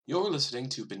You're listening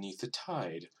to Beneath the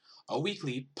Tide, a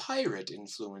weekly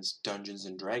pirate-influenced Dungeons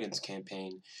 & Dragons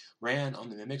campaign ran on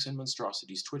the Mimics and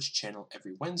Monstrosities Twitch channel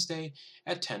every Wednesday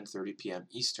at 10:30 p.m.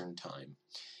 Eastern Time.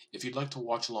 If you'd like to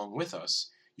watch along with us,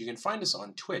 you can find us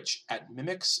on Twitch at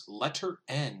Mimics letter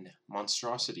N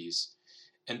Monstrosities,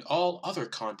 and all other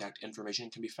contact information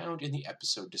can be found in the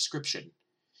episode description.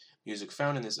 Music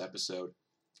found in this episode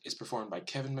is performed by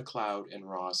Kevin MacLeod and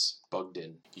Ross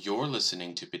Bugden. You're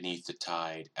listening to Beneath the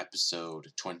Tide, episode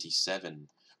 27,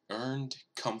 Earned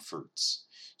Comforts,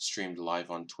 streamed live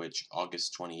on Twitch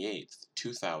August 28th,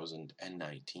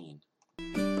 2019.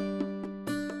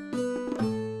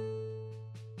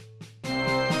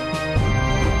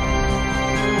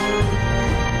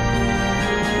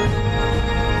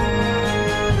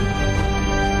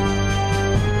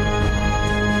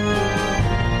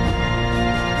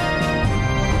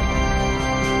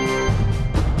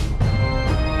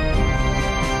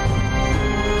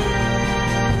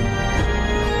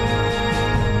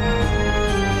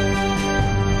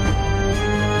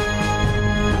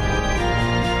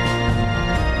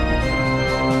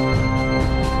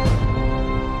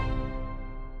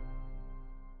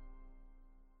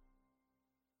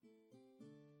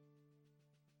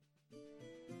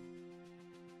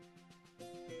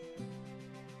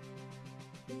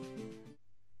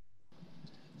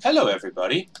 Hello,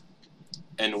 everybody,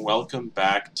 and welcome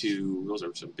back to... Those are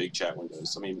some big chat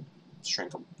windows. Let me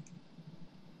shrink them.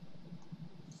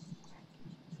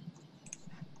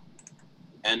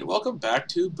 And welcome back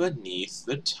to Beneath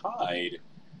the Tide,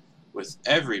 with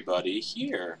everybody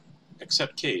here,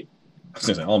 except Kate. I was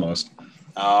going to say, almost.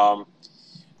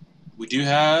 We do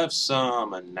have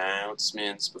some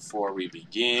announcements before we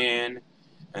begin,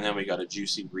 and then we got a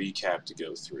juicy recap to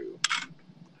go through.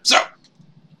 So!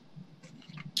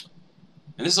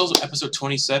 And this is also episode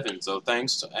 27, so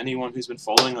thanks to anyone who's been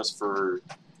following us for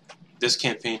this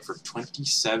campaign for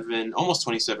almost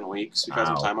 27 weeks. We've had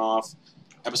some time off.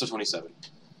 Episode 27.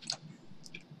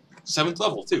 7th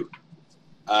level, too.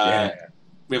 We have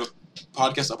a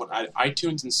podcast up on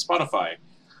iTunes and Spotify.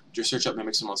 Just search up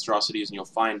Mimics and Monstrosities and you'll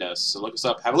find us. So look us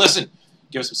up, have a listen,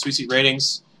 give us some sweet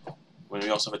ratings. We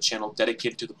also have a channel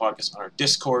dedicated to the podcast on our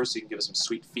Discord, so you can give us some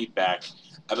sweet feedback.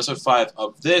 Episode 5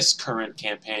 of this current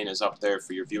campaign is up there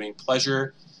for your viewing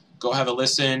pleasure. Go have a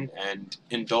listen and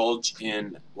indulge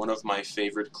in one of my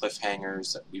favorite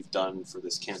cliffhangers that we've done for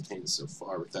this campaign so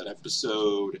far with that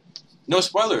episode. No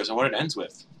spoilers on what it ends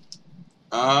with.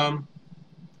 No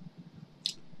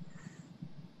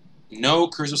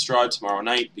Curse of Strahd tomorrow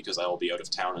night because I will be out of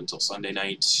town until Sunday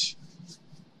night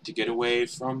to get away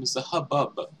from the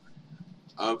hubbub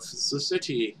of the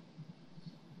city.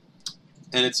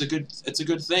 And it's a good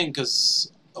thing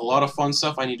because a lot of fun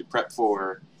stuff I need to prep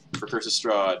for Curse of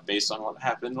Strahd based on what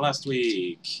happened last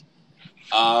week.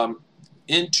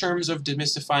 In terms of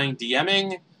demystifying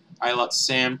DMing, I let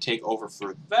Sam take over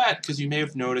for that because you may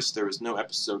have noticed there was no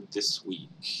episode this week.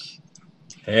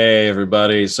 Hey,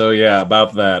 everybody. So, yeah,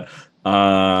 about that.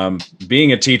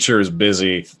 Being a teacher is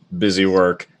busy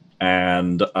work.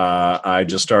 And I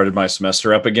just started my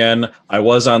semester up again. I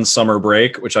was on summer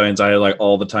break, which means I had like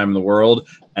all the time in the world,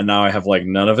 and now I have like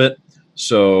none of it.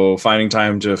 So finding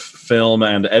time to film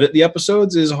and edit the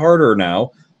episodes is harder now,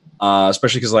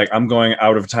 especially because like I'm going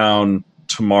out of town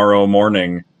tomorrow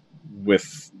morning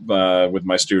with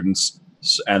my students,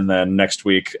 and then next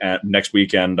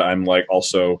weekend I'm like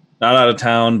also not out of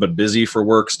town but busy for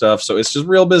work stuff. So it's just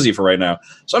real busy for right now.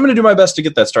 So I'm going to do my best to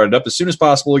get that started up as soon as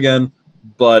possible again.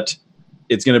 But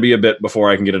it's going to be a bit before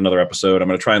I can get another episode. I'm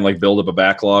going to try and like build up a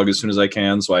backlog as soon as I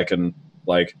can so I can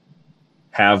like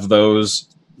have those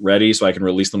ready so I can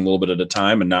release them a little bit at a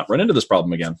time and not run into this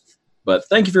problem again. But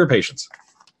thank you for your patience.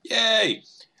 Yay!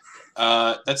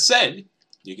 That said,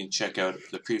 you can check out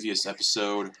the previous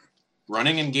episode,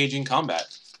 Running Engaging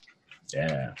Combat.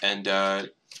 Yeah. And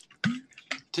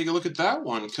take a look at that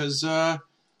one because I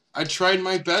tried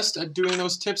my best at doing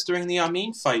those tips during the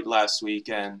Amin fight last week,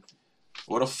 and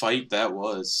what a fight that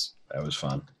was. That was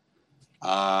fun.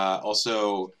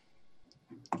 Also,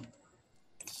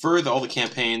 for all the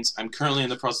campaigns, I'm currently in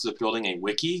the process of building a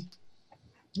wiki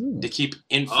to keep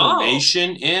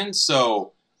information in.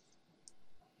 So,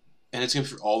 and it's going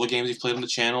to be for all the games we've played on the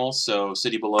channel. So,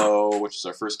 City Below, which is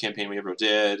our first campaign we ever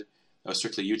did. That was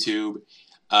strictly YouTube.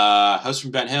 House from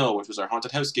Bent Hill, which was our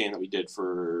haunted house game that we did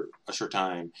for a short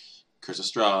time. Curse of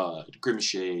Strahd,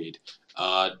 Grimshade,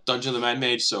 Dungeon of the Mad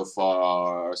Mage so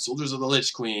far, Soldiers of the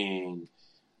Lich Queen,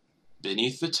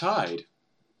 Beneath the Tide.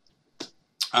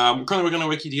 Currently working on a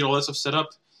wiki to get all that stuff set up,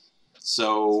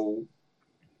 so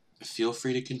feel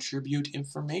free to contribute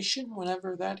information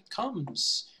whenever that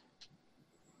comes.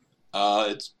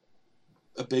 It's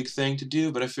a big thing to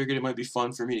do, but I figured it might be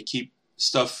fun for me to keep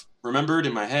stuff remembered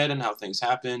in my head and how things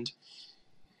happened.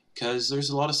 Because there's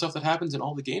a lot of stuff that happens in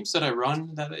all the games that I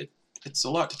run that it's a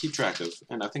lot to keep track of.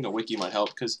 And I think a wiki might help,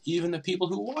 because even the people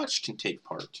who watch can take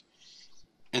part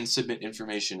and submit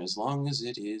information as long as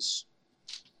it is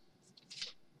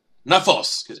not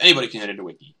false, because anybody can edit a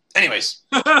wiki. Anyways.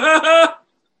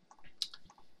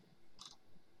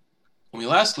 When we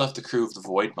last left the crew of the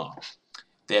Void Maw,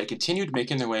 they had continued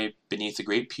making their way beneath the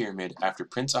Great Pyramid after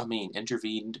Prince Amin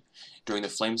intervened during the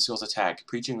Flameskull's attack,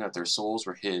 preaching that their souls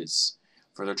were his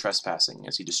for their trespassing,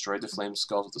 as he destroyed the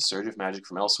Flameskulls with a surge of magic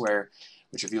from elsewhere,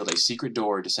 which revealed a secret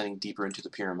door descending deeper into the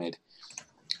pyramid.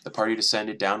 The party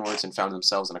descended downwards and found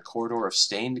themselves in a corridor of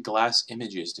stained glass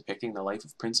images depicting the life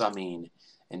of Prince Amin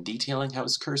and detailing how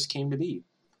his curse came to be.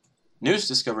 Noose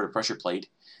discovered a pressure plate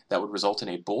that would result in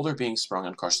a boulder being sprung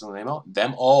and crushing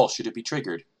them all should it be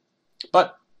triggered.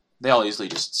 But they all easily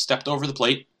just stepped over the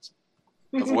plate,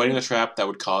 avoiding the trap that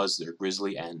would cause their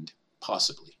grisly end.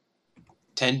 Possibly.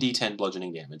 10d10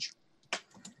 bludgeoning damage.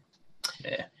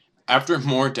 Yeah. After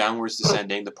more downwards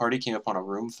descending, the party came upon a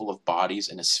room full of bodies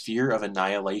in a sphere of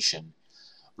annihilation,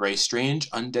 where a strange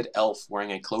undead elf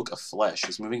wearing a cloak of flesh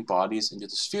is moving bodies into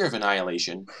the sphere of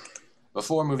annihilation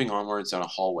before moving onwards down a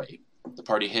hallway. The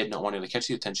party hid, not wanting to catch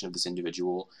the attention of this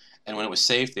individual, and when it was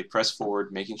safe, they pressed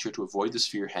forward, making sure to avoid the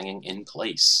sphere hanging in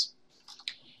place.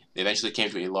 They eventually came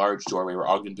to a large doorway where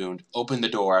Ogden Boone opened the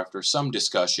door after some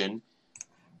discussion,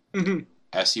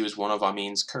 as he was one of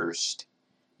Amin's cursed.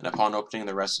 And upon opening,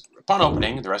 the rest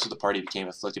of the party became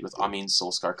afflicted with Amin's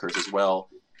Soulscar curse as well,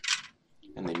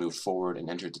 and they moved forward and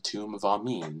entered the tomb of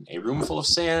Amin, a room full of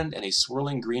sand and a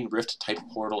swirling green rift-type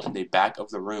portal in the back of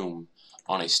the room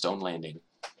on a stone landing.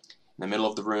 In the middle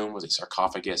of the room was a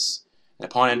sarcophagus, and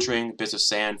upon entering, bits of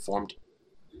sand formed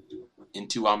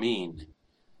into Amin,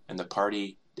 and the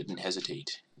party didn't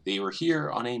hesitate. They were here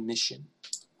on a mission.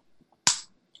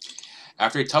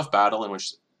 After a tough battle in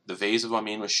which the vase of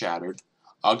Amin was shattered,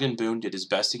 Ogden Boone did his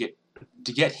best to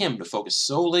get him to focus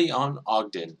solely on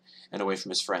Ogden and away from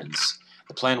his friends.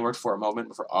 The plan worked for a moment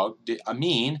before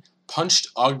Amin punched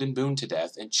Ogden Boone to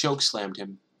death and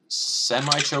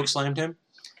semi-chokeslammed him,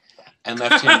 and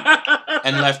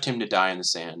left him to die in the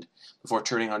sand, before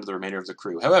turning onto the remainder of the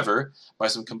crew. However, by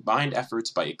some combined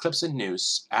efforts by Eclipse and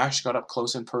Noose, Ash got up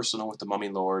close and personal with the Mummy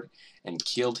Lord and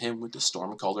killed him with the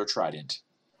Stormcaller Trident,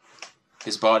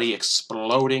 his body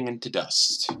exploding into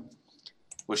dust,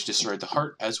 which destroyed the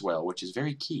heart as well, which is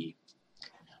very key.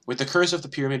 With the curse of the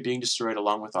pyramid being destroyed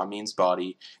along with Amin's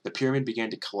body, the pyramid began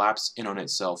to collapse in on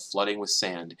itself, flooding with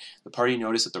sand. The party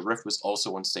noticed that the rift was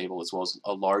also unstable, as well as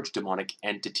a large demonic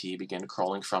entity began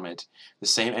crawling from it, the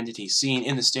same entity seen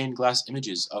in the stained glass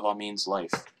images of Amin's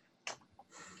life.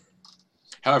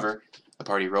 However, the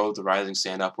party rode the rising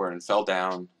sand upward and fell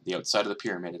down the outside of the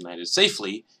pyramid and landed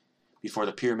safely before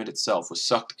the pyramid itself was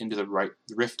sucked into the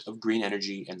rift of green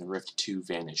energy, and the rift too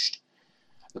vanished.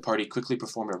 The party quickly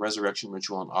performed a resurrection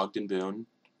ritual on Ogden Boone,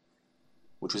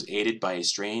 which was aided by a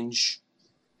strange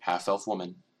half-elf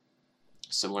woman,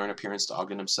 similar in appearance to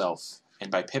Ogden himself, and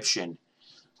by Pipshin,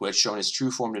 who had shown his true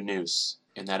form to Noose,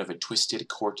 in that of a twisted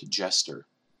court jester.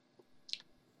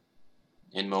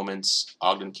 In moments,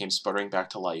 Ogden came sputtering back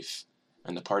to life,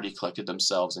 and the party collected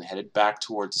themselves and headed back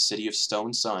towards the city of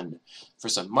Stone Sun for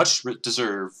some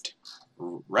much-deserved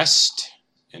rest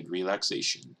and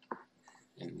relaxation.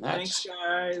 And that Thanks,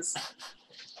 guys.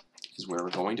 is where we're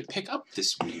going to pick up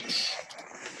this week.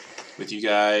 With you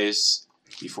guys,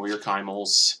 before your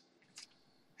chimals,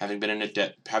 having been in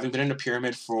a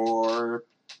pyramid for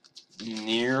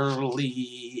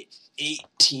nearly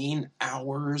 18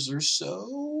 hours or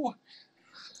so.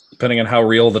 Depending on how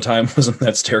real the time was in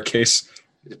that staircase.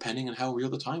 Depending on how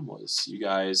real the time was. You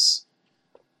guys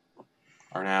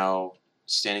are now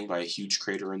standing by a huge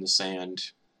crater in the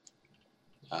sand.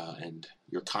 And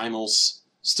your chimals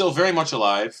still very much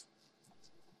alive.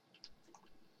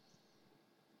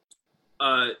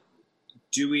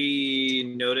 Do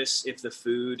we notice if the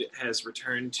food has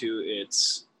returned to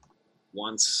its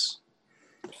once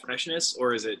freshness,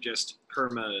 or is it just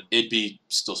perma? It'd be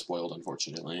still spoiled,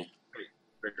 unfortunately.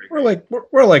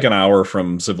 We're like an hour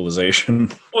from civilization.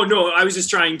 Oh no, I was just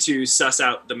trying to suss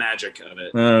out the magic of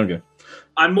it. Okay.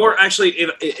 I'm more actually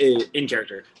in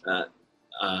character.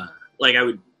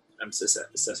 I'm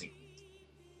assessing.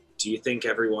 Do you think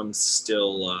everyone's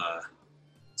still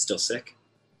sick?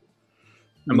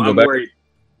 I'm worried.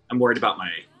 I'm worried about my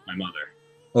mother.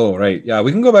 Oh right, yeah.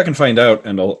 We can go back and find out.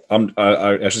 And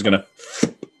Ash is gonna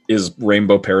is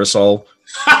Rainbow Parasol.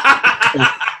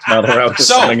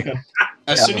 So,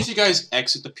 as soon as you guys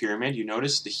exit the pyramid, you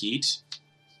notice the heat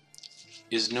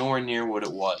is nowhere near what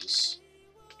it was.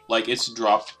 Like, it's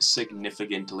dropped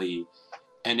significantly,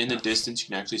 and in the distance you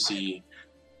can actually see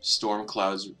storm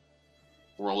clouds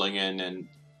rolling in, and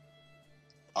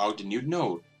Ogden, you'd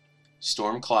know,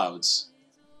 storm clouds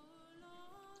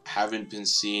haven't been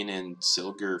seen in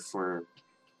Silger for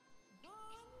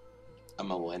a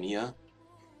millennia.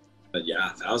 But yeah,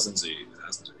 thousands of years.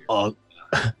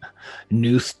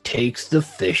 Noose takes the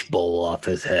fishbowl off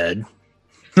his head.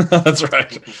 That's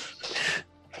right.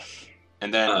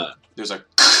 And then there's a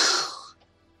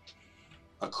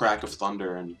crack of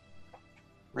thunder and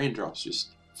raindrops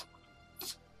just...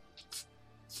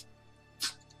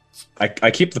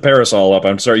 I keep the parasol up.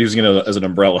 I'm start using it as an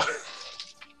umbrella.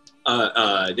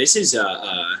 This is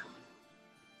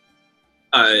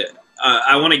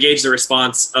I want to gauge the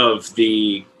response of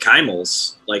the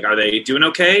Kymals. Like, are they doing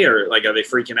okay, or like, are they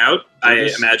freaking out?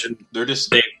 Imagine they're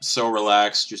just so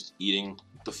relaxed, just eating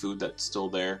the food that's still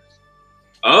there.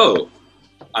 Oh,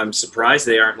 I'm surprised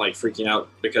they aren't like freaking out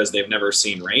because they've never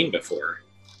seen rain before.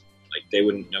 Like, they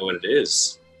wouldn't know what it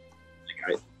is.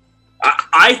 Like,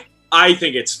 I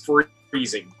think it's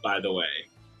freezing. By the way,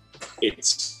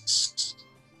 it's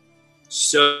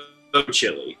so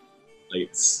chilly. Like,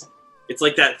 it's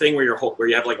like that thing where you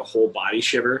have like a whole body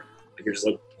shiver. Like, you're just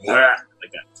like that.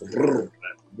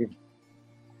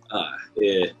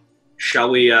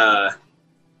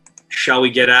 Shall we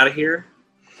get out of here?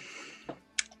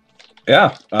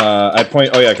 Yeah, I point.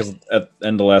 Oh yeah, because at the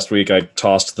end of last week, I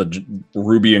tossed the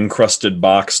ruby encrusted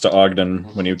box to Ogden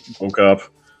when he woke up.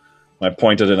 I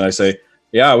pointed it and I say,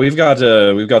 "Yeah, we've got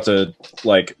to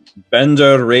like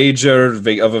bender rager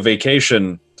of a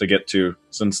vacation to get to.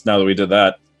 Since now that we did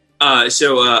that,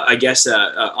 so I guess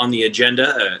on the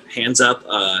agenda, hands up,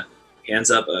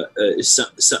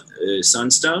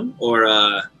 Sunstone,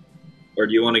 or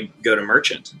do you want to go to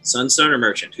Merchant? Sunstone or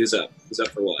Merchant? Who's up? Who's up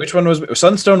for what? Which one was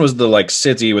Sunstone? Was the like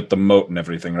city with the moat and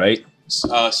everything, right?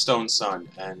 Stone Sun,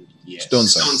 and yes, Stone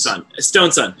Sun.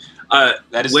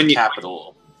 That is the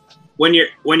capital. When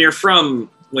you're from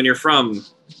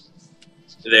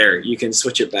there, you can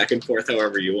switch it back and forth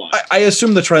however you want. I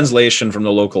assume the translation from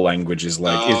the local language is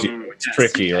like it's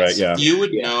tricky, right? Yeah. You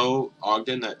would know,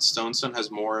 Ogden, that Stone Sun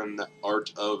has more in the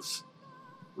art of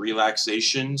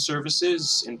relaxation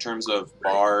services in terms of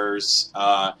bars,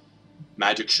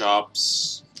 magic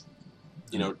shops,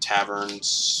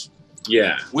 taverns.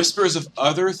 Yeah. Whispers of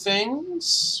other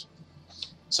things.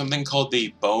 Something called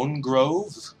the Bone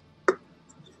Grove.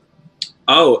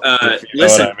 Oh,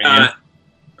 listen.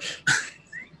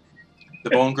 The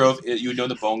Bone Grove.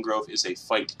 The Bone Grove is a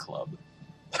fight club.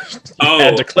 Oh, I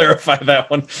had to clarify that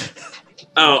one.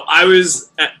 Oh,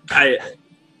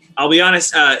 I'll be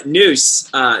honest. Noose.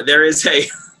 There is a.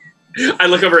 I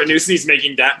look over at Noose and he's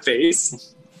making that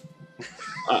face.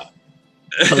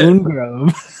 Bone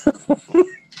Grove.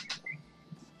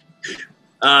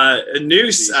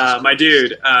 Noose, my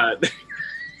dude.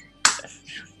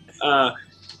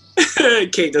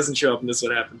 Kate doesn't show up, and this is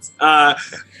what happens.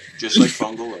 Just like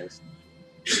Fungal Life.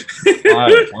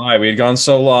 Why? We had gone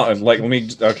so long. Like,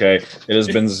 okay. It has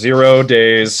been 0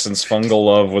 days since Fungal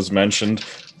Love was mentioned.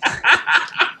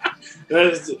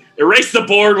 Erase the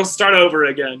board. We'll start over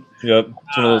again. Yep.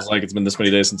 It's one of those, like, it's been this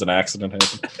many days since an accident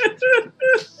happened.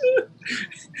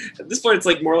 At this point, it's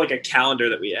like more like a calendar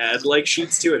that we add like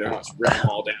sheets to it, or just write them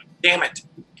all down. Damn it!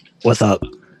 What's up?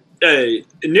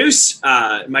 Noose,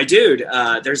 my dude.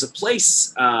 There's a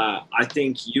place. I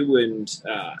think you and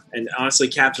honestly,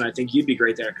 Captain, I think you'd be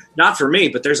great there. Not for me,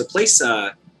 but there's a place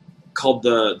called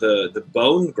the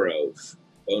Bone Grove.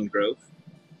 Bone Grove.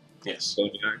 Yes.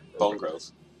 Boneyard. Bone Grove.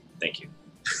 Thank you.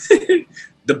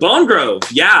 The Bone Grove.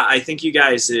 Yeah, I think you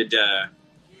guys would.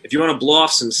 If you want to blow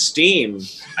off some steam,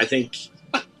 I think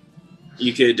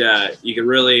you could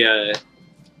really.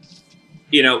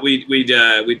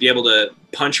 We'd be able to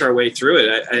punch our way through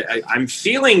it. I'm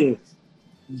feeling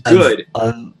good.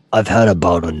 I've had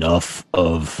about enough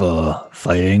of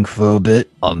fighting for a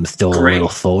bit. I'm still a little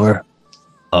sore.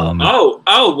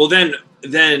 Well then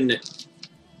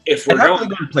if we're going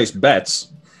to place bets.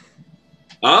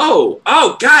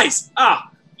 Guys,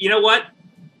 you know what?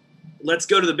 Let's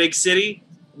go to the big city.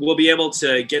 We'll be able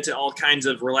to get to all kinds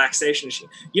of relaxation.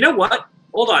 You know what?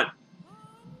 Hold on.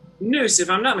 Noose, if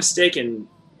I'm not mistaken,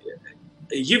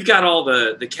 you've got all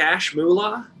the cash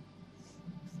moolah,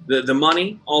 the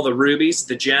money, all the rubies,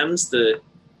 the gems, the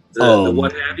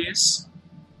what have yous.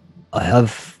 I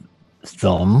have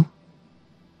some.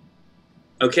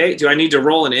 Okay, do I need to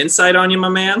roll an insight on you, my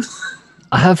man?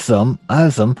 I have some.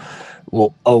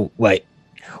 Well, wait.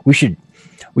 We should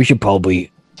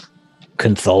probably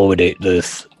consolidate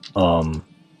this.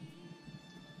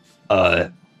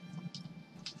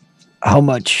 How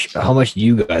much do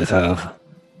you guys have?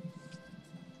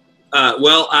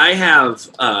 Well, I have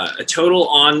a total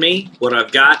on me. What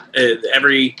I've got,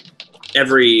 every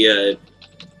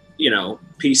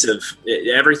piece of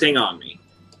everything on me.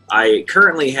 I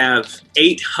currently have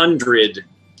 800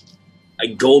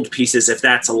 gold pieces, if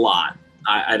that's a lot.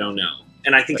 I don't know.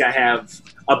 And I think I have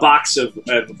a box of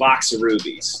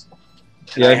rubies.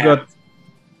 Yeah,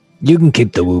 You can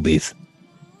keep the rubies.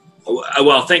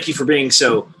 Well, thank you for being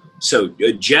so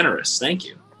generous. Thank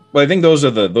you. Well, I think those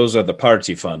are the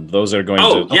party fund. Those are going to.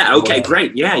 Oh, yeah. Okay,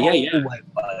 great. Yeah.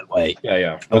 Wait.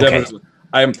 Yeah. Okay.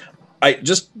 I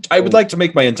would like to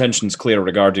make my intentions clear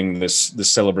regarding this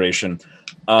celebration.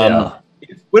 Yeah.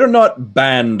 If we're not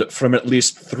banned from at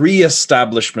least 3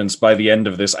 establishments by the end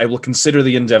of this, I will consider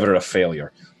the endeavor a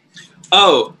failure.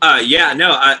 Oh, yeah.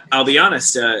 No, I'll be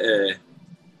honest.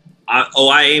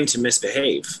 I aim to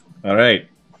misbehave. All right.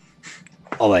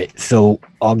 All right. So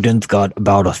Ogden's got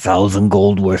about 1,000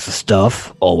 gold worth of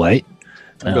stuff. All right.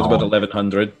 I've got about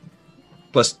 1,100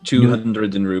 plus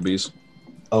 200 in rubies.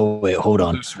 Oh wait, hold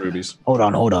on. Loose rubies. Hold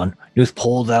on. Just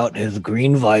pulls out his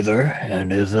green visor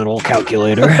and his little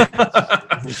calculator.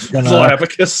 Full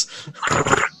abacus.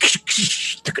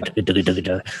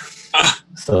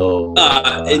 So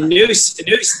Noose.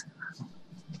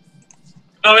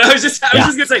 Oh, I was just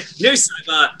gonna say, Noose.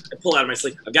 I pull out of my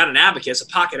sleeve. I've got an abacus, a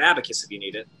pocket abacus, if you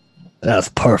need it. that's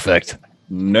perfect.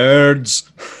 Nerds.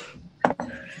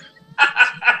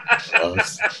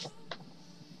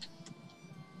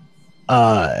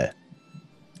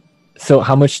 So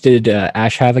how much did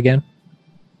Ash have again?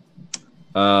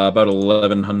 About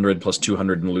 1,100 plus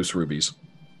 200 in loose rubies.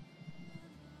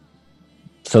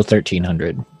 So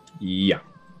 1,300. Yeah.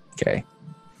 Okay.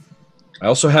 I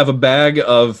also have a bag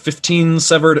of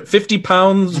 50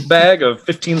 pounds bag of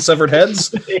 15 severed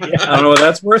heads. I don't know what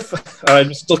that's worth.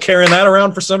 I'm still carrying that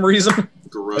around for some reason.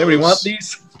 Gross. Anybody want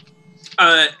these?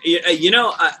 I've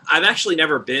actually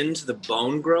never been to the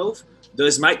Bone Grove.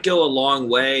 Those might go a long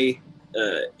way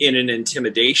in an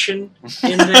intimidation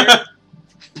in there.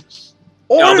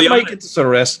 Or I'll be it might honest. get us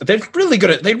arrested. They're really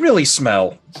good at. They really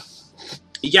smell.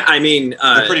 Yeah, I mean,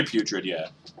 They're pretty putrid, yeah.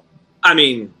 I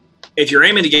mean, if you're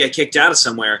aiming to get kicked out of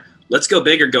somewhere, let's go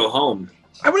big or go home.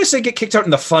 I want to say get kicked out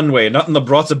in the fun way, not in the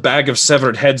brought a bag of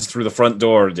severed heads through the front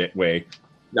door way.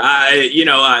 Tomato,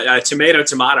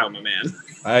 my man.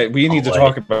 We need to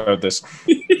talk about this.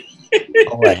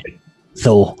 All right.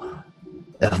 So,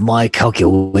 if my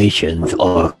calculations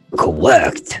are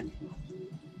correct,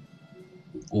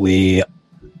 we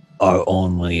are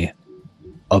only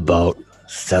about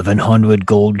 700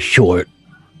 gold short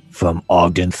from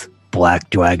Ogden's Black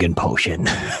Dragon Potion.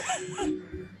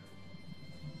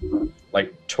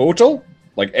 Like total?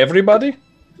 Like everybody?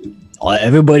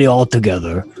 Everybody all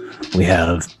together, we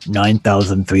have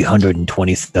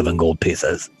 9,327 gold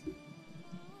pieces.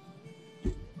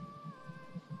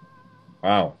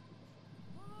 Wow.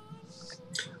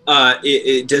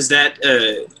 Does that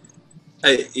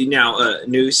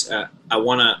Noose? I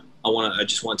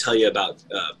just want to tell you about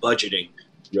budgeting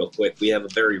real quick. We have a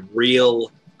very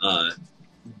real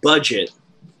budget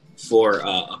for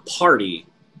a party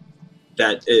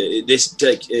that this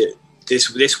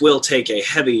will take a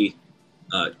heavy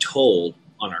toll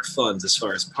on our funds as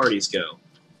far as parties go.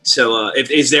 So,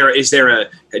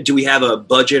 do we have a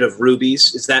budget of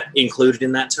rubies? Is that included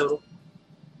in that total?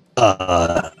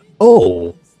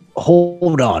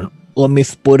 Hold on. Let me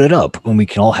split it up, and we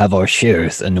can all have our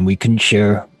shares, and then we can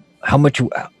share. How much,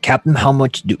 Captain? How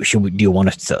much do you want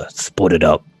us to split it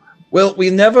up? Well, we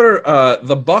never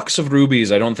the box of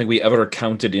rubies. I don't think we ever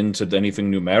counted into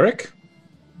anything numeric.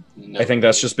 No. I think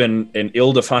that's just been an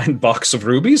ill-defined box of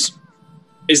rubies.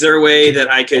 Is there a way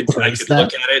that I could What is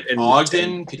look that? at it and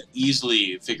Ogden could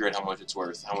easily figure out how much it's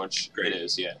worth, how much it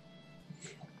is, yeah.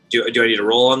 do I need to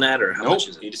roll on that, or how Nope, much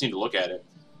is it? you just need to look at it.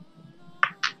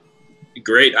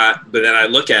 Great, but then I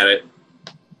look at it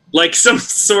like some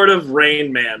sort of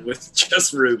Rain Man with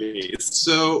just rubies.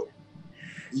 So,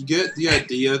 you get the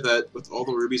idea that with all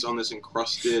the rubies on this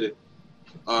encrusted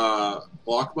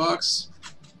block box,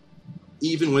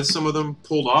 even with some of them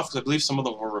pulled off, because I believe some of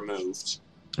them were removed,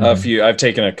 A few. I've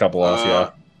taken a couple off.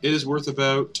 Yeah. it is worth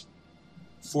about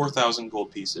 4,000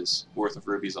 gold pieces worth of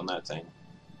rubies on that thing.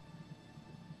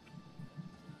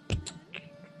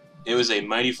 It was a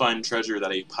mighty fine treasure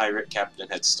that a pirate captain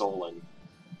had stolen.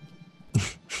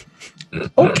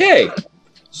 Okay.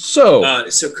 So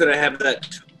So could I have that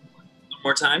one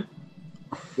more time?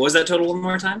 What was that total one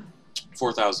more time?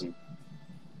 4,000.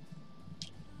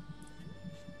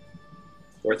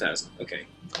 4,000. Okay.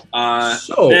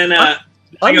 So, Then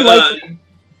unlike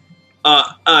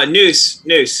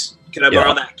Noose. Could I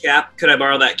borrow that cap? Could I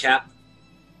borrow that cap?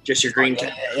 Just your green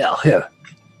cap. Yeah, here.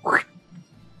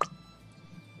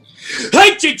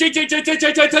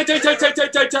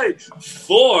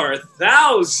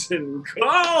 4,000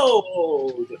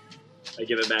 gold. I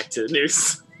give it back to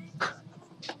Noose.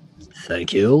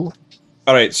 Thank you.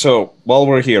 All right. So while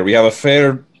we're here, we have a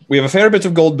fair bit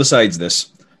of gold besides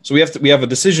this. So we have a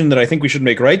decision that I think we should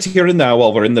make right here and now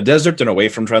while we're in the desert and away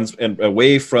from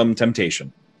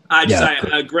temptation.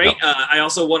 Great. I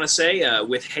also want to say,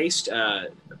 with haste,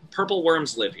 purple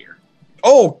worms live here.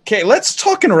 Okay, let's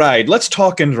talk and ride.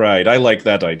 I like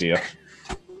that idea.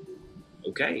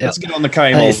 Okay. Let's get on the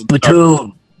Kaimals. Hey,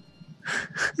 Splatoon.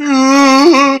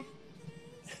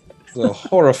 The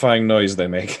horrifying noise they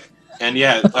make. And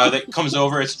that comes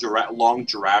over. Its long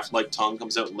giraffe-like tongue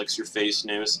comes out and licks your face,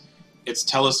 Noose. It's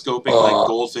telescoping like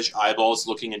goldfish eyeballs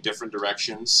looking in different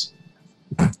directions.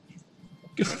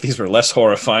 These were less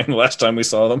horrifying last time we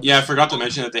saw them. Yeah, I forgot to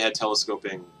mention that they had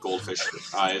telescoping goldfish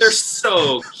eyes. They're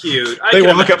so cute. They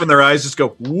walk up and their eyes just go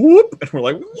whoop, and we're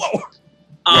like, whoa.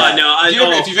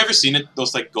 If you've ever seen it,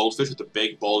 those like goldfish with the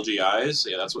big bulgy eyes,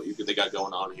 yeah, that's what they got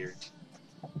going on here.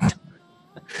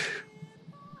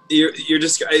 You're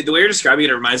just the way you're describing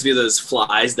it reminds me of those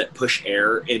flies that push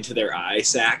air into their eye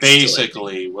sacs.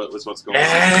 Basically, what's going on?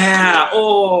 Yeah.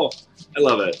 Oh, I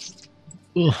love it.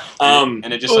 And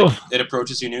it just it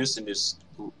approaches you, Noose, and just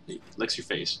licks your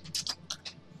face.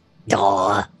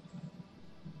 Aw.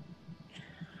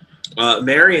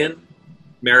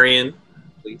 Marion,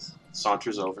 please.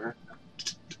 Saunters over.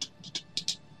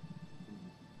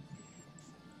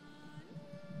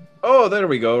 Oh, there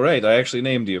we go. Right, I actually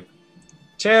named you.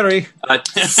 Terry.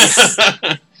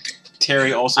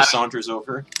 Terry also saunters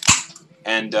over,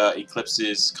 and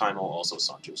Eclipse's Kaimal also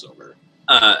saunters over.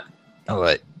 All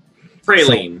right.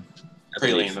 Praline.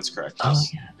 Praline, that's correct. Oh,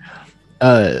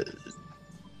 Yes.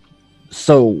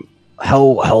 So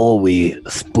how are we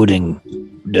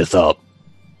splitting this up?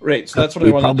 Right, so that's what we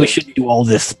I want to probably do. should do all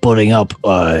this splitting up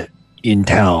in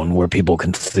town where people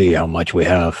can see how much we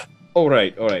have. All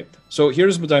right. So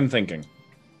here's what I'm thinking.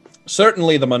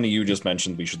 Certainly the money you just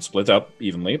mentioned we should split up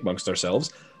evenly amongst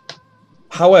ourselves.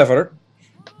 However,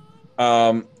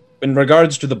 in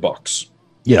regards to the box.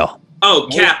 Yeah. Oh,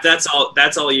 Cap, that's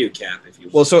all you, Cap. If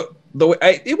you Well, so the way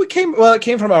it came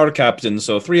from our captain.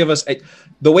 So three of us.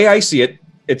 The way I see it,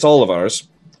 it's all of ours.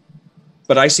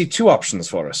 But I see two options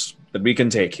for us that we can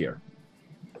take here.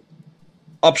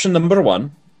 Option number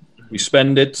one, we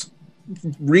spend it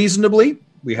reasonably.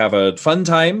 We have a fun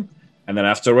time, and then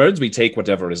afterwards we take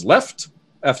whatever is left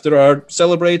after our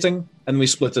celebrating, and we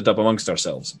split it up amongst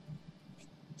ourselves.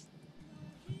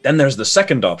 Then there's the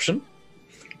second option.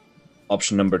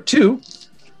 Option number two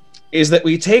is that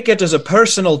we take it as a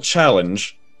personal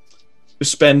challenge to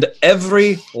spend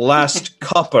every last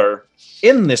copper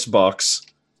in this box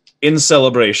in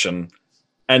celebration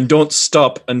and don't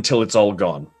stop until it's all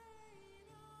gone.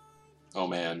 Oh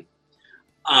man.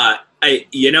 I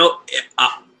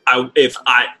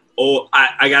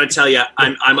gotta tell you,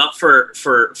 I'm up for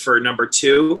number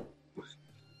two.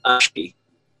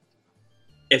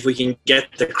 If we can get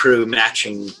the crew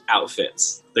matching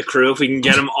outfits, if we can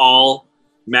get them all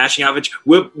matching outfits,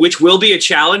 which will be a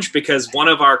challenge because one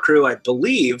of our crew, I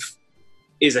believe,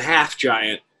 is a half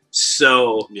giant.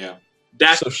 So yeah,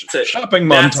 that's shopping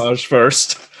montage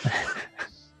first.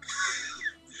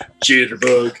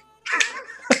 Jitterbug.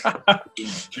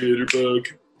 Jitterbug.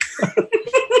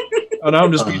 Oh, now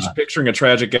I'm just picturing a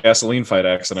tragic gasoline fight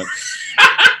accident.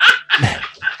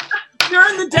 You're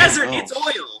in the desert. It's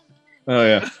oil. Oh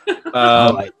yeah.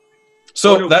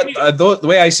 So the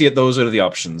way I see it, those are the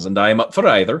options, and I'm up for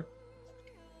either.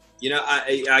 You know,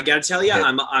 I gotta tell you,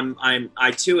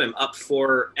 I too am up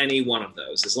for any one of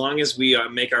those, as long as we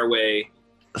make our way.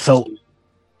 So,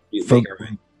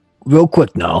 real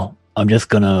quick now, I'm just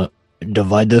gonna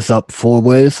divide this up 4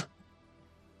 ways.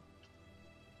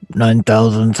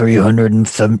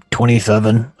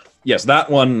 9,327. Yes, that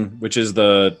one, which is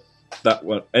that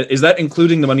one. Is that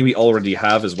including the money we already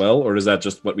have as well, or is that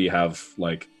just what we have?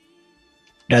 Like,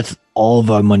 that's all of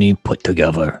our money put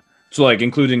together. So, like,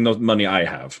 including the money I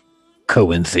have.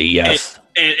 Currency, yes.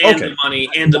 And the money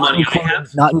I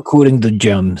have. Not including the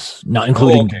gems. Not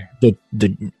including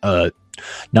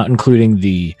not including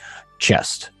the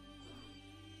chest.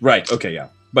 Right. Okay. Yeah.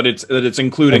 But it's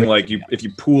including if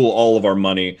you pool all of our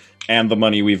money and the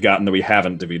money we've gotten that we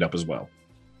haven't divvied up as well.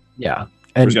 Yeah,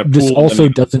 and this also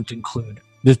doesn't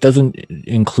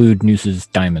include Noose's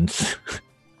diamonds.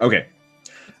 Okay.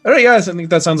 All right. Yeah, I think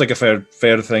that sounds like a fair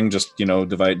thing. Just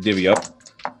divvy up.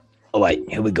 All right,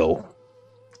 here we go.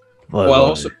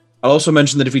 Well, I'll also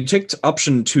mention that if we take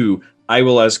option 2, I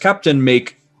will, as captain,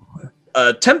 make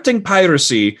attempting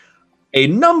piracy a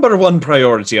number one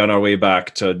priority on our way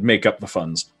back to make up the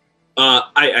funds.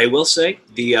 I will say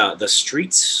the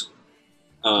streets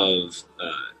of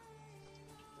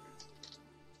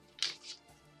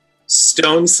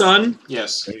Stone Sun.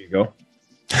 Yes. There you go.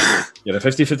 Get a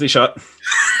 50-50 shot.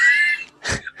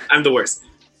 I'm the worst.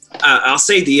 I'll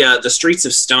say the streets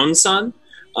of Stone Sun.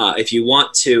 If you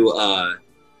want to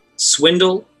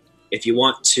swindle, if you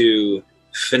want to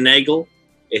finagle,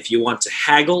 if you want to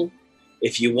haggle,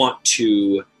 if you want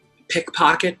to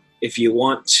pickpocket, if you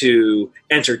want to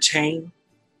entertain,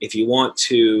 if you want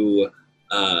to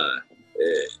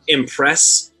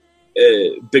impress,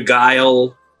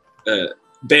 beguile,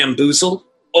 bamboozle.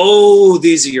 Oh,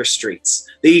 these are your streets.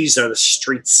 These are the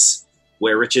streets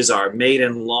where riches are made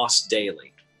and lost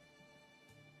daily.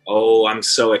 Oh, I'm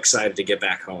so excited to get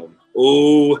back home.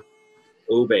 Oh,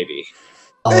 baby.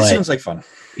 All That right, sounds like fun.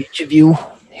 each of you,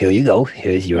 here you go.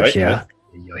 Here's your Right, share.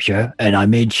 Here's your share. And I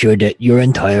made sure that your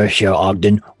entire share,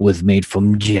 Ogden, was made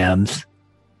from gems.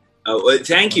 Oh,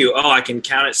 thank you. Oh, I can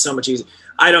count it so much easier.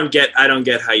 I don't get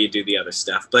how you do the other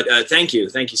stuff, but thank you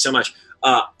so much.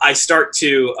 I start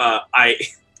to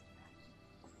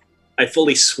I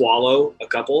fully swallow a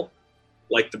couple,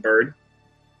 like the bird,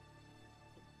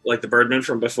 like the birdman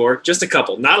from before. Just a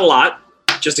couple, not a lot,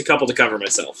 just a couple to cover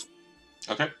myself.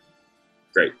 Okay.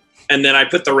 Great. And then I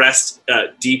put the rest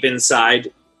deep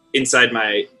inside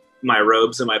my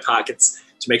robes and my pockets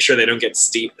to make sure they don't get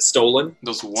stolen.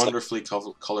 Those wonderfully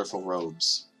colorful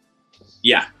robes.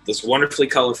 Yeah, those wonderfully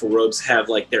colorful robes have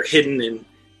they're hidden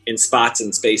in spots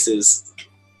and spaces.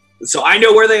 So I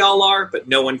know where they all are, but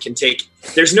no one can take.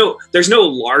 There's no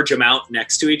large amount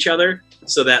next to each other,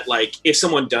 so that if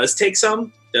someone does take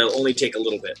some, they'll only take a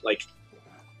little bit.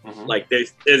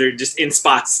 They're just in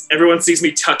spots. Everyone sees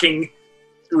me tucking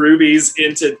rubies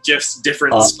into just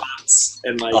different spots,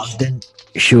 and Ogden,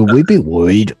 should we be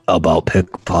worried about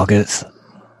pickpockets?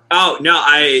 Oh no,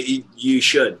 you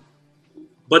should.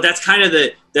 But that's kind of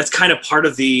part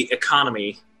of the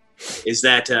economy, is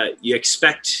that you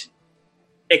expect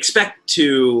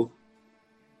to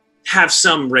have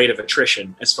some rate of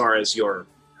attrition as far as your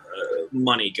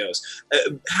money goes.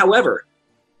 However,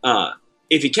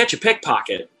 if you catch a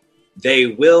pickpocket, they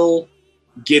will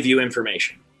give you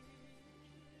information.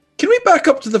 Can we back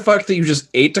up to the fact that you just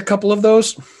ate a couple of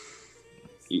those?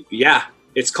 Yeah,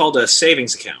 it's called a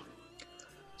savings account.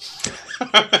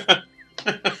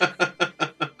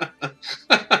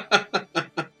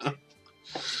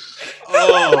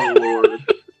 Oh, Lord.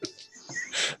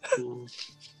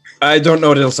 I don't know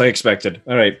what else I expected.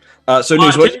 All right. So,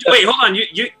 News, what? Wait, hold on.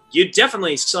 You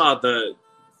definitely saw the.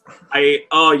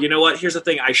 You know what? Here's the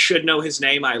thing. I should know his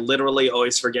name. I literally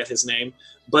always forget his name.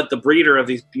 But the breeder of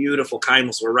these beautiful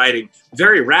kindles were riding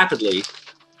very rapidly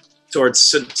towards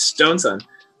Stone Sun.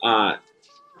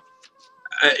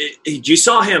 You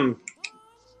saw him.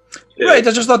 Right,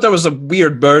 I just thought that was a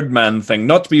weird Birdman thing.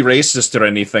 Not to be racist or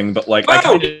anything, but you're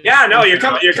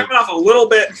coming off a little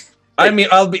bit. I mean,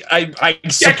 I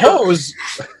suppose,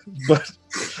 but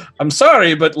I'm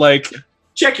sorry, but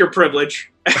check your privilege.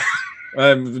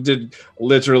 I did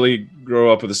literally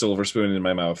grow up with a silver spoon in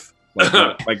my mouth.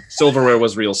 Like silverware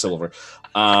was real silver.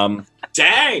 Dang.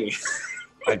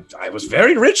 I was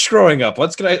very rich growing up.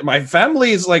 My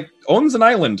family is owns an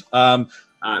island. Man,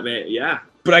 yeah.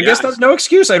 But I guess that's no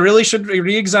excuse. I really should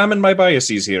re-examine my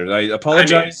biases here. I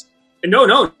apologize. No,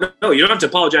 you don't have to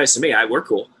apologize to me. We're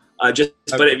cool. But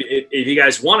if you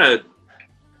guys want to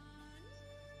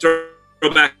throw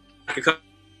back a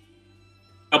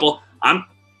couple,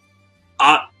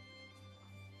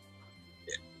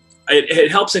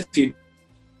 it helps if you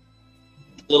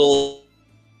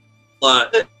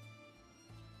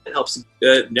it helps.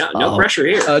 No pressure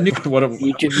here. Each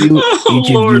of you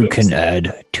can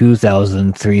add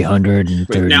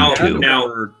 2,332. Now,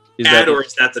 or is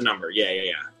that the number?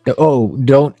 Yeah. Oh,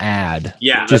 don't add.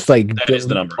 Yeah, just that is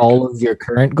the number. All of your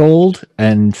current gold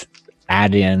and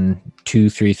add in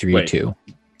 2,332.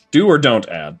 Do or don't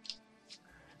add.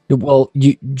 Well,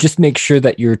 you just make sure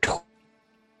that your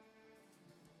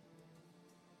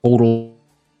total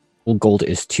gold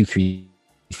is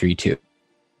 2,332.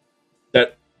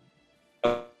 That.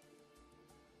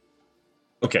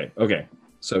 Okay.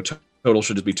 So total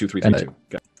should just be 2,332.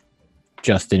 Okay.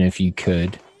 Justin, if you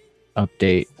could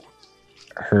update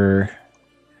her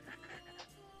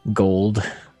gold.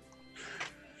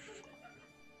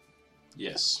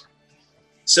 Yes.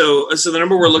 So the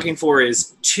number we're looking for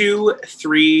is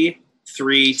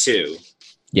 2,332.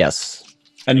 Yes.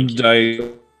 And I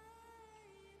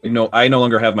no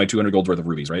longer have my 200 gold worth of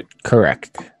rubies, right?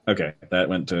 Correct. Okay, that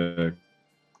went to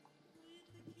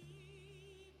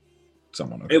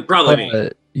someone. It would probably be.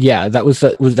 Yeah, that was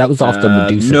off the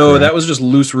Medusa. No, correct? that was just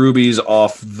loose rubies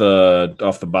off the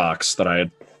box that I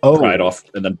had pried off,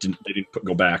 and then they didn't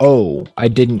go back. Oh, I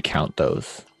didn't count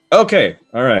those. Okay,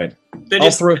 all right. They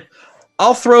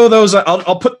I'll throw those.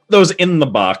 I'll put those in the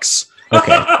box.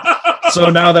 Okay. So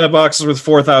now that box is worth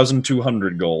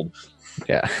 4,200 gold.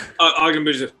 Yeah.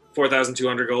 Agambuja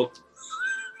 4,200 gold.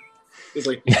 It's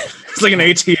like It's like an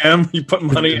ATM. You put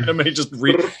money in them and you just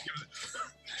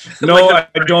No, Like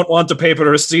I don't want to pay for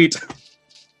a receipt.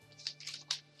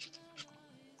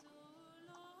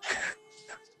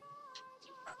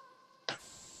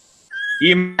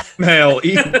 Email.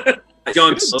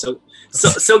 going.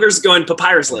 Silger's going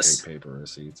papyrusless. Paper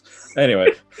receipts. Anyway,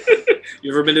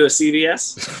 You ever been to a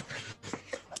CVS?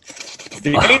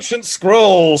 the ancient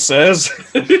scroll says.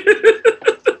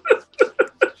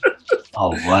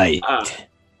 All right.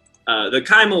 The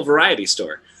Kymel Variety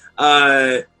Store.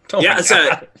 Oh Yeah, my so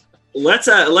God.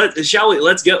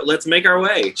 let's go. Let's make our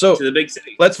way So- to the big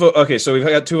city. Let's vote. Okay, so we've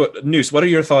got two. Noose, what are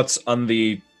your thoughts on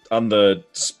the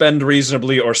spend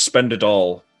reasonably or spend it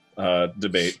all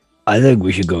debate? I think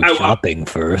we should go I- shopping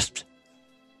first.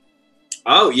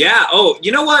 Oh yeah. Oh,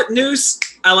 you know what, Noose?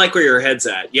 I like where your head's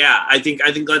at. Yeah, I think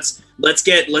let's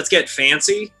get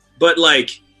fancy, but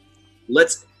like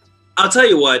I'll tell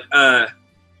you what.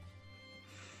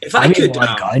 If I mean, could,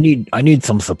 like, I need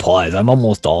some supplies. I'm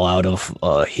almost all out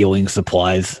of healing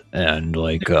supplies, and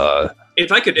like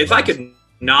if I could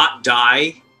not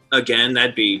die again,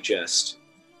 that'd be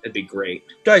great.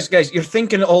 Guys, you're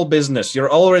thinking all business.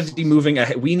 You're already moving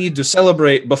ahead. We need to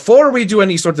celebrate before we do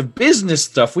any sort of business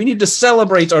stuff. We need to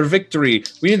celebrate our victory.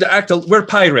 We need to act. We're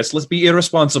pirates. Let's be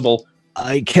irresponsible.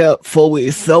 I can't fully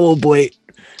celebrate.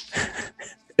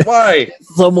 Why?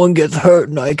 Someone gets hurt,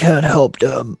 and I can't help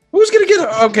them. Who's gonna get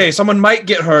hurt? Okay, someone might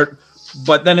get hurt,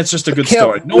 but then it's just a good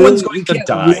story. No one's going to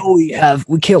die.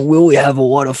 We can't really have a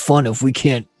lot of fun if we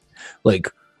can't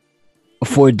like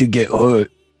afford to get hurt.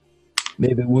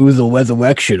 Maybe lose a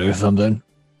resurrection or something.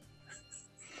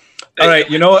 All right,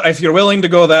 you know, if you're willing to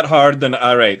go that hard, then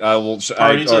all right, I will.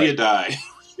 Party until you die.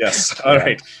 Yes, all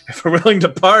right. If we're willing to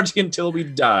party until we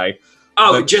die.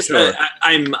 Oh, But just sure.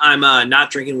 I'm not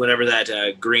drinking whatever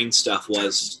that green stuff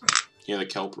was. Yeah, the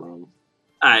kelp rum.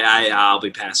 I'll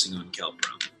be passing on kelp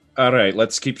rum. All right,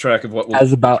 let's keep track of what we'll.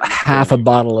 Has about half a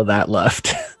bottle of that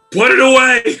left. Put it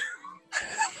away.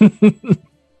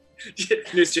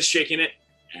 Noose just shaking it.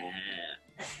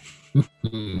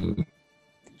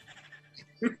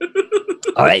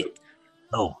 All right.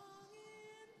 Oh,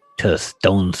 to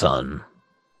Stone Sun.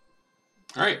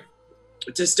 All right.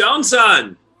 To Stone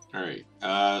Sun. All right.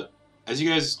 As you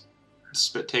guys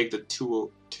take the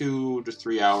 2 to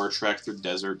 3 hour trek through the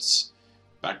deserts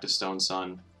back to Stone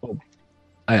Sun.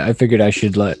 I figured I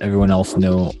should let everyone else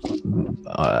know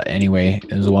anyway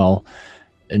as well.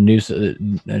 And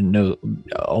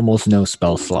almost no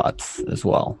spell slots as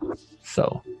well.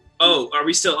 So. Oh, are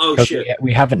we still? Oh 'cause shit.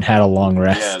 we haven't had a long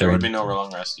rest. Yeah, there would be no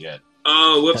long rest yet.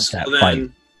 Oh, whoops. That's that Well,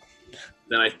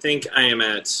 then I think I am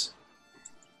at.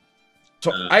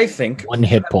 So I think 1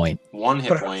 hit point. 1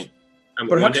 hit point. I'm at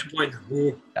Perhaps- 1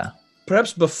 hit point.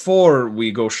 perhaps before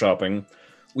we go shopping,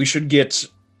 we should get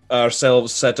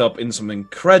ourselves set up in some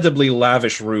incredibly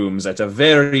lavish rooms at a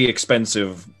very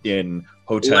expensive inn,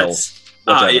 hotel.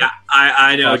 whatever. Yeah,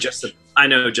 I know Okay. I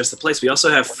know just the place. We also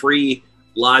have free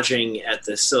lodging at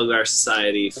the Silgar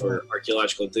Society for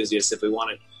archaeological enthusiasts if we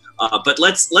want it. But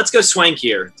let's go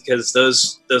swankier because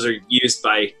those are used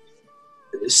by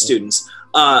students.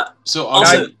 So Also-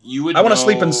 Ogden, you would. I want to know-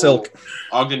 sleep in silk.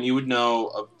 Ogden, you would know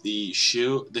of the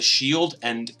Shield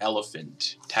and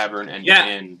Elephant Tavern and Yeah.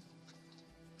 Inn.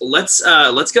 Let's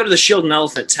go to the Shield and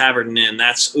Elephant Tavern and Inn.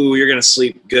 That's you're gonna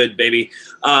sleep good, baby.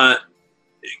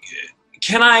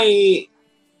 Can I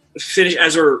finish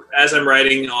as I'm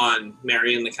writing on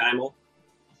Mary and the Kymel?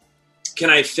 Can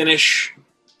I finish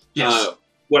Yes.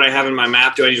 what I have in my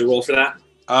map? Do I need to roll for that?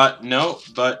 No,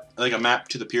 but like a map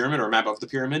to the pyramid or a map of the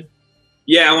pyramid.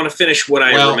 Yeah, I want to finish what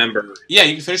I remember. Yeah,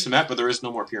 you can finish the map, but there is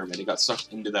no more pyramid. It got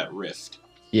sucked into that rift.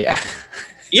 Yeah.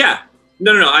 Yeah,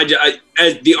 no.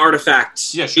 The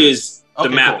artifact Yeah, sure. is the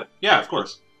Okay, map, cool. Yeah, of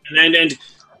course. and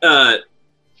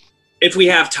if we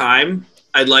have time,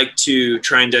 I'd like to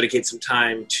try and dedicate some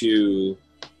time to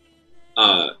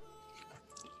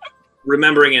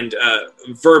remembering and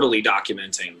verbally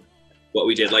documenting what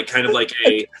we did, like kind of like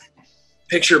a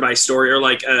picture by story, or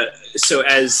like so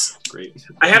as Great.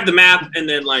 I have the map, and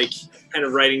then like kind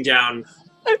of writing down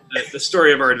the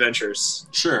story of our adventures.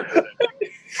 Sure.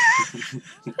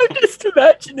 I'm just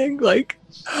imagining like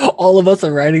all of us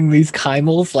are riding these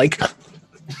Kymels like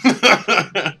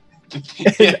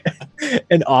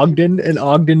and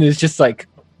Ogden is just like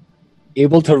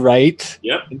able to write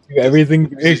Yep. and do everything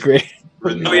very great.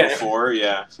 Written Oh, yeah. before,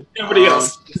 yeah. Nobody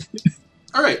else.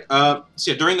 All right.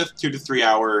 So yeah, during the 2 to 3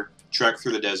 hour trek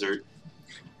through the desert,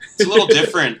 it's a little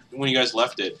different when you guys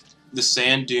left it. The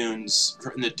sand dunes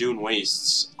and the dune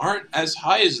wastes aren't as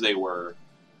high as they were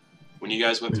when you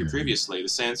guys went through previously. The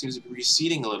sand seems to be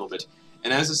receding a little bit.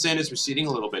 And as the sand is receding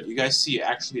a little bit, you guys see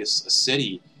actually a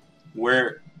city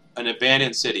where an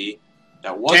abandoned city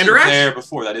that wasn't Kandarash? there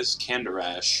before. That is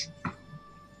Kandarash.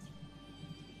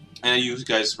 And you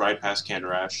guys ride past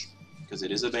Kandarash because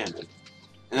it is abandoned.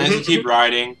 And as you keep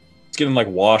riding, It's getting like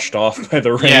washed off by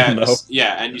the rain, yeah,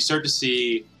 though. and you start to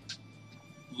see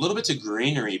little bits of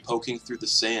greenery poking through the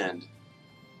sand.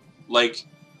 Like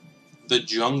the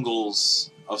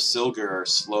jungles of Silgar are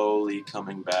slowly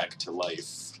coming back to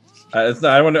life.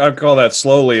 I'd call that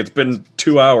slowly. It's been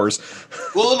 2 hours.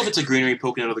 Well, little bits of greenery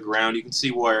poking out of the ground. You can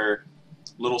see where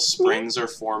little springs are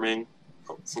forming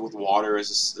with water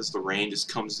as the rain just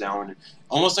comes down.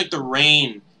 Almost like the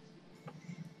rain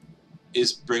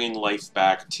is bringing life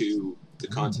back to the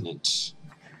continent.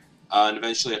 And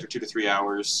eventually, after 2 to 3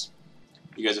 hours,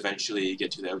 you guys eventually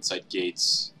get to the outside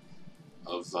gates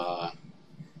of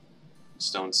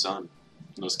Stone Sun.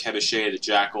 And those Kevishay, the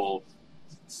jackal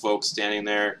folks standing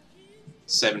there,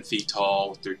 7 feet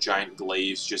tall, with their giant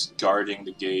glaives just guarding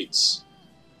the gates.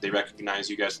 They recognize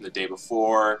you guys from the day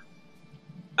before.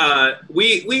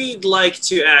 We'd like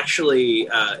to actually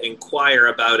inquire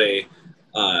about a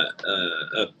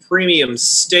premium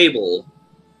stable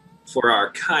for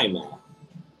our Kaimal.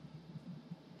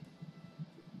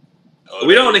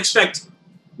 We don't expect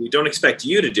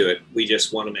you to do it. We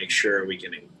just want to make sure we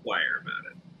can inquire about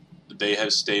it. They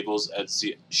have stables at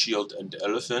the Shield and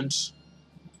Elephant.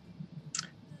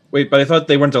 Wait, but I thought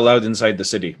they weren't allowed inside the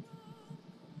city.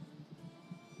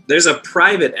 There's a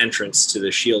private entrance to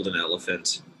the Shield and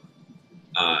Elephant.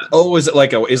 Is it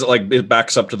like it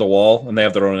backs up to the wall and they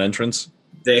have their own entrance?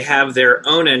 They have their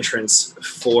own entrance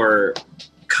for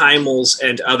Kaimals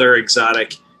and other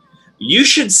exotic. You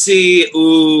should see,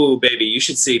 you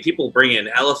should see people bring in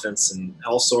elephants and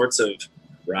all sorts of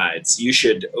rides. You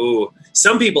should,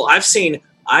 some people, I have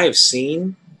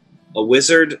seen a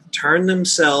wizard turn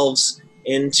themselves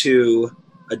into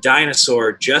a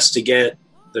dinosaur just to get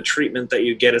the treatment that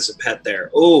you get as a pet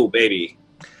there. Oh, baby.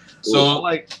 So,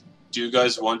 do you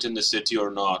guys want in the city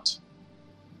or not?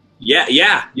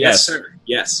 Yes, sir.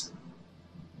 Yes.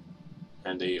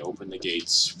 And they open the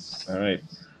gates. All right.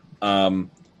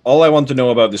 All I want to know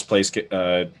about this place,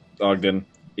 Ogden,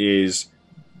 is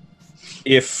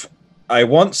if I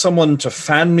want someone to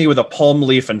fan me with a palm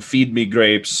leaf and feed me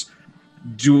grapes,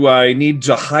 do I need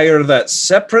to hire that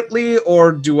separately,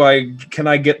 or can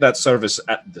I get that service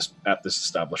at this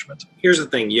establishment? Here's the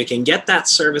thing: you can get that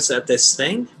service at this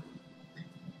thing,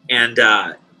 and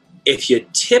if you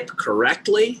tip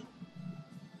correctly,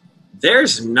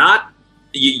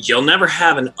 you'll never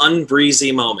have an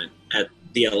unbreezy moment at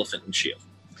the Elephant and Shield.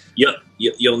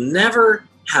 You'll never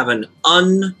have an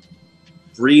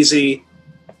unbreezy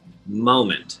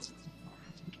moment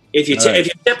if you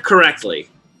tip correctly.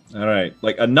 All right,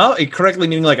 like enough. Correctly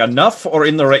meaning like enough, or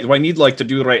in the right? Do I need like to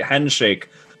do the right handshake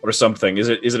or something? Is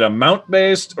it amount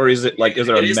based, or is it like is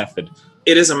there a method?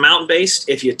 It is amount based.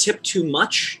 If you tip too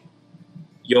much,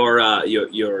 your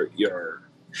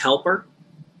helper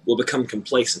will become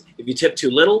complacent. If you tip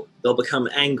too little, they'll become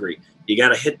angry. You got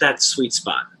to hit that sweet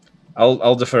spot.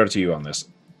 I'll defer to you on this.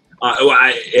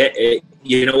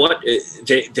 You know what?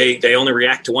 They only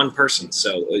react to one person.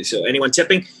 So anyone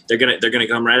tipping, they're gonna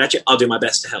come right at you. I'll do my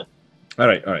best to help. All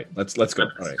right. Let's go. All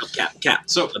right. Cap.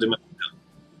 So, I'll do my best to help.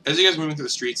 as you guys are moving through the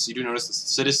streets, you do notice the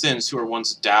citizens who are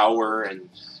once dour and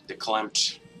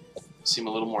declamped seem a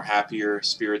little more happier,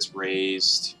 spirits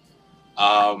raised.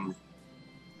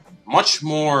 Much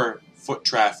more foot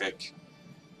traffic.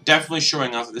 Definitely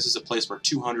showing off that this is a place where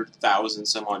 200,000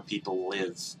 some odd people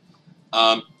live.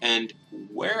 And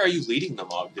where are you leading them,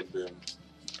 Ogden Boone?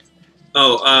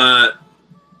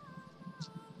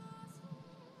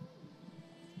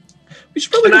 We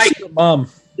should probably go see your mom.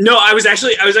 No, I was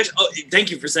actually. Oh, thank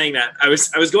you for saying that. I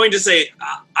was going to say.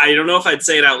 I don't know if I'd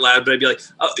say it out loud, but I'd be like,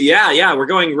 "Oh, yeah, we're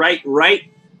going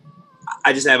right."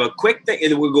 I just have a quick thing.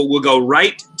 We'll go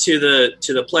right to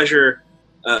the pleasure,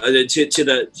 to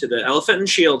the Elephant and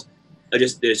Shield.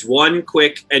 There's one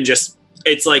quick and just.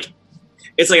 It's like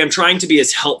I'm trying to be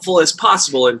as helpful as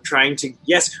possible and trying to.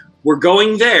 Yes, we're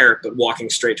going there, but walking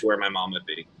straight to where my mom would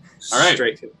be. All right.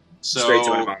 Straight to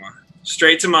my mama.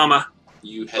 Straight to mama.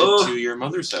 You head to your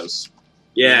mother's house.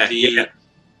 Yeah.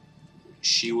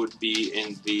 She would be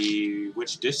in the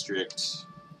which district?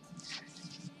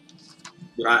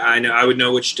 I know I would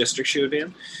know which district she would be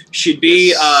in. She'd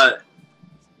be.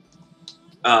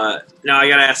 Now I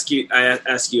gotta ask you. I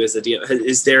ask you as the DM.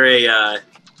 Is there a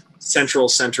central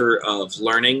center of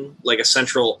learning, like a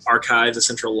central archive, a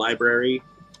central library?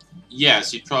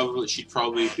 Yes, she'd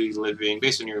probably be living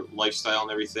based on your lifestyle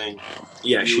and everything.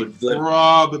 Yeah, you would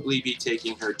probably be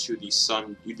taking her to the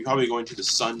Sun. You'd be probably going to the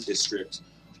Sun District,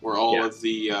 where all of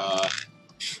the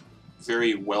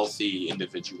very wealthy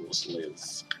individuals live.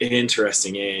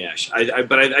 Interesting. Yeah.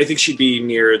 But I think she'd be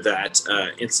near that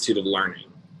Institute of Learning.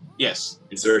 Yes.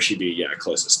 Is where she'd be,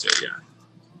 closest to,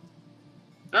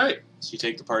 All right. So you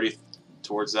take the party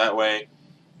towards that way.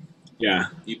 Yeah.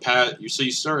 So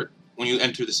you start, when you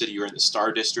enter the city, you're in the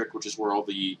Star District, which is where all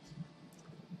the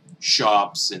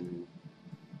shops and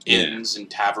inns and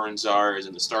taverns are, is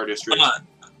in the Star District.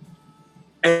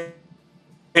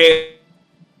 Hey,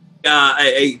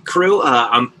 crew,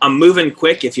 I'm moving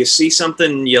quick. If you see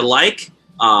something you like,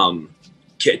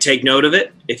 take note of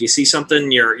it. If you see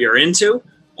something you're into,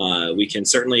 we can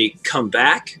certainly come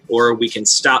back, or we can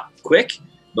stop quick.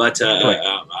 But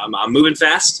I'm moving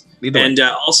fast, and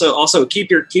also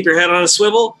keep your head on a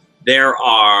swivel. There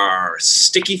are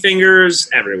sticky fingers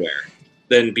everywhere.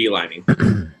 Then beelining.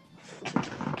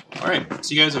 All right,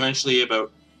 so you guys eventually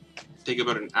take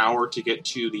about an hour to get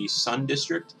to the Sun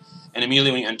District, and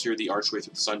immediately when you enter the archway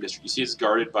through the Sun District, you see it's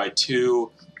guarded by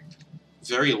two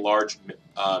very large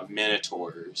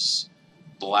minotaurs.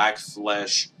 Black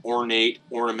flesh,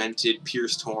 ornamented,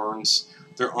 pierced horns.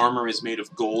 Their armor is made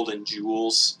of gold and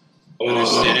jewels. And they're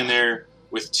standing there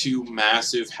with two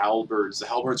massive halberds. The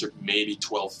halberds are maybe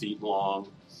 12 feet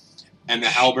long. And the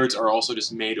halberds are also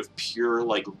just made of pure,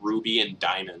 like, ruby and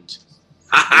diamond.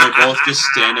 And they're both just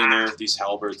standing there with these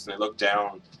halberds, and they look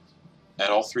down at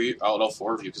all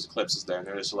four of you, because Eclipse is there, and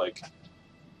they're just like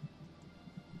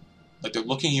they're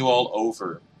looking you all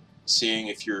over, seeing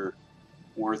if you're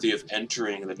worthy of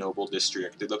entering the noble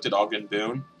district. They looked at Ogden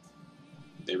Boone.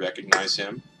 They recognize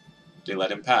him. They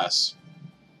let him pass.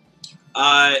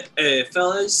 Hey,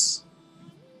 fellas,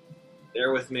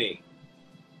 they're with me.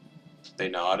 They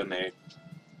nod and they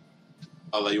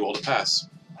allow you all to pass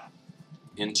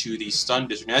into the Sun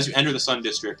District. And as you enter the Sun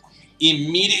District,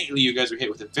 immediately you guys are hit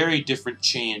with a very different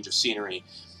change of scenery.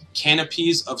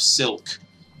 Canopies of silk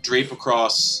drape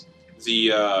across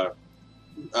the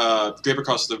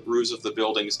roofs of the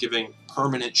buildings, giving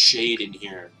permanent shade in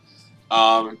here.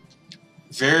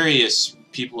 Various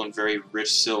people in very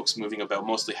rich silks moving about,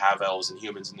 mostly half-elves and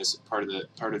humans in this part of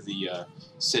the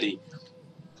city.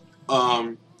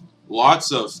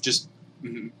 Lots of just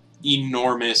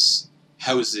enormous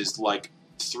houses, like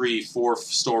 3-4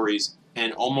 stories,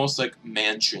 and almost like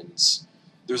mansions.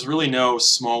 There's really no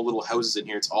small little houses in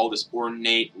here. It's all this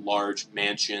ornate, large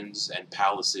mansions and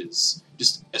palaces,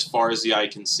 just as far as the eye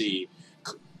can see.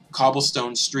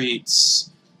 Cobblestone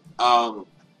streets,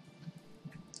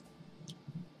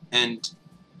 and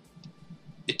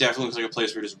it definitely looks like a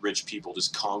place where just rich people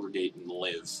just congregate and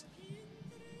live.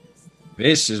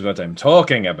 This is what I'm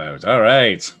talking about. All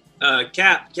right.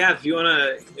 Cap, if you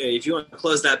wanna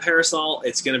close that parasol,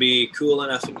 it's gonna be cool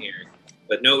enough in here.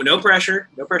 But no pressure.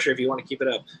 No pressure if you want to keep it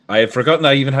up. I had forgotten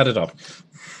I even had it up.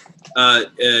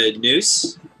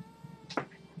 Noose. I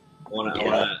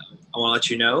wanna let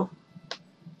you know.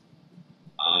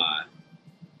 I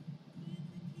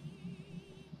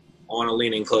want to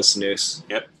lean in close to Noose.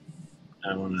 Yep.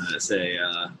 I want to say,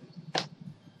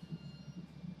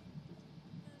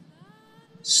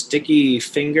 sticky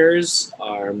fingers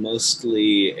are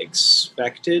mostly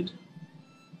expected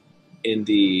in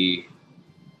the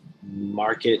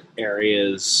market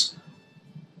areas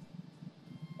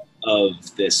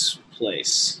of this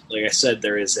place. Like I said,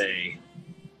 there is a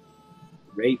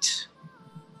rate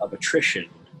of attrition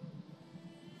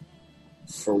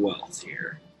for wealth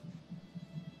here.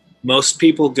 Most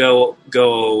people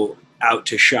go out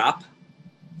to shop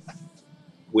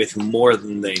with more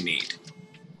than they need.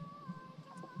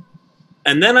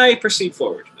 And then I proceed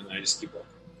forward, and I just keep walking.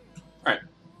 All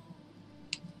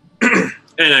right.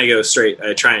 And I go straight.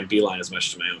 I try and beeline as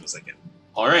much to my own as I can.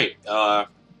 All right.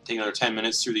 Take another 10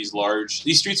 minutes through these large...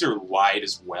 These streets are wide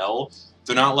as well.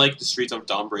 They're not like the streets of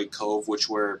Dawnbreak Cove, which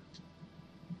were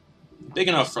big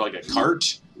enough for like a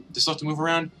cart to still have to move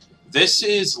around. This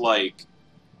is like...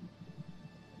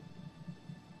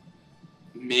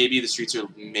 Maybe the streets are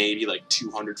maybe like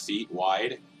 200 feet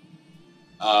wide.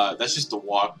 That's just the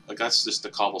walk. Like that's just the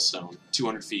cobblestone,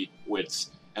 200 feet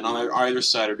width. And on either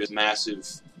side are just massive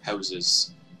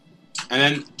houses. And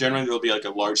then generally there'll be like a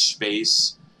large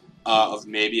space of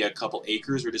maybe a couple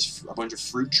acres where just a bunch of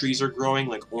fruit trees are growing,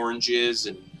 like oranges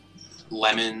and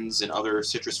lemons and other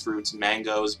citrus fruits,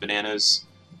 mangoes, bananas,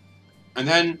 and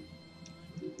then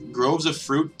groves of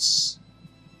fruits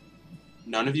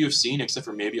none of you have seen except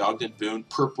for maybe Ogden Boone,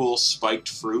 purple spiked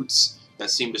fruits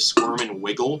that seem to squirm and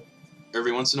wiggle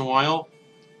every once in a while.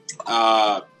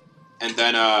 And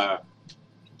then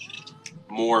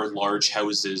more large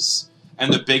houses,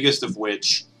 and the biggest of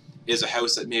which is a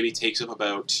house that maybe takes up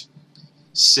about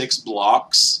 6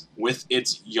 blocks with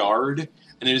its yard,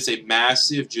 and it is a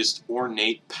massive, just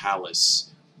ornate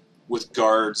palace with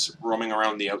guards roaming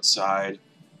around the outside,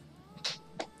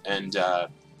 and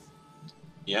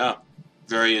yeah,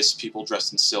 various people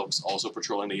dressed in silks also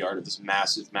patrolling the yard of this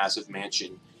massive, massive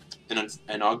mansion. And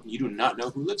you do not know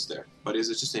who lives there, but it is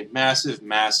just a massive,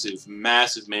 massive,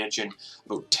 massive mansion,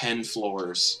 about 10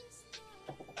 floors.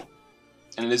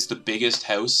 And it is the biggest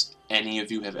house any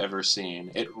of you have ever seen.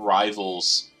 It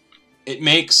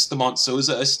makes the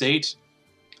Montsosa estate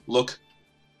look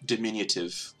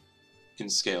diminutive in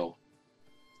scale.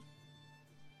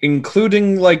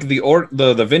 Including, like,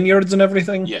 the vineyards and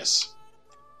everything? Yes.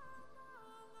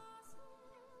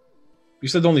 You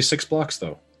said only 6 blocks,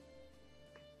 though.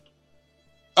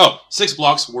 Oh, 6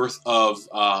 blocks worth of,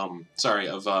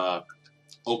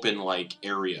 open, like,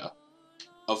 area.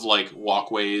 Of, like,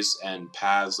 walkways and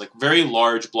paths. Like, very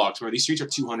large blocks, where these streets are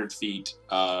 200 feet.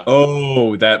 I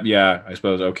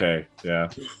suppose, okay, yeah.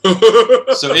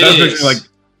 So it is...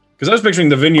 Because I was picturing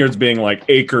the vineyards being, like,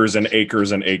 acres and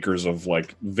acres and acres of,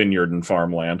 like, vineyard and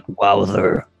farmland.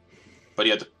 Wowzer. But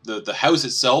yeah, the house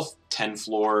itself, 10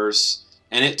 floors,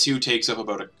 and it, too, takes up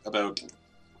about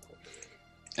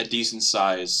a decent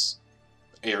size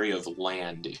area of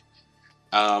land.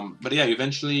 But yeah,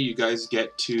 eventually you guys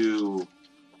get to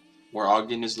where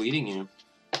Ogden is leading you.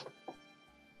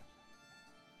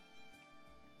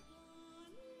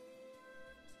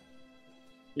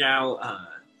 Now,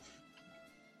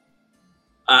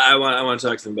 I want to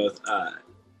talk to them both.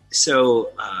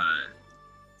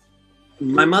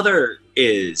 My mother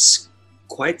is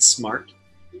quite smart.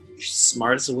 She's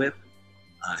smart as a whip.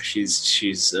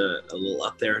 She's a little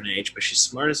up there in age, but she's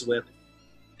smart as a whip.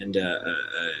 And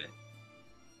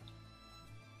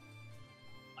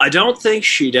I don't think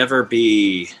she'd ever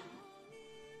be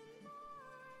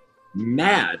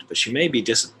mad, but she may be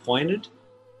disappointed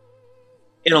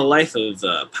in a life of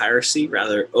piracy,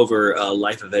 rather, over a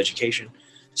life of education.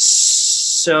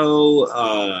 So,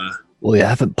 well, you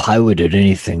haven't piloted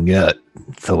anything yet,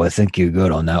 so I think you're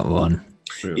good on that one.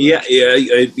 Yeah,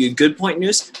 good point,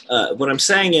 Noose. What I'm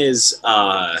saying is,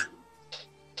 I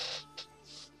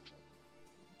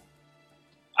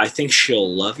think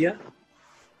she'll love you,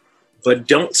 but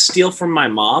don't steal from my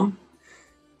mom,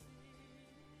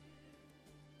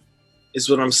 is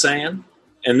what I'm saying.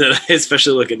 And then I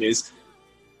especially look at Noose.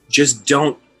 Just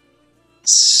don't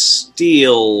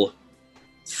steal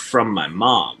from my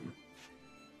mom.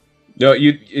 No,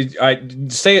 I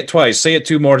say it twice. Say it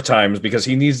 2 more times because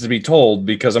he needs to be told.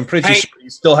 Because I'm pretty sure he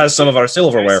still has some of our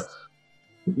silverware.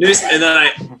 Noose, and then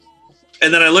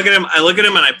I look at him. I look at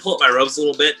him and I pull up my robes a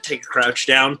little bit, take a crouch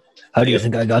down. How do you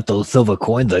think I got those silver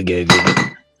coins I gave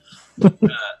you?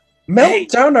 Melt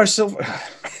down our silver.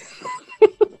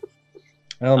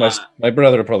 Well, my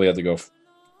brother probably had to go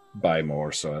buy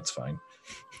more, so that's fine.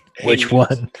 Which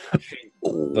one?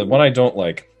 The one I don't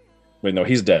like. Wait, no,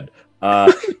 he's dead.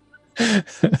 Ouch.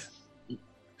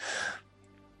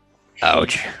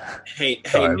 Hey,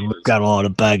 sorry, we've got a lot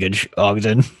of baggage,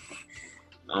 Ogden.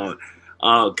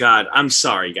 Oh, God. I'm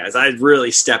sorry, guys. I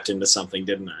really stepped into something,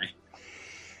 didn't I?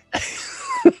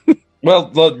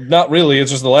 Well, not really. It's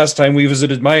just the last time we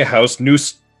visited my house,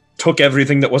 Noose took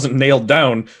everything that wasn't nailed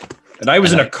down, and I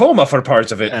was in a coma for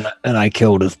parts of it. And I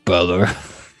killed his brother.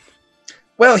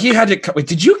 Well, he had to... Wait,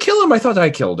 did you kill him? I thought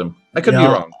I killed him. I could be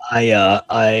wrong.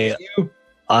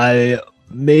 I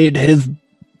made his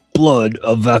blood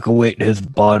evacuate his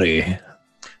body.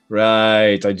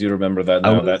 Right, I do remember that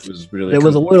now. That was really There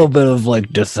was a little bit of, like,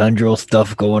 Descendral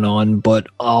stuff going on, but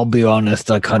I'll be honest,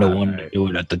 I kind of wanted to do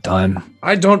it at the time.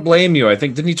 I don't blame you. I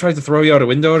think... Didn't he try to throw you out a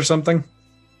window or something?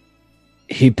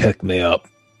 He picked me up.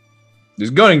 He's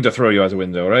going to throw you out a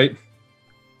window, right?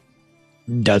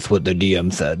 That's what the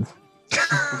DM said.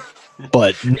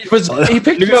 But he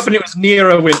picked you up and it was near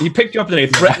a window. He picked you up in a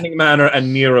threatening manner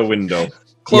and near a window.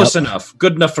 Close enough.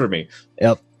 Good enough for me.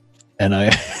 Yep. And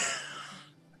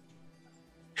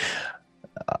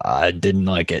I didn't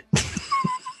like it.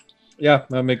 Yeah,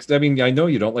 that makes... I mean, I know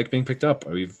you don't like being picked up.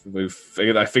 I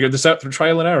figured this out through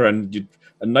trial and error and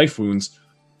knife wounds.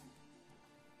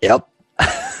 Yep.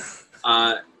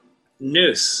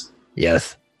 Noose.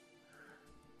 Yes.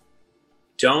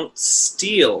 Don't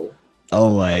steal.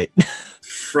 Oh, wait.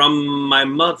 From my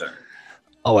mother.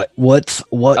 All right, what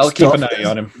I'll keep stuff an eye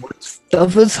on him. What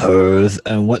stuff is hers,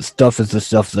 and what stuff is the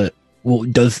stuff that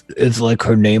is like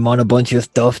her name on a bunch of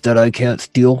stuff that I can't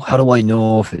steal? How do I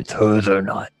know if it's hers or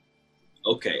not?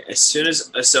 Okay, as soon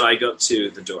as so I go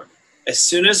to the door. As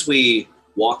soon as we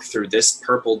walk through this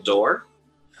purple door,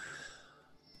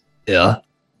 Yeah.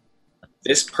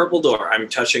 this purple door, I'm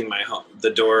touching my home, the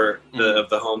door of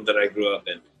the home that I grew up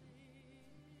in.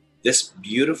 This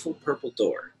beautiful purple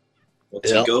door. Once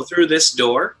you go through this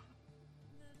door,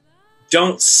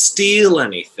 don't steal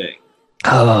anything.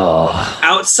 Oh.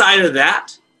 Outside of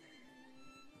that,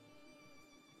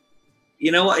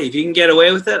 you know what? If you can get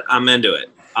away with it, I'm into it.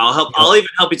 I'll help. I'll even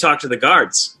help you talk to the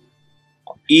guards.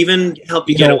 I'll even help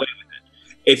you get away with it.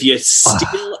 If you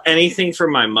steal anything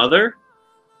from my mother,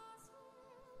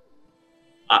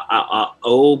 yeah.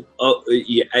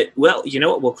 Well, you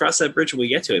know what? We'll cross that bridge when we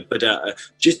get to it. But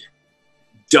just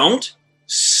don't,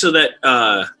 so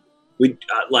that we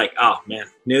like. Oh man,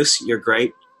 Noose, you're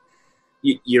great.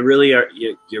 You really are.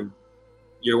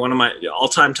 You're one of my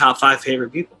all-time top 5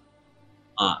 favorite people.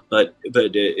 But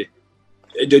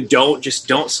don't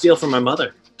steal from my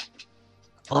mother.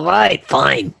 All right,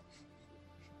 fine.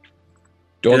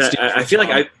 Don't steal. I feel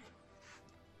like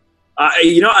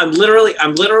I'm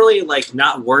literally like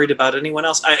not worried about anyone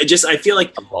else. I feel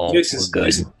like this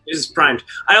is primed.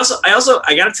 I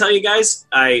gotta tell you guys,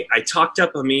 I talked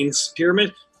up Amin's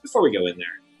pyramid before we go in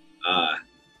there.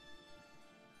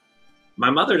 My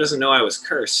mother doesn't know I was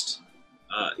cursed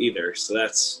either, so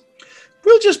that's.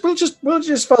 We'll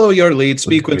just follow your lead,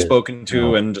 speak when spoken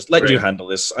to, and just let you handle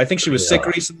this. I think she was sick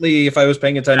recently. If I was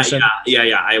paying attention,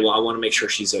 yeah. I want to make sure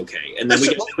she's okay, and then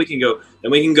we can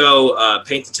go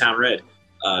paint the town red.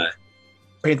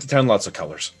 Paint the town lots of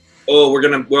colors. Oh, we're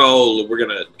gonna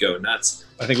go nuts.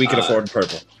 I think we can afford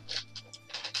purple.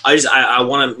 I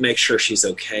want to make sure she's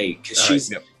okay because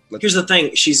she's. Right, here's the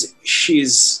thing: she's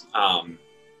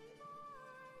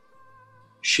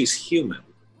human.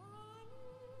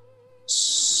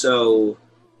 So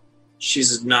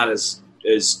she's not as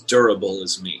durable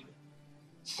as me.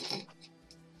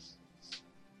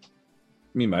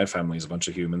 My family's a bunch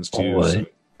of humans too. So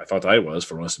I thought I was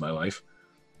for most of my life.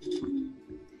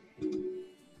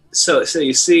 So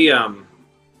you see, and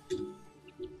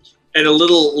a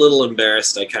little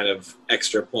embarrassed, I kind of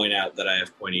extra point out that I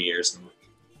have pointy ears.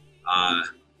 I'm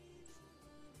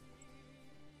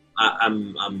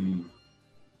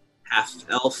half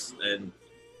elf and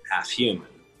half human.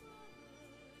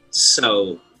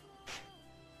 So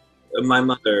my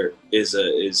mother is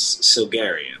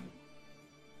Silgarian.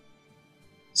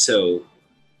 So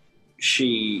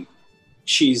she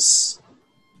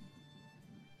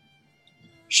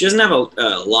doesn't have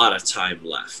a lot of time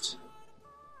left.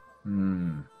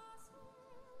 And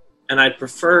I'd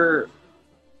prefer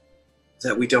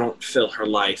that we don't fill her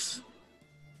life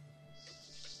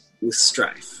with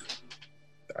strife.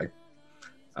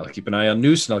 I'll keep an eye on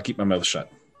Noose, and I'll keep my mouth shut.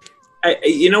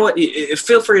 You know what?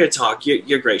 Feel free to talk.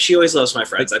 You're great. She always loves my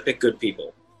friends. I pick good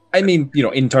people. I mean,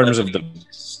 in terms of the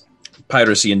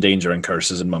piracy and danger and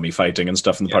curses and mummy fighting and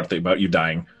stuff, and the part about you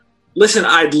dying. Listen,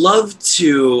 I'd love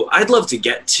to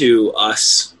get to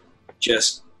us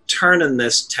just turning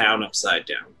this town upside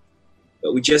down.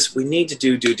 But we need to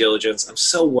do due diligence. I'm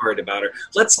so worried about her.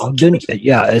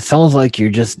 It sounds like you're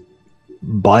just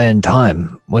buying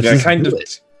time.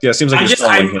 It seems like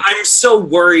I'm so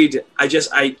worried.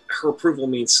 Her approval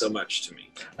means so much to me.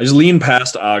 I just lean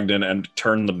past Ogden and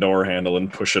turn the door handle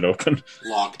and push it open.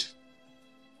 Locked.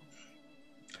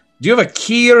 Do you have a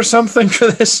key or something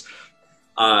for this?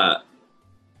 I'll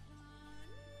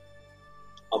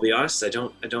be honest. I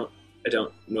don't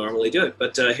normally do it,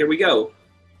 but here we go.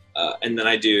 And then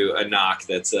I do a knock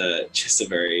that's just a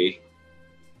very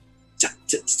tut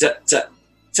tut tut tut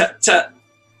tut tut.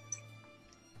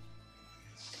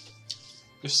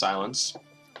 There's silence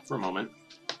for a moment,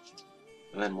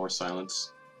 and then more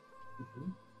silence. Mm-hmm.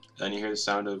 Then you hear the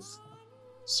sound of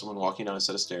someone walking down a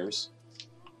set of stairs.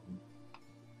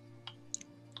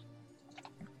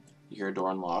 You hear a door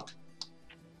unlock.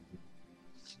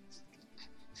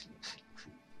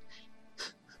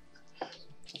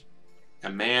 A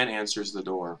man answers the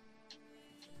door.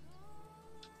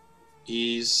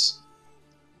 He's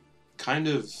kind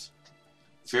of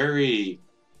very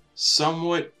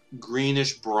somewhat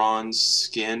greenish bronze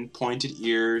skin, pointed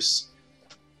ears,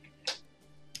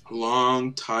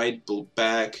 long tied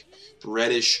back,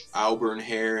 reddish auburn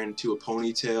hair into a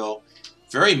ponytail.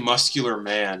 Very muscular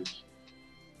man.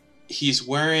 He's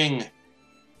wearing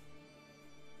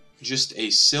just a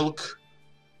silk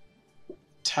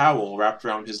towel wrapped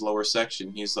around his lower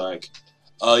section. He's like,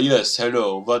 yes,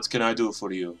 hello, what can I do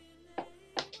for you?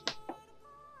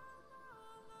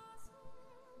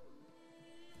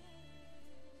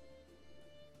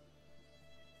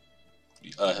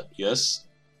 Yes?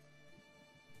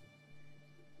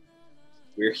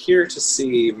 We're here to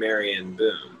see Marion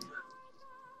Boone.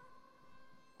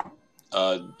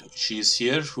 She's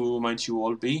here. Who might you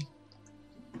all be?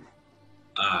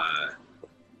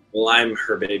 Well, I'm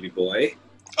her baby boy.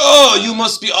 Oh, you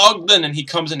must be Ogden! And he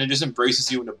comes in and just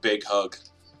embraces you in a big hug.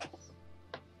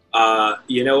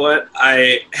 You know what?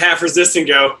 I half resist and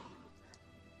go,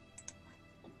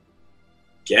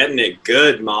 getting it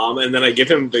good, Mom. And then I give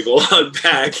him a big old hug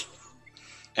back.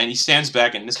 And he stands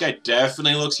back, and this guy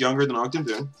definitely looks younger than Ogden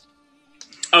Boone.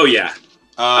 Oh, yeah.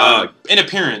 In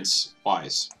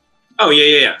appearance-wise. Oh,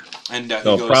 yeah. And he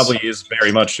No, goes, probably is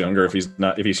very much younger if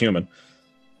he's human.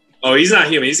 Oh, he's not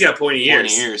human. He's got pointy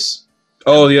ears. pointy ears.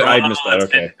 Oh, yeah, I missed that.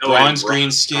 Okay. Bronze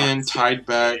green skin, tied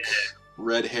back,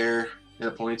 red hair, in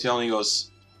a ponytail, and he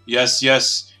goes,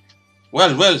 Yes.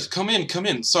 Well, come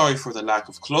in. Sorry for the lack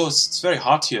of clothes. It's very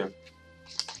hot here.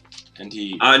 And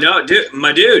he... No,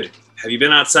 my dude, have you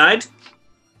been outside?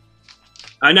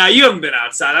 No, you haven't been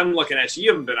outside. I'm looking at you. You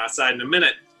haven't been outside in a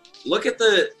minute. Look at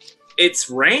it's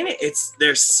rain.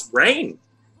 There's rain.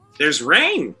 There's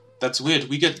rain. That's weird.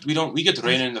 We get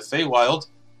rain in the Feywild.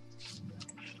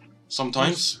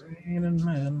 Sometimes.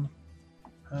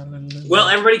 Well,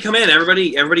 everybody come in.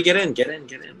 Everybody get in. Get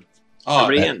in. Oh,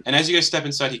 Everybody in. and as you guys step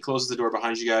inside, he closes the door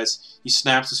behind you guys. He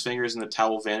snaps his fingers, and the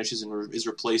towel vanishes and is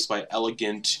replaced by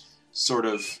elegant, sort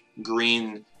of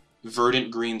verdant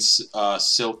green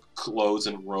silk clothes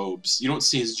and robes. You don't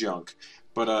see his junk,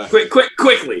 but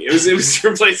quickly. It was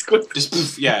replaced quickly. just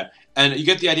poof, yeah. And you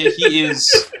get the idea.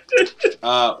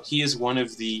 He is one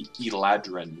of the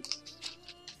Eladrin.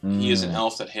 He is an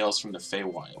elf that hails from the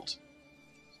Feywild.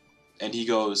 And he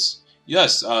goes,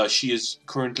 Yes, she is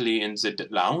currently in the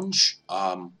lounge.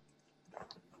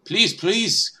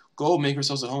 Please, go make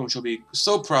yourselves at home. She'll be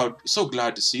so proud, so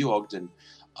glad to see you, Ogden.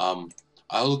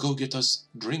 I'll go get us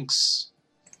drinks.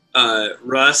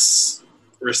 Russ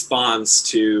responds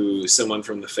to someone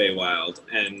from the Feywild,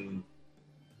 and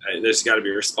there's got to be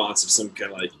a response of some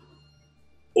kind of like,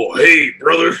 "Oh, hey,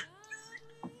 brother,"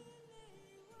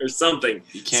 or something.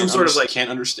 He can't Some sort of like can't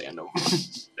understand him.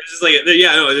 there's just like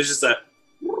there's just a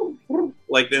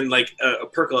like then like a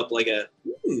perkle up like a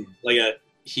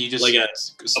He just like a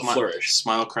flourish.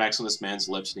 Smile cracks on this man's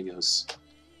lips, and he goes,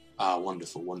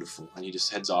 wonderful. And he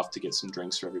just heads off to get some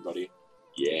drinks for everybody.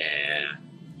 Yeah.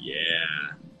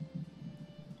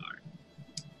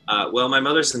 All right. Well, my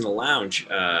mother's in the lounge.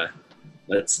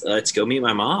 Let's go meet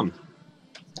my mom.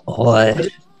 What?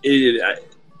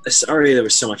 Sorry, there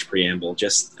was so much preamble.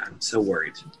 I'm so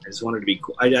worried. I just wanted to be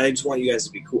cool. I just want you guys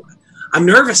to be cool. I'm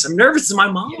nervous. It's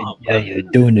my mom. Yeah, you're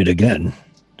doing it again.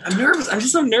 I'm nervous. I'm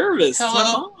just so nervous.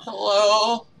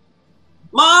 Hello.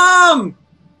 Mom!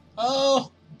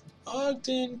 Oh,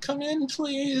 Ogden, come in,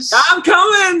 please. I'm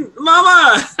coming,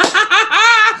 Mama!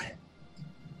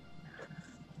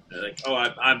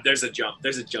 Like, there's a jump.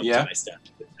 There's a jump to my step.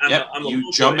 You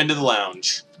jump into the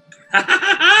lounge.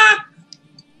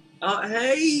 Oh,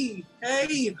 hey!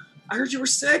 I heard you were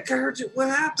sick. What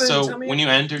happened? So when you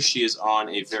enter, she is on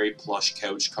a very plush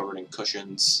couch covered in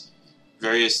cushions,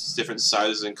 various different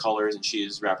sizes and colors, and she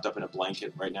is wrapped up in a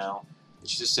blanket right now. And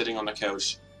she's just sitting on the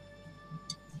couch.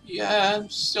 Yeah, I'm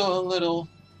still a little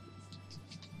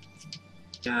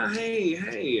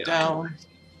Hey. down.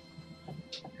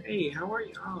 Hey, how are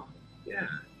you? Oh, yeah.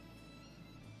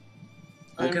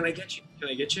 Can I get you? Can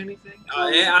I get you anything?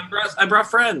 Yeah, I brought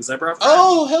friends.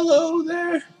 Oh, hello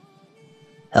there.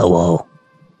 Hello.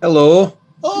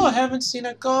 Oh, I haven't seen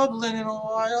a goblin in a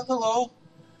while. Hello.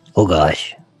 Oh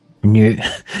gosh.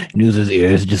 News's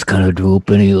ears just kind of droop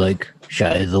and he like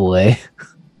shies away.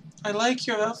 I like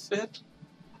your outfit.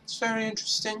 It's very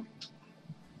interesting.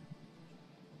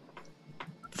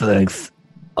 Thanks.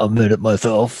 I made it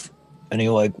myself. And he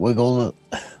like wiggles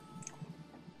it.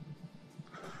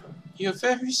 You're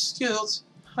very skilled.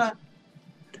 Huh.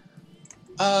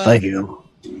 Thank you.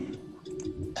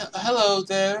 Hello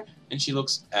there. And she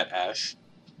looks at Ash.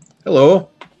 Hello.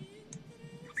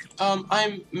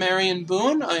 I'm Marion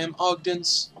Boone. I am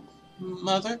Ogden's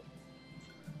mother.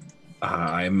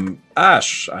 I'm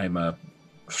Ash. I'm a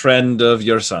friend of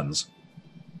your son's.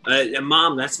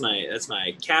 Mom, that's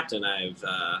my captain.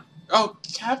 Oh,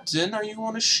 Captain, are you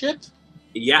on a ship?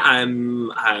 Yeah,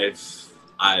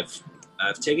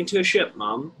 I've taken to a ship,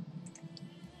 Mom.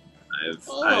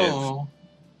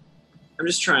 I'm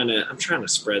just trying to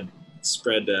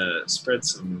spread the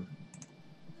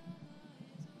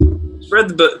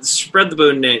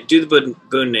Boone name, do the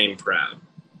Boone name proud.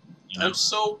 You know?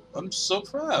 I'm so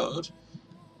proud.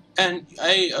 And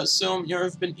I assume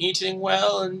you've been eating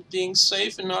well and being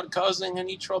safe and not causing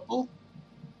any trouble?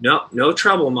 No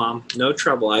trouble, Mom. No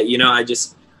trouble. I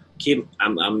just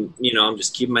I'm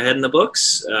just keeping my head in the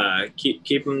books.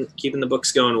 Keeping the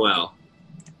books going well.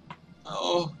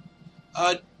 Oh,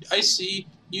 I see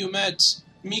you met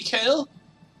Mikhail.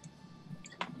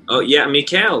 Oh yeah,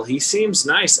 Mikhail. He seems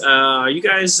nice. Are you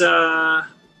guys an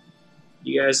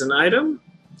item?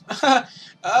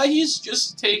 He's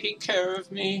just taking care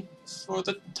of me for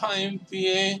the time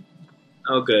being.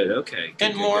 Oh, good. Okay.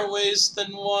 In more ways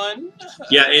than one.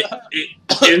 Yeah.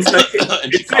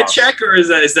 Inside check, or is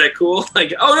that cool?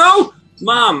 Like, oh no,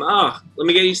 Mom. Oh, let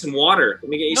me get you some water. Let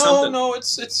me get you something. No,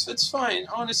 it's fine.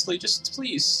 Honestly, just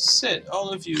please sit, all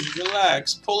of you.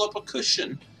 Relax. Pull up a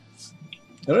cushion.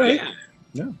 All right. Yeah.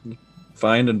 Yeah.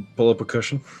 Find and pull up a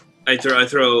cushion. I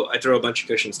throw a bunch of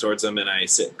cushions towards him, and I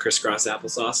sit crisscross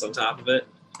applesauce on top of it.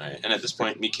 All right, and at this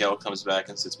point, Mikhail comes back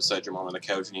and sits beside your mom on the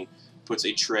couch, and he puts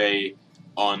a tray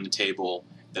on the table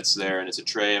that's there, and it's a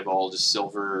tray of all just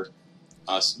silver,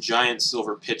 giant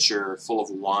silver pitcher full of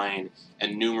wine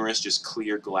and numerous just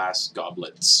clear glass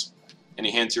goblets. And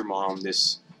he hands your mom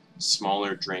this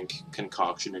smaller drink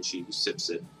concoction, and she sips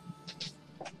it.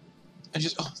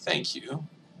 Thank you.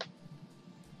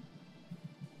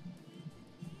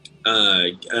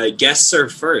 Guests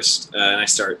serve first, and I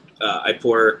start. I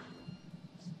pour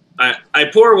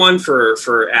one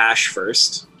for Ash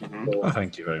first. Mm-hmm. Oh,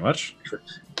 thank you very much.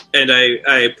 And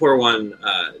I pour one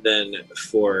then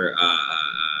for.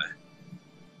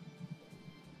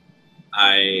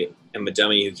 I am a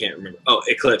dummy who can't remember. Oh,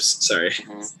 Eclipse. Sorry,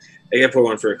 I pour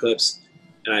one for Eclipse,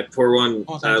 and I pour one.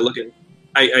 I look at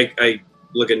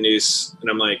Noose, and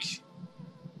I'm like,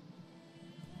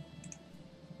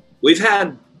 we've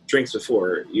had drinks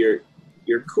before. You're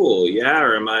cool, yeah?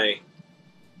 Or am I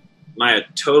a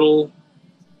total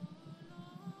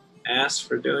ass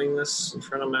for doing this in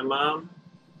front of my mom?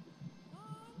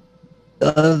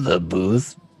 The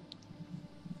booth.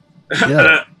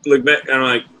 Yeah. Look back, and I'm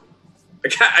like,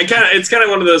 it's kind of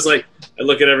one of those, like, I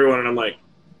look at everyone and I'm like,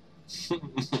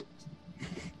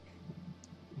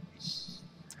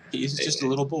 he's just a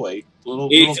little boy, little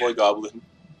boy goblin.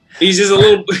 He's just a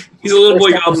little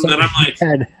boy goblin, and I'm like,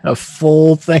 had a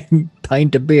full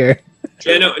pint of beer.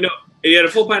 Yeah, no, he had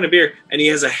a full pint of beer, and he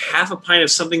has a half a pint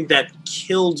of something that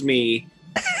killed me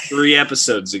 3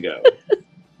 episodes ago.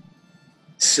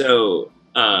 So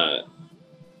I'm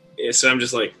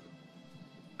just like,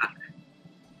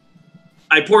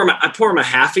 I pour him a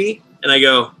halfie, and I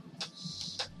go,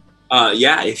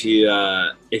 yeah, if you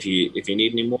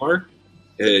need any more,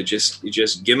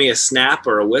 just give me a snap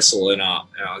or a whistle, and I'll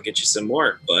get you some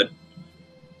more, bud.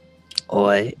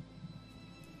 Oi.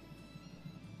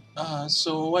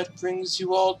 So what brings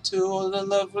you all to the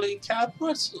lovely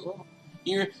capital?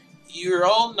 You're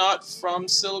all not from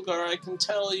Silgar, I can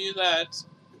tell you that.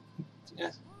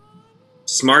 Yeah.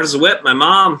 Smart as a whip, my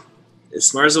mom is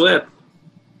smart as a whip.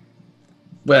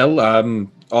 Well,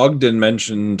 Ogden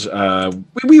mentioned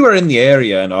we were in the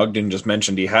area, and Ogden just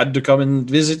mentioned he had to come and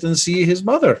visit and see his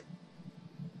mother.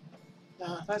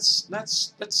 That's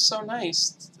so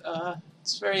nice.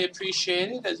 It's very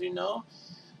appreciated, as you know.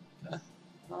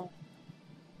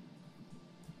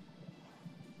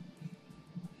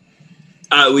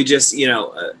 We just,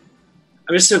 I'm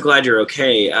just so glad you're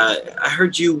okay. I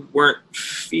heard you weren't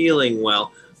feeling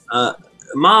well.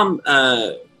 Mom,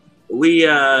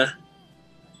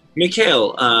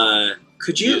 Mikhail,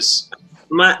 could you? Yes.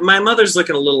 My mother's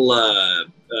looking a little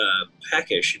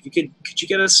peckish. If you could you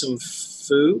get us some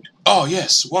food? Oh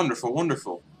yes,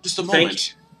 wonderful. Just a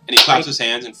moment. And he claps his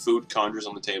hands, and food conjures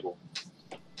on the table.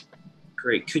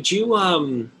 Great. Could you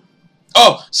Oh,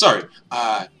 sorry.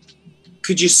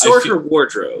 Could you sort her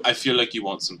wardrobe? I feel like you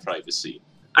want some privacy.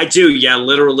 I do. Yeah,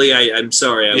 literally. I'm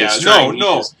sorry. I was trying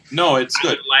no. It's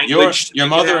good. Your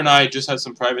mother and I just had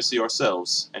some privacy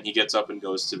ourselves. And he gets up and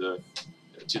goes to the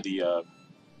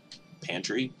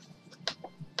pantry.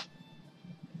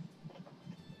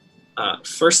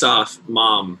 First off,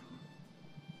 Mom,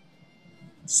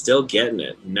 still getting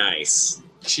it. Nice.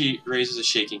 She raises a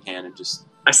shaking hand and just.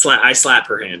 I slap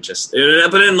her hand, just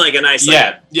but in like a nice.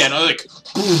 Yeah. No, like.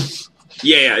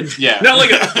 Yeah. Not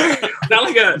like a but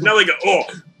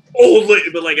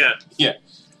like a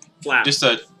flap. Just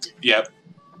a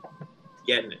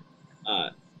Getting it.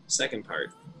 Second part.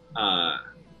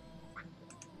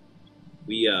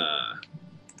 We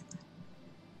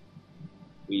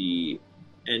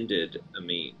ended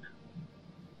Amin.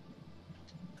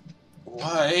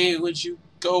 Why would you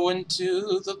go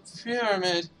into the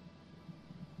pyramid?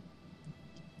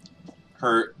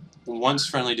 Her once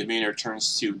friendly demeanor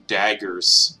turns to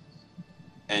daggers,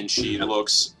 and she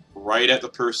looks right at the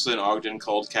person Ogden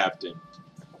called Captain.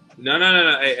 No.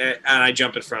 And I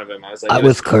jump in front of him. I was like, I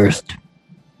was cursed.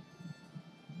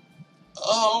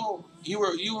 Oh, you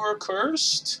were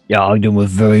cursed? Yeah, Ogden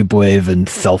was very brave and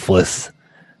selfless,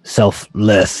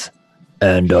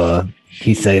 and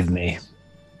he saved me.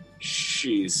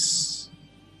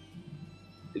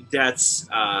 That's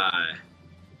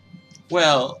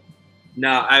Well,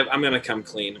 no. I'm gonna come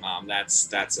clean, Mom.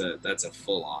 That's a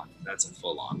full on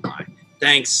lie.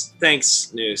 Thanks,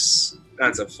 Noose.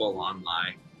 That's a full on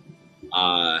lie.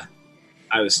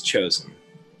 I was chosen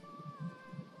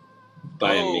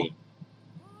by me.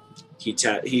 He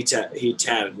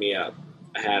tatted me up.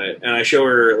 I had it, and I show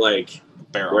her like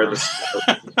bear where arm.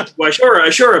 well, I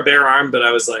show her a bare arm, but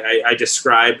I was like, I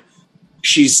describe.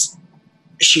 She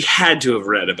had to have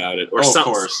read about it or something. Of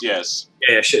course, yes.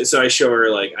 Yeah, so I show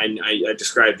her like I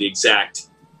describe the exact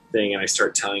thing, and I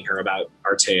start telling her about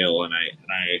our tale, and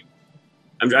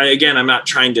I'm not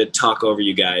trying to talk over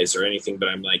you guys or anything, but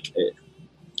I'm like,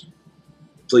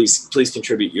 please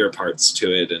contribute your parts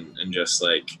to it, and just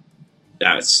like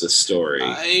that's the story.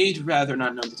 I'd rather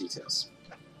not know the details.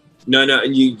 No,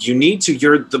 you need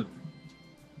to.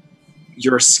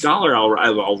 You're a scholar.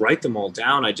 I'll write them all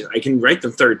down. I can write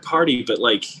them third party, but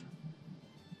like,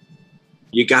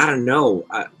 you gotta know.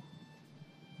 I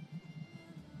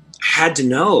had to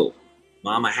know,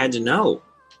 Mom. I had to know.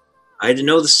 I had to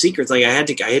know the secrets. Like I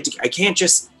can't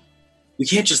just. We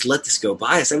can't just let this go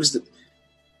by us. That was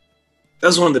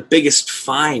one of the biggest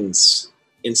finds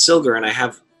in Silgar, and I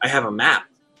have a map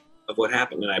of what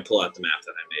happened, and I pull out the map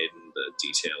that I made and the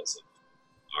details of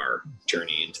our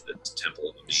journey into the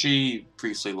Temple of Amin. She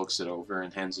briefly looks it over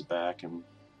and hands it back, and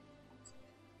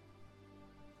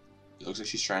it looks like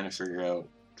she's trying to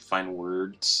find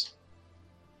words.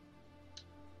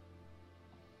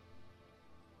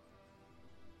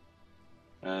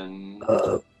 And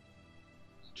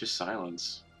just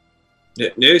silence.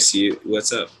 Noose,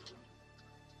 what's up?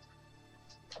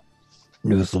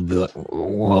 News will be like,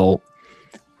 well,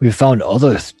 we found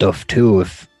other stuff too.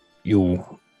 If you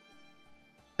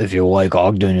like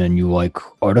Ogden and you like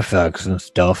artifacts and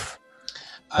stuff.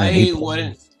 I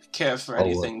wouldn't care for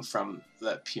anything from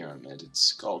that pyramid.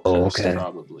 It's called cursed,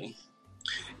 probably.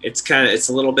 It's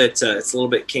a little bit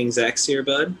King's X here,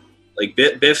 bud. Like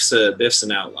Biff's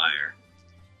an outlier.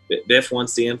 Biff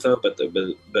wants the info, but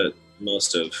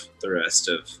most of the rest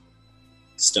of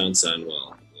Stone Sun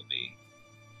will be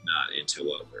not into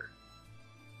what we're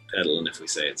peddling if we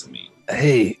say it's a meme.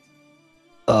 Hey,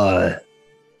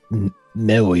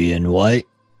 Millie and White.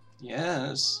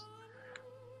 Yes.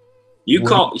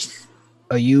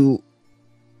 Are you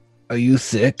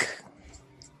sick?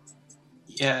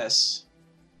 Yes.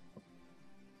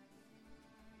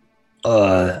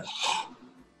 What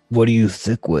are you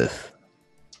sick with?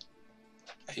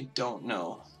 I don't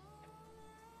know.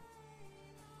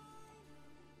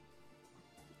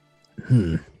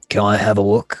 Can I have a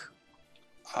look?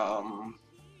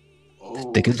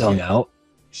 Stick your tongue out.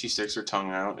 She sticks her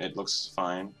tongue out. It looks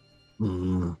fine.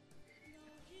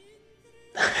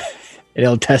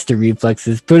 It'll test the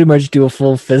reflexes. Pretty much do a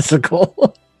full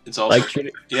physical. It's also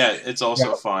it's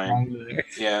also fine.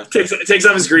 Yeah. Takes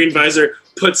off his green visor,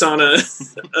 puts on a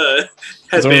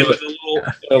headband with a little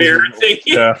mirror thing.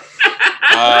 Yeah.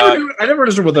 I never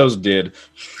understood what those did.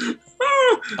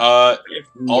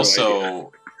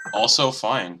 Also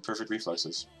fine. Perfect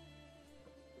reflexes.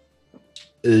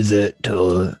 Is it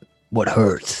what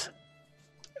hurts?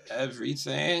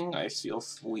 Everything. I feel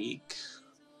weak.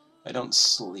 I don't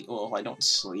sleep. Well, I don't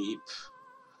sleep.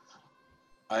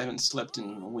 I haven't slept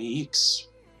in weeks.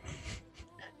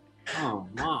 Oh,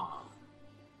 Mom.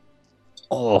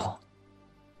 Oh,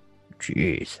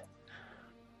 jeez.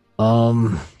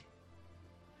 If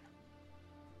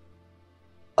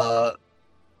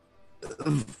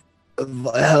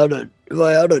I had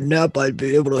a nap, I'd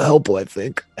be able to help. I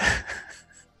think.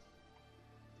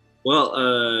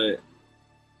 Well,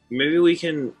 maybe we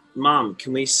can. Mom,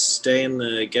 can we stay in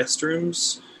the guest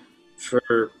rooms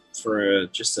for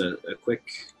just a quick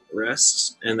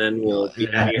rest, and then we'll be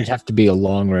out of here? It'd have to be a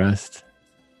long rest.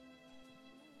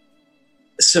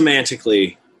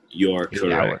 Semantically, you're 8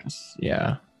 correct. hours.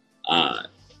 Yeah.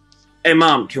 Hey,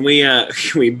 Mom, can we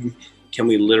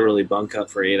literally bunk up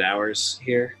for 8 hours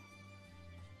here?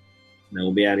 And then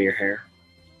we'll be out of your hair.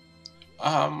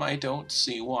 I don't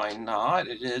see why not.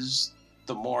 It is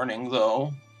the morning,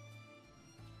 though.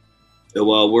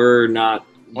 Well, we're not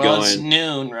going. It's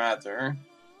noon, rather.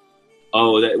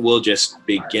 Oh, that we'll just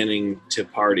beginning to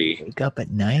party. Wake up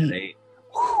at night. Yeah,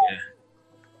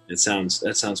 that sounds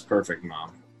perfect,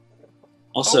 Mom.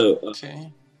 Also,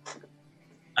 okay.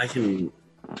 I can,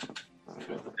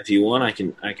 if you want, I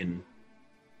can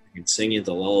I can sing you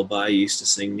the lullaby you used to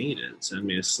sing me to send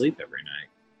me to sleep every night.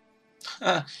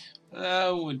 That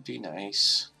would be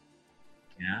nice.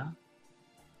 Yeah.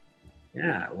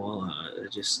 Yeah. Well,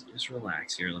 just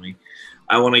relax here.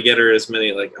 I want to get her I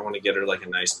want to get her like a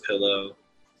nice pillow.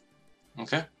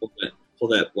 Okay. Pull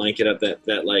that blanket up.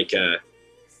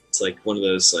 It's like one of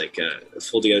those fold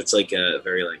together. It's like a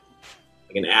very like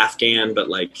an Afghan, but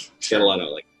like it's got a lot of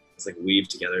like it's like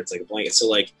weaved together. It's like a blanket. So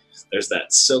like there's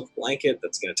that silk blanket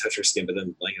that's gonna touch her skin, but then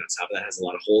the blanket on top of that has a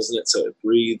lot of holes in it, so it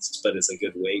breathes, but it's a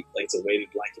good weight. Like it's a weighted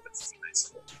blanket, but it's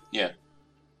nice. Yeah.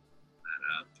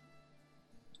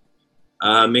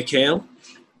 Mikhail,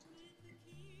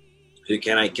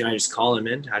 can I just call him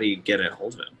in? How do you get a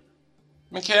hold of him?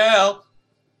 Mikhail!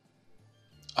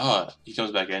 He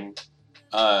comes back in.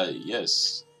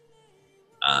 Yes.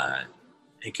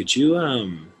 Hey, could you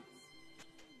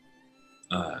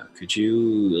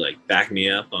like back me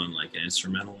up on like an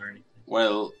instrumental or anything?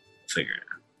 Well, Figure it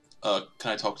out.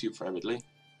 can I talk to you privately?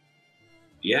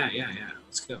 Yeah.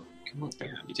 Let's go. Come on. Okay.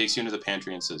 Yeah. He takes you into the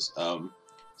pantry and says,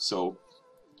 so,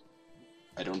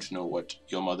 I don't know what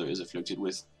your mother is afflicted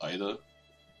with either.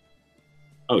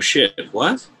 Oh shit!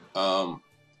 What?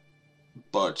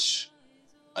 But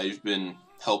I've been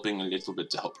helping a little bit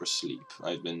to help her sleep.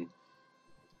 I've been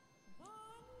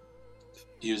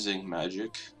using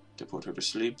magic to put her to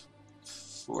sleep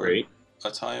for Great.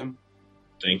 a time.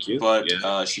 Thank you. But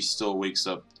Yeah. she still wakes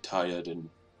up tired and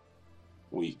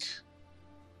weak.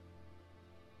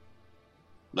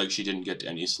 Like she didn't get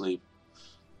any sleep.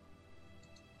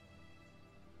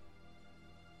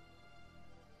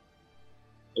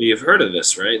 You've heard of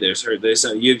this, right?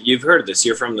 You've heard of this.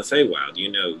 You're from the Feywild.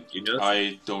 You know.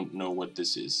 I don't know what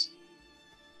this is.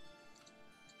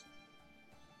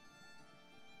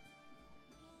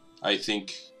 I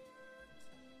think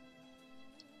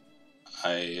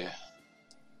it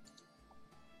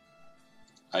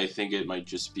might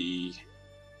just be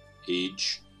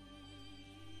age.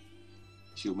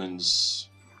 Humans,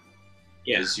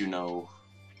 as you know.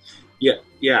 Yeah.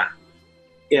 Yep.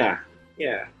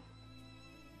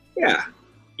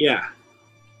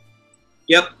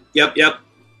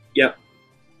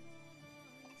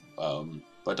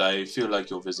 But I feel like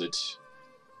your visit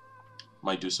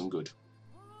might do some good.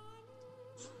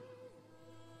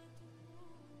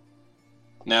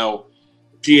 Now,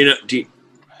 Yeah.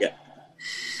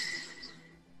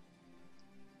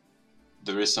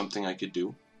 there is something I could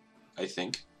do, I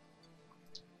think.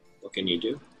 What can you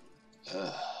do?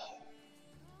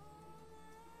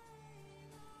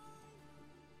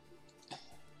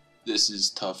 This is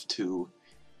tough to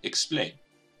explain.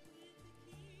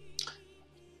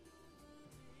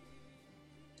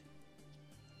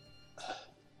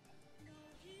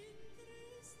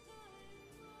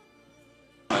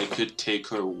 I could take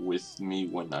her with me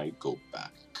when I go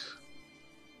back.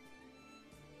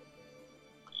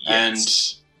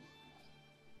 Yes.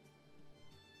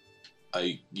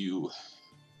 And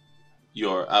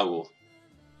your owl.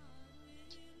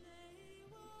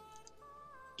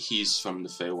 He's from the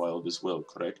Feywild as well,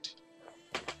 correct?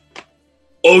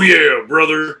 Oh yeah,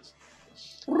 brother.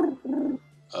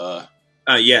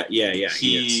 Yeah.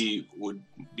 He would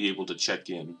be able to check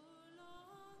in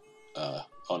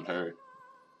on her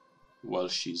while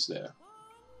she's there.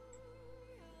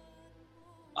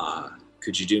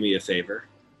 Could you do me a favor?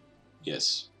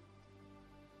 Yes.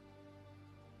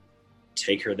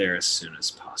 Take her there as soon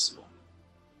as possible.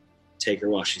 Take her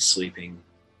while she's sleeping.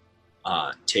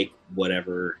 Take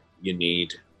whatever you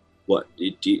need.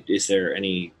 Is there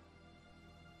any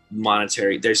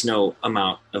monetary? There's no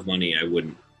amount of money I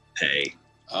wouldn't pay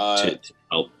to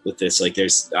help with this. Like,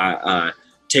 there's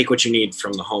take what you need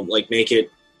from the home. Like, make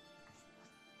it.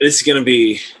 This is gonna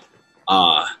be.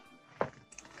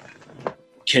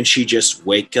 Can she just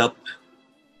wake up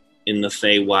in the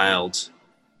Feywild,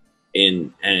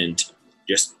 and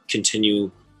just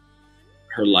continue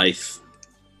her life?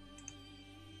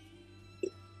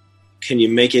 Can you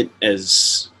make it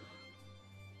as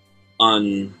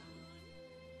unobtrusive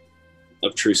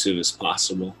as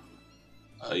possible?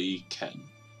 I can.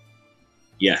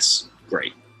 Yes,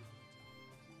 great.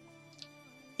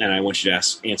 And I want you to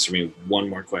answer me one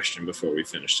more question before we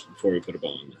put a bow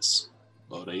on this.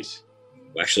 About 8.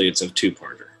 Actually, it's a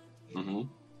two-parter. Mm-hmm.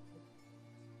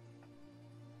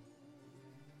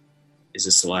 Is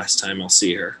this the last time I'll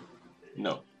see her?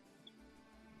 No.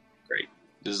 Great.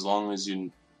 As long as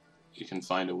you can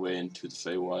find a way into the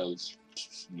Feywild,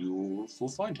 you will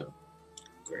find her.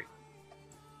 Great.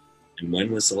 And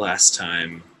when was the last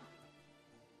time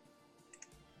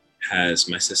has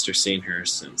my sister seen her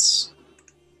since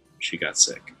she got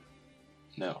sick?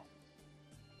 No.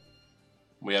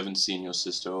 We haven't seen your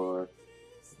sister or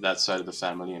that side of the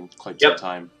family in quite Yep. some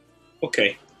time.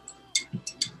 Okay.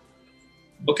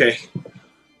 Okay.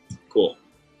 Cool.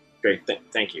 Great.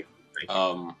 Thank you.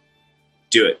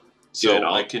 Do it. Do So it.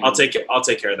 I'll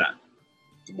take care of that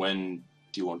When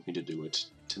do you want me to do it?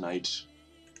 Tonight?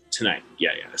 tonight.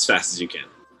 Yeah. As fast as you can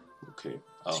Okay.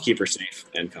 to keep her safe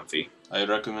and comfy. I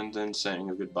recommend then saying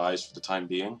your goodbyes for the time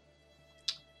being.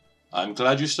 I'm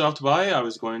glad you stopped by. I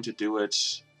was going to do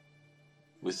it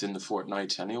within the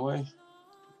fortnight anyway.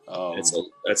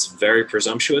 That's very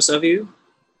presumptuous of you,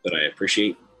 but I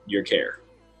appreciate your care.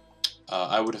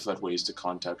 I would have had ways to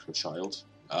contact her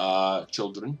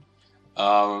children.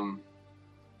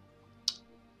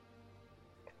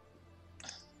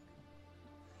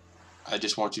 I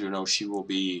just want you to know she will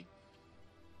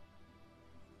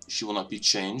not be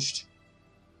changed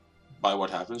by what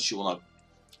happens. She will not.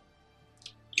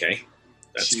 Okay,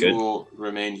 that's she good. will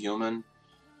remain human.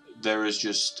 There is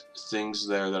just things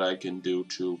there that I can do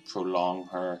to prolong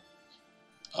her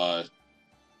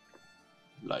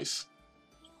life.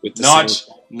 With the Not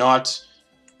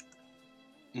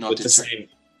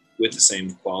with the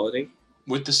same quality.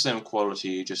 with the same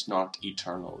quality, just not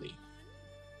eternally.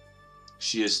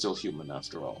 She is still human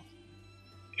after all.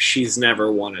 She's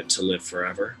never wanted to live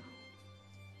forever.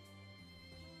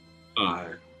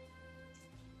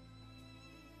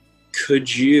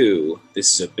 Could you?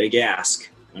 This is a big ask.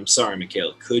 I'm sorry,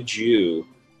 Mikhail. Could you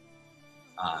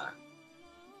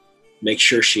make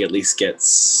sure she at least gets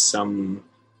some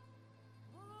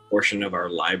portion of our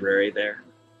library there?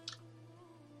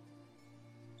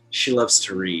 She loves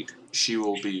to read. She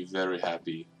will be very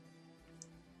happy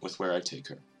with where I take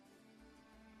her.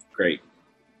 Great.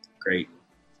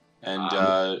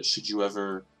 And should you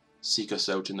ever seek us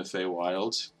out in the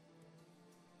Feywild,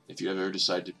 if you ever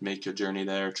decide to make your journey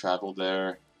there, travel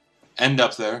there, end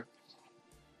up there.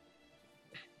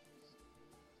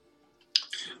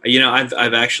 You know, I've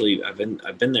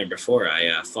been there before.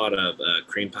 I fought a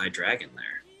cream pie dragon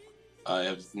there. I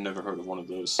have never heard of one of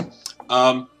those. Who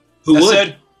that would?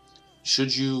 said,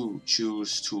 should you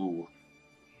choose to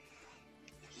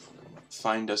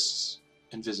find us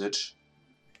and visit,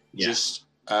 Yeah. just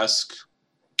ask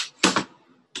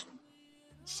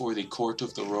for the Court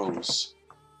of the Rose.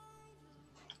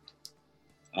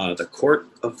 The Court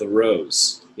of the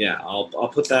Rose. Yeah, I'll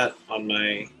put that on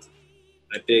my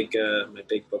big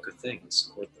book of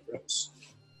things. Court of the Rose.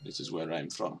 This is where I'm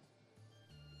from.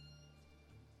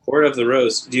 Court of the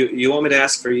Rose. Do you want me to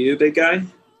ask for you, big guy?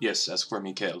 Yes, ask for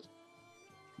Mikhail.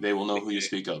 They will know who you Okay.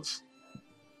 speak of.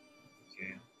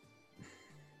 Okay.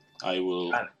 I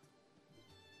will. Got it.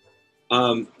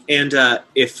 And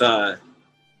if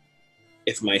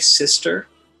my sister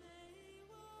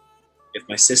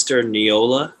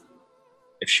Neola,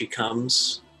 if she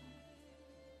comes,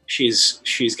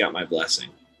 she's got my blessing.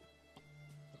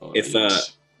 If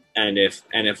Alright. and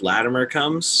if Latimer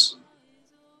comes,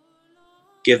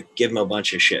 give him a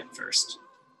bunch of shit first.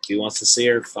 If he wants to see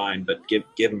her, fine, but give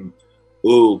him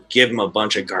a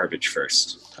bunch of garbage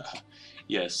first.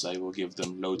 Yes, I will give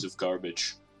them loads of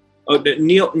garbage. Oh,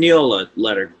 Neola,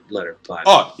 let her buy.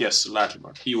 Oh, yes,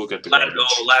 Latimer. He will get the garbage.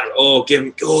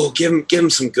 Give him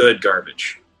some good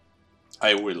garbage.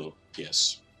 I will,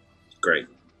 yes. Great.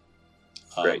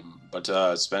 Great. But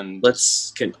spend. Are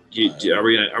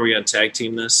we gonna tag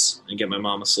team this and get my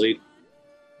mom asleep?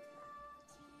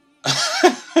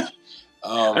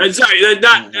 Sorry,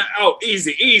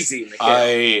 easy.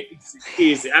 Mikhail.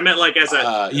 Easy. I meant like as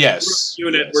a yes.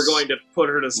 unit, yes. we're going to put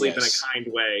her to sleep Yes. in a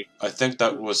kind way. I think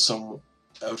that was some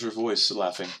outer voice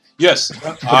laughing. Yes,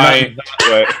 We're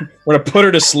gonna put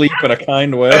her to sleep in a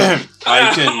kind way.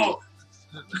 I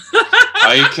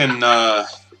can.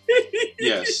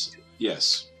 Yes.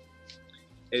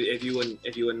 If you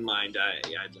wouldn't mind,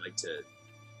 I'd like to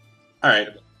All right.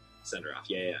 send her off.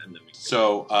 Yeah, and then we can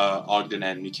So Ogden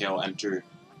and Mikhail enter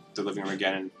the living room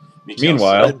again. And Mikhail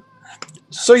Meanwhile,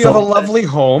 so you have a lovely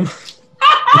home.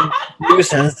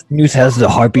 News has the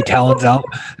harpy talons out,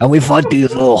 and we fought these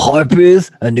little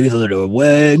harpies and these little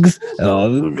wigs.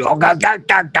 And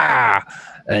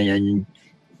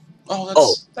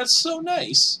that's so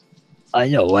nice. I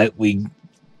know, right? We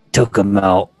took them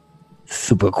out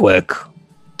super quick.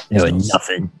 There was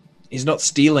nothing. He's not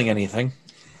stealing anything.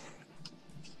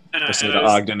 And I say to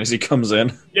Ogden as he comes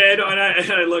in. Yeah, no, and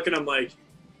I look and I'm like,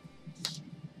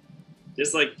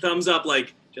 just like thumbs up,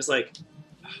 like just like,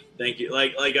 thank you,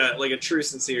 like a true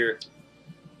sincere.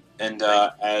 And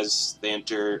as they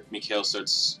enter, Mikhail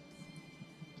starts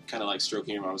kind of like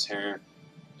stroking around his hair,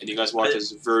 and you guys watch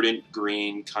as verdant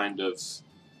green kind of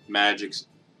magic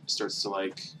starts to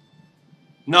like,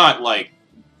 not like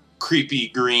creepy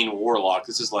green warlock.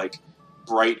 This is like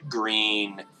bright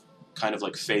green, kind of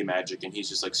like fey magic, and he's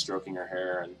just like stroking her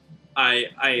hair. And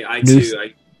I Noose- too.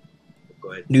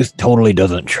 Go ahead. Noose totally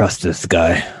doesn't trust this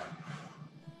guy.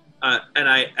 And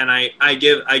I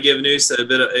give Noose a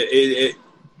bit of it.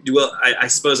 Well, I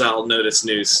suppose I'll notice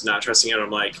Noose not trusting it. I'm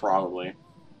like, probably.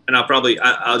 and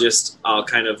I'll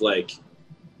kind of like,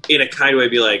 in a kind way,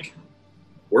 be like,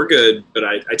 we're good. But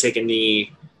I take a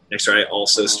knee next to her. I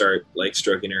also start like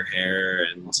stroking her hair,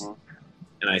 and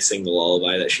I sing the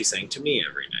lullaby that she sang to me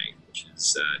every night, which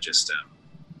is just.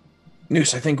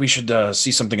 Noose, I think we should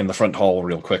see something in the front hall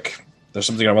real quick. There's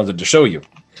something I wanted to show you.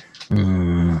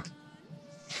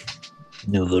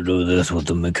 Never do this with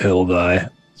the Mikhail guy.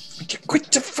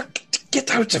 Quit the frick! Get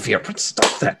out of here!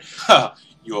 Stop that! Ha!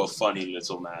 You're a funny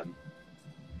little man.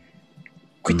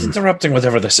 Quit interrupting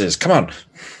whatever this is. Come on.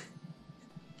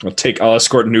 I'll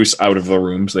escort Noose out of the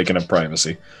room so they can have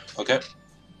privacy. Okay.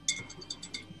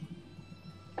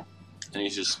 And he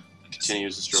just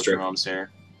continues to stroke your mom's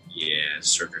hair. Yeah,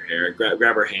 stroke her hair.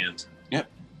 Grab her hand. Yep.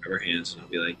 Grab her hand, and I'll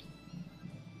be like,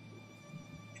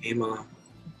 "Hey, Mom,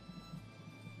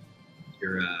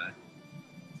 you're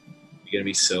gonna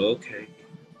be so okay.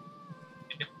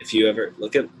 If you ever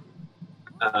look at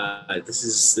this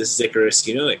is Icarus.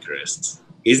 You know Icarus.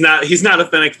 He's not a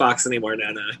fennec fox anymore.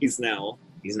 No, he's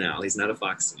not a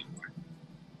fox anymore.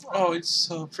 Oh, it's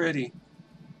so pretty.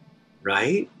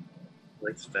 Right?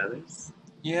 Like the feathers.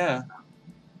 Yeah.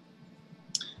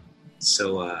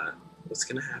 So what's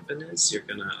gonna happen is you're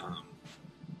gonna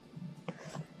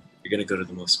go to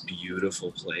the most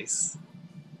beautiful place.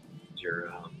 You're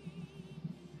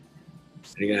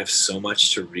gonna have so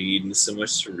much to read and so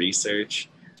much to research,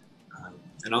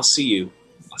 and I'll see you.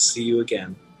 I'll see you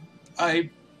again. I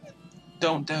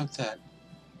don't doubt that.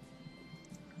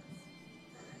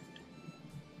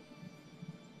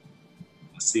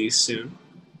 I'll see you soon.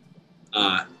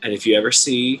 And if you ever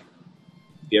see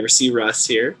Russ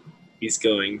here, he's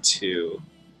gonna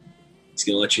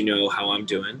let you know how I'm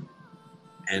doing,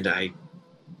 and I'm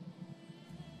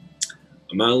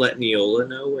gonna let Neola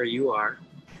know where you are,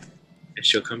 and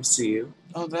she'll come see you.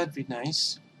 Oh, that'd be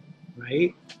nice.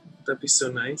 Right? That'd be so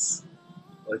nice.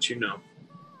 I'll let you know.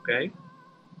 Okay?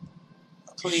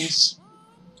 Please.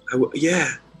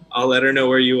 Yeah. I'll let her know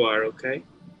where you are. Okay?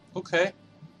 Okay.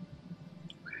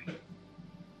 Okay.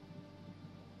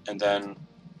 And then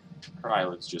her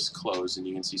eyelids just close, and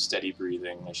you can see steady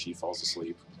breathing as she falls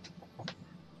asleep.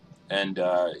 And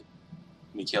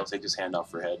Mikhail takes his hand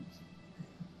off her head.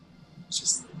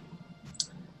 Just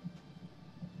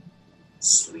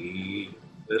sleep,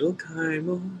 little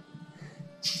Kimo.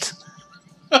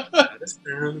 Not a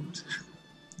sound.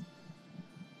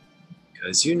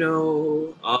 'Cause you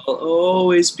know I'll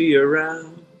always be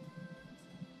around.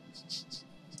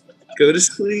 Go to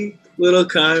sleep, little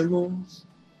Kimo.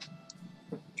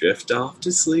 Drift off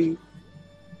to sleep.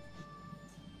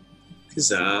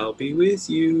 'Cause I'll be with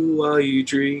you while you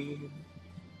dream.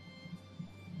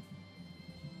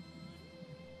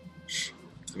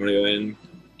 I'm gonna go in,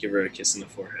 give her a kiss on the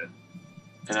forehead.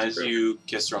 And as you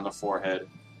kiss her on the forehead,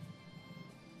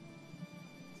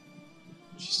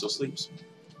 she still sleeps.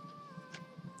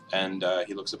 And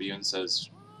he looks up at you and says,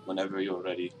 "Whenever you're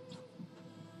ready."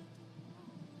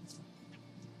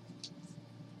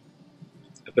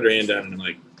 I put her hand down and I'm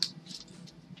like,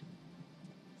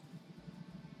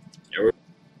 yeah, we're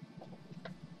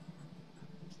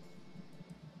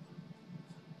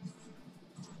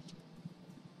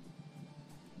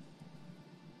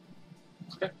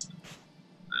Okay.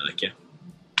 I like you.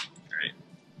 Alright.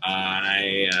 And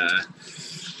I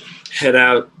head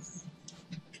out.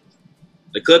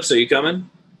 Eclipse, are you coming?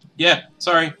 Yeah,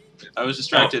 sorry. I was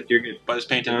distracted Oh, you're good. by this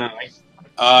painting.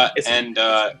 It's- And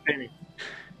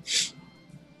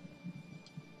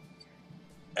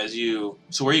as you...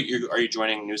 So are you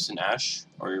joining Noose and Ash?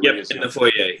 Or Yep, in the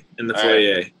foyer. In the All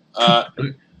foyer.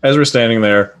 right. As we're standing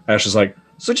there, Ash is like,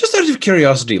 so just out of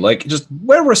curiosity, like, just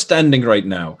where we're standing right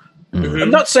now, Mhm. I'm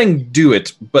not saying do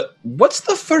it, but what's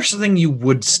the first thing you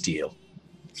would steal?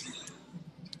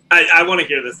 I want to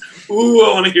hear this. Ooh,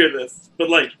 I want to hear this. But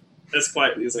like, as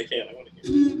quietly as I can, I want to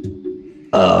hear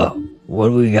this. What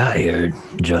do we got here,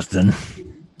 Justin?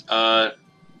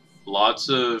 Lots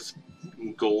of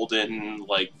golden,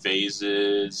 like,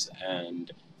 vases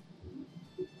and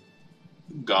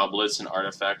goblets and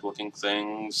artifact-looking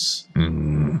things.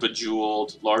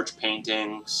 Bejeweled, large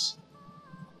paintings.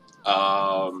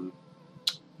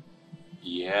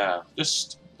 Yeah,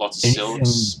 just lots of Anything-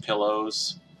 silks,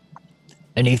 pillows.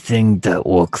 Anything that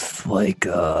looks like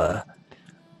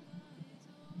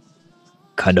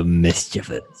kind of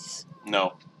mischievous,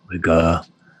 No, like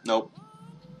nope.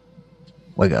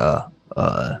 like a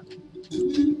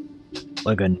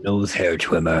nose hair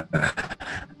trimmer.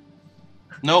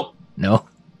 Nope. No.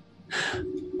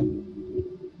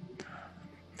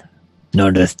 None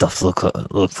of this stuff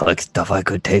looks like stuff I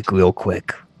could take real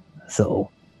quick. So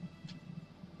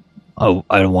I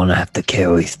don't want to have to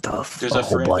carry stuff. There's a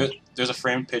whole bunch. there's a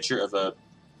framed picture of a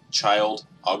child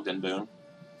Ogden Boone.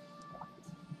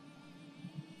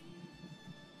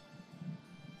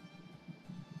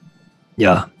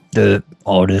 Yeah,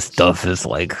 all this stuff is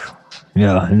like,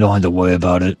 yeah, you don't have to worry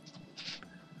about it.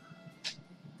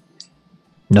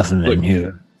 Nothing in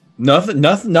here. Nothing.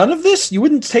 None of this. You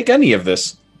wouldn't take any of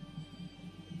this.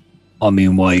 I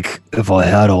mean, like, if I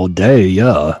had all day,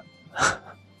 yeah.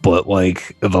 But,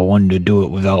 like, if I wanted to do it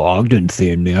without Ogden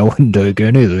seeing me, I wouldn't take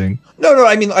anything. No.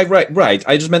 I mean, right.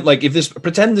 I just meant like if this.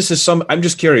 Pretend this is some. I'm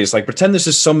just curious. Like, pretend this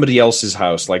is somebody else's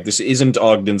house. Like, this isn't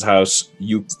Ogden's house.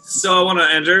 You. So I want to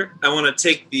enter. I want to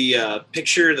take the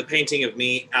picture, the painting of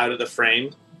me out of the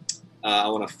frame. I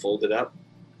want to fold it up.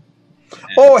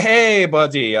 Oh, hey,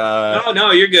 buddy.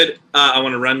 No, you're good. I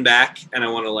want to run back and I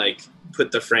want to like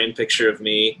put the frame picture of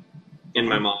me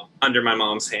in under my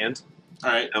mom's hand.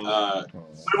 All right. I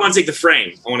don't want to take the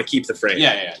frame. I want to keep the frame.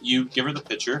 Yeah. You give her the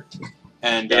picture,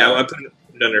 and I put it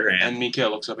under her hand. And Mika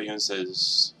looks up at you and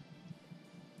says,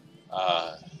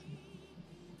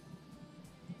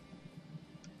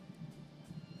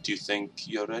 "Do you think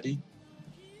you're ready?"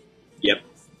 Yep,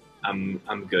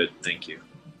 I'm good. Thank you.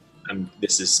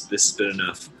 This has been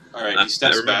enough. All right. He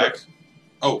steps back.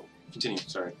 Oh, continue.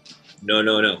 Sorry. No.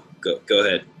 Go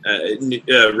ahead.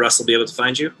 Russ will be able to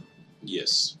find you.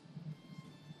 Yes.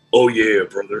 Oh yeah,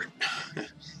 brother.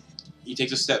 He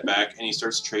takes a step back and he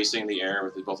starts tracing the air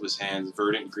with both of his hands,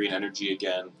 verdant green energy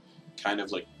again, kind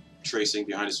of like tracing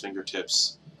behind his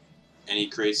fingertips, and he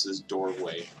creates this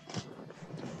doorway.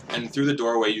 And through the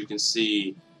doorway you can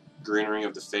see greenery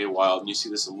of the Feywild, and you see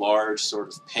this large sort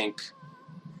of pink,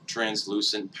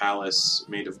 translucent palace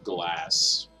made of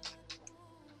glass.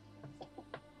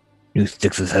 He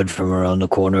sticks his head from around the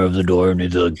corner of the door and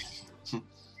he's like,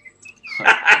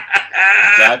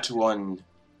 that one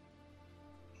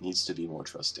needs to be more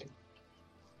trusting.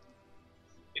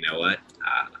 You know what?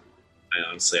 I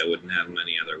honestly wouldn't have him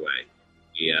any other way.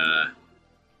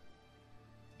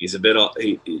 He's a bit.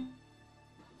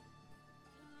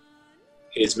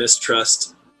 His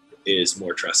mistrust is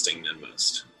more trusting than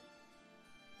most.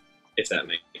 If that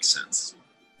makes sense.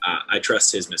 I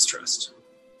trust his mistrust.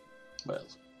 Well,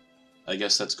 I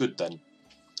guess that's good then.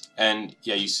 And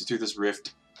yeah, you see through this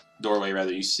doorway,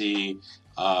 you see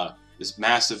this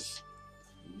massive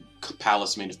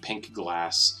palace made of pink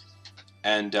glass,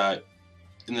 and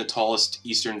in the tallest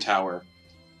eastern tower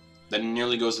that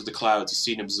nearly goes to the clouds, you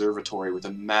see an observatory with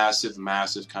a massive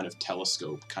kind of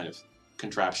telescope kind of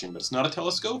contraption, but it's not a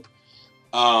telescope.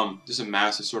 Just a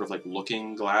massive sort of like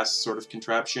looking glass sort of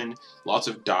contraption, lots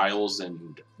of dials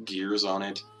and gears on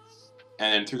it.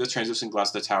 And then through the translucent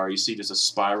glass of the tower, you see just a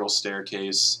spiral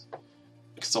staircase.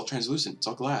 It's all translucent, it's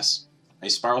all glass. A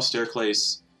spiral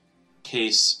staircase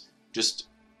case just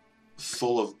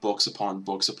full of books upon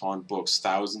books upon books,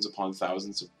 thousands upon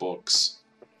thousands of books.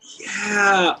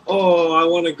 Yeah. Oh, I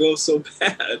want to go so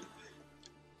bad.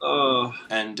 Oh.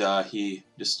 And he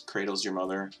just cradles your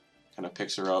mother, kind of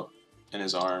picks her up in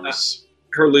his arms.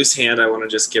 Her loose hand, I want to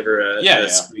just give her a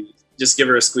squeeze. Just give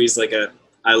her a squeeze, like a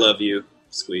 "I love you"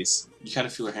 squeeze. You kind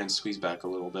of feel her hand squeeze back a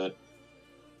little bit.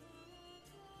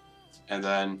 And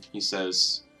then he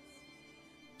says,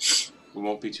 "We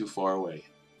won't be too far away."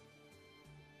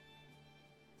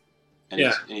 And,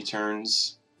 and he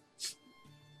turns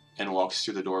and walks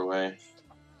through the doorway. And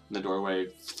the doorway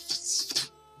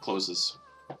closes.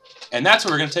 And that's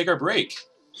where we're going to take our break.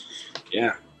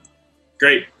 Yeah.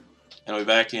 Great. And we'll be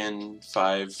back in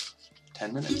 5-10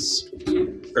 minutes.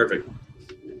 Perfect.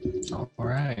 All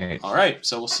right. All right.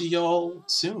 So we'll see y'all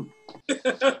soon.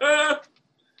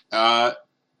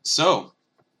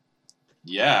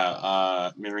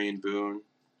 Marion Boone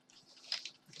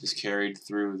is carried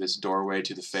through this doorway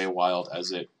to the Feywild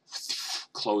as it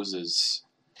closes.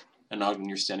 And Ogden,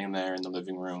 you're standing there in the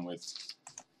living room with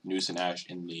Noose and Ash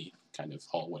in the kind of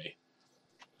hallway.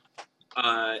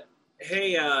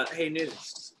 Hey,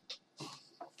 Noose.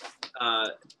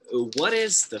 What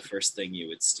is the first thing you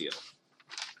would steal?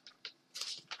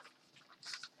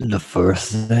 the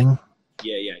first thing?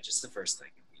 Yeah, just the first thing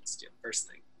you'd steal. First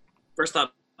thing. First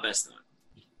thought, best thought.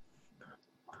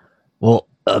 Well,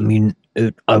 I mean,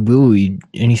 I will eat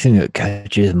anything that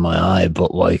catches my eye,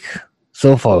 but like,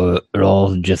 so far, it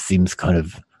all just seems kind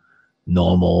of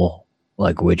normal,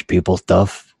 like rich people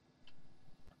stuff.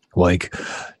 Like,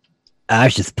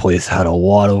 Ash's place had a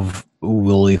lot of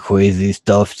really crazy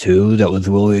stuff too that was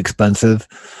really expensive,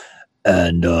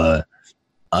 and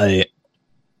I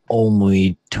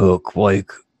only took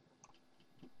like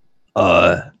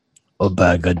a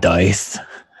bag of dice,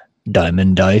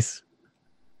 diamond dice.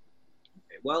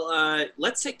 Well,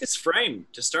 let's take this frame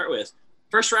to start with.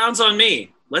 First round's on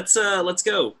me. Let's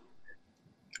go.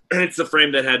 And it's the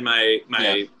frame that had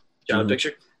my job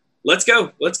picture. Let's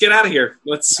go. Let's get out of here.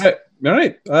 Let's. All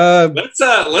right. I'm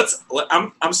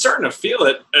starting to feel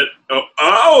it. And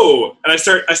I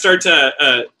start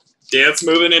to dance,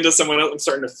 moving into someone else. I'm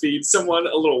starting to feed someone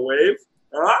a little wave.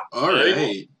 All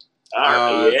right.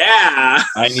 Yeah.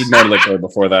 I need more liquor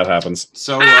before that happens.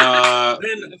 So,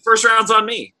 then the first round's on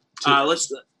me.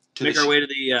 Let's make our way to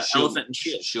the elephant and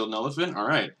shield. Shield and elephant. All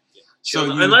right. So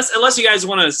So unless you guys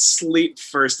want to sleep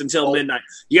first until midnight,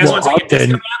 you guys want to take a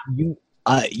disco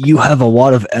nap? You have a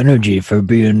lot of energy for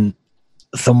being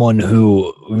someone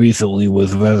who recently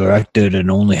was resurrected and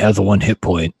only has a 1 hit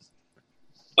point.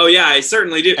 Oh yeah, I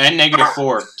certainly do. and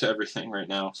 -4 to everything right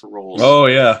now for rolls. Oh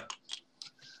yeah.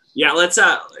 Yeah, let's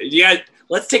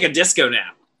take a disco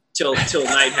nap till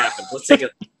night happens. Let's take a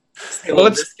little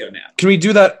disco nap. Can we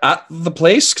do that at the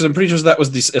place? Because I'm pretty sure that was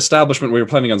the establishment we were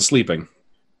planning on sleeping.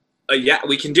 Yeah,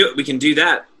 we can do it. We can do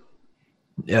that.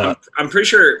 Yeah. I'm pretty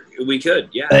sure we could.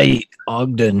 Yeah. Hey,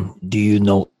 Ogden, do you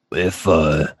know if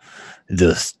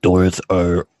the stores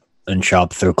and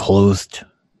shops are closed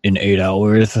in 8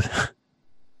 hours?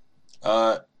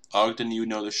 Ogden, you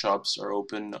know the shops are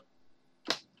open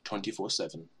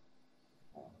 24/7.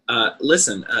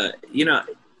 Listen,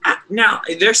 now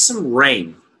there's some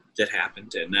rain that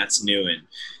happened, and that's new in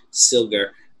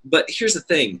Silgar. But here's the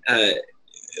thing: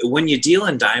 when you deal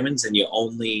in diamonds, and you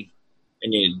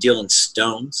deal in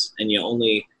stones, and you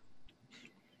only,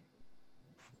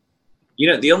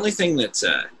 the only thing that's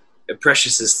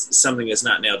precious is something that's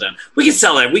not nailed down. We can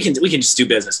sell that. We can just do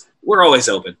business. We're always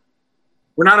open.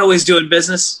 We're not always doing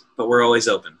business, but we're always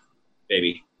open,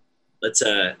 baby. Let's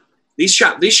these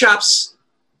shops.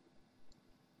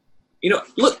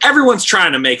 Look, everyone's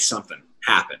trying to make something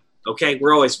happen. Okay,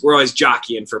 we're always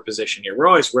jockeying for position here. We're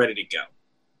always ready to go.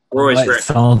 We're always ready.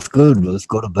 Sounds good. Let's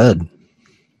go to bed.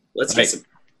 Let's get some.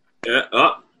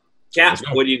 Cap,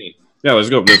 what do you need? Yeah, let's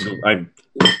go.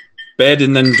 Bed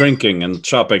and then drinking and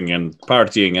shopping and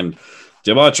partying and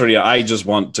debauchery. I just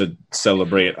want to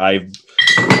celebrate. I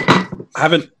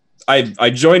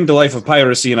joined the life of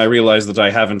piracy and I realized that I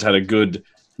haven't had a good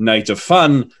night of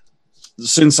fun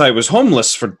since I was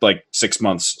homeless for like 6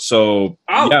 months. So,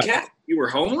 Cap, you were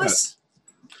homeless?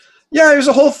 Yeah, it was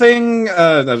a whole thing.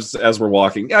 As we're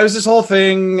walking, it was this whole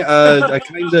thing.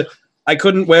 I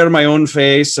couldn't wear my own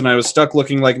face, and I was stuck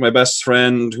looking like my best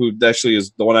friend, who actually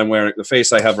is the one I'm wearing, the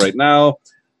face I have right now.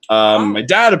 My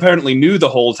dad apparently knew the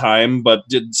whole time, but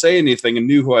didn't say anything and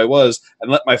knew who I was, and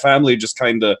let my family just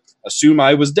kind of assume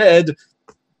I was dead.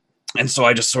 And so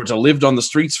I just sort of lived on the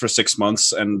streets for 6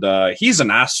 months, and he's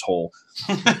an asshole.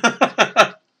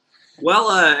 Well,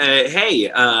 hey,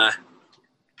 as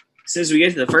soon as we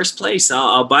get to the first place,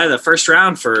 I'll buy the first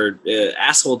round for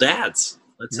asshole dads.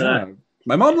 Let's.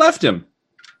 My mom left him.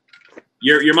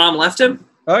 Your mom left him?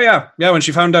 Oh yeah, when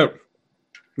she found out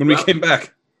when we came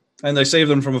back, and they saved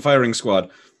them from a firing squad.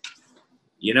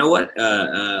 You know what?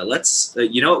 Let's.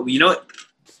 You know what?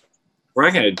 We're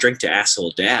not gonna drink to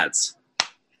asshole dads.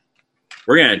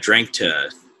 We're gonna drink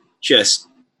to just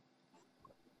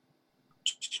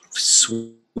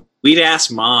sweet ass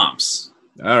moms.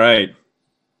 All right.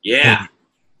 Yeah.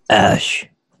 Ash.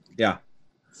 Yeah.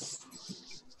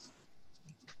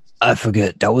 I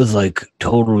forget. That was like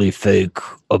totally fake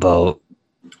about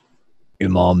your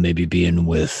mom maybe being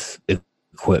with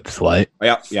Equips, right?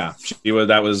 Yeah.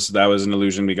 That was an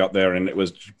illusion we got there, and it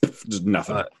was just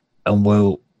nothing. And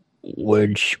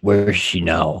where's she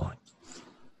now?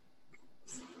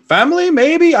 Family,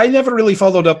 maybe? I never really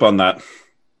followed up on that.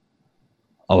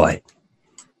 All right.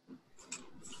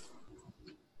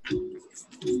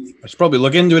 I should probably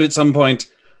look into it at some point.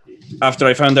 After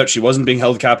I found out she wasn't being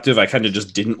held captive, I kind of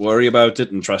just didn't worry about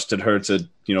it and trusted her to,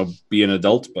 be an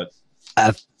adult. But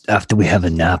after we have a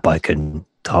nap, I can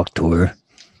talk to her.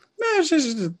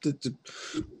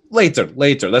 Later.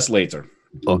 That's later.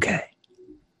 Okay.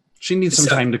 She needs some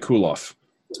time to cool off.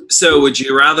 So would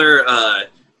you rather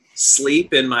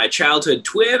sleep in my childhood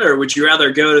twin, or would you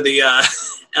rather go to the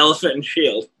Elephant and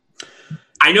Shield?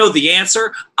 I know the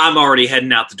answer. I'm already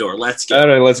heading out the door. Let's go. All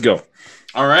right, let's go.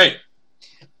 All right.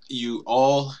 You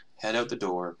all head out the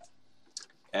door,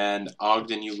 and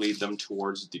Ogden, you lead them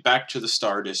towards back to the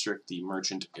Star District, the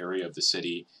merchant area of the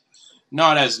city.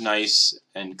 Not as nice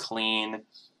and clean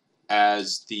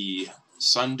as the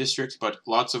Sun District, but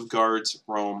lots of guards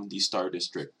roam the Star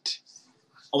District.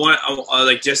 Yeah.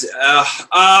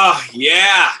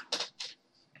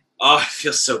 Oh, it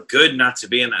feels so good not to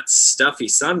be in that stuffy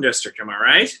Sun District. Am I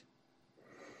right?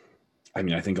 I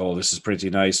mean, I think all this is pretty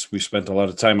nice. We spent a lot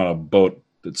of time on a boat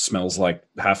that smells like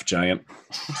half giant.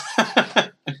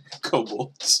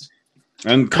 Kobolds.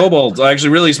 And kobolds actually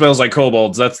really smells like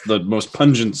kobolds. That's the most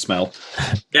pungent smell.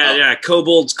 Yeah,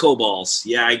 kobolds.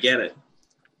 Yeah, I get it.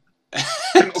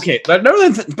 Okay, but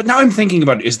now I'm thinking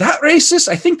about it. Is that racist?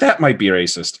 I think that might be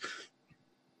racist.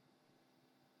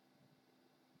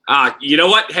 You know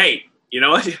what? Hey, you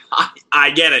know what? I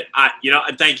get it.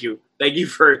 Thank you. Thank you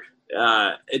for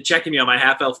checking me on my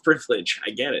half-elf privilege.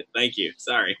 I get it. Thank you.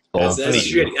 Sorry. Oh, That's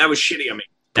shitty. That was shitty of me.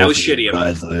 That was shitty of me.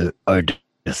 Guys are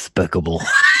despicable.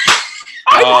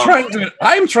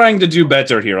 I'm trying to do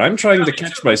better here. I'm trying to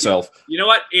catch myself. You know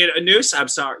what, Noose? I'm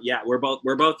sorry. Yeah, we're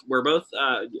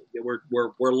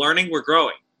learning. We're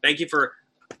growing. Thank you for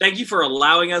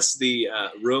allowing us the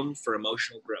room for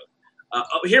emotional growth.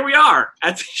 Here we are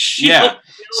at the Shield. Yeah.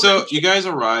 So you guys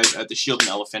arrive at the Shield and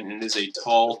Elephant, and it is a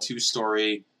tall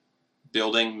 2-story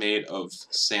building made of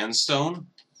sandstone,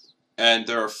 and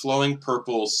there are flowing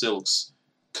purple silks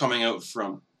coming out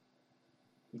from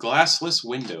glassless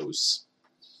windows.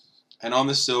 And on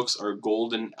the silks are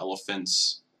golden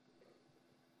elephants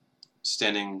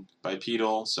standing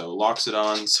bipedal, so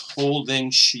Loxodons holding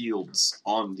shields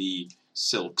on the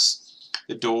silks.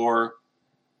 The door,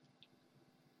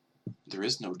 there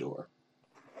is no door.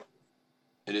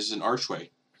 It is an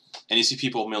archway. And you see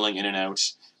people milling in and out.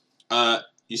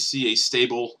 You see a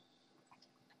stable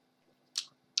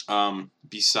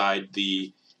beside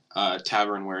the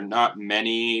tavern where not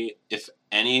many, if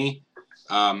any,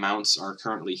 mounts are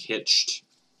currently hitched,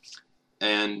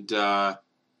 and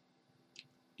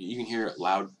you can hear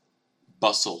loud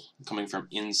bustle coming from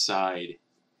inside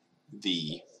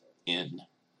the inn.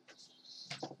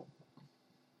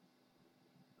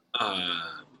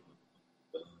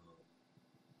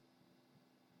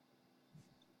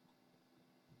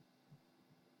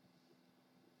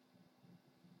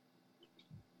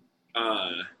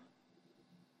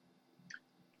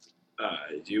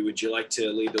 Would you like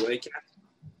to lead the way, Captain?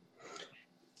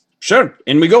 Sure,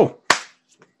 in we go.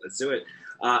 Let's do it.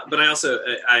 But I also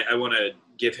I want to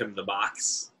give him the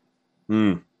box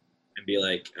and be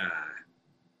like,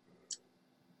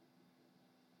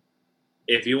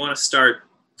 if you want to start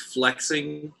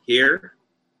flexing here,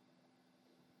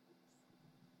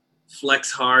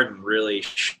 flex hard and really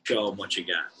show them what you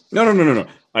got. No.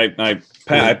 I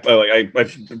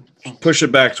push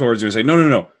it back towards you and say,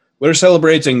 no. We're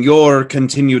celebrating your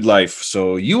continued life.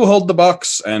 So you hold the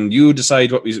box and you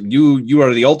decide what you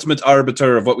are the ultimate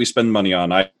arbiter of what we spend money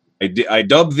on. I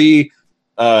dub the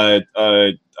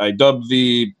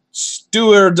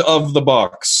steward of the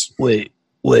box. Wait.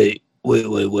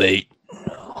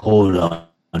 Hold on.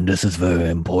 This is very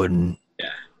important.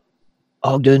 Yeah.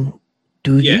 Ogden,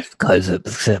 do these guys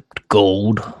accept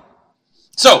gold?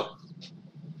 So,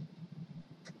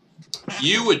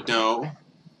 you would know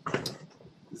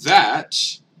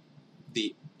that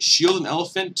the Shield and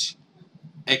Elephant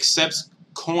accepts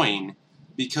coin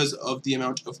because of the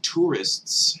amount of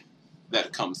tourists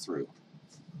that come through.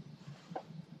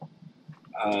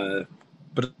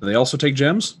 But they also take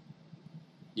gems?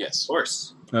 Yes. Of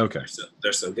course. Okay.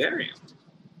 They're Solgarian.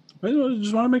 I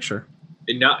just want to make sure.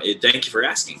 No, thank you for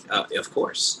asking. Of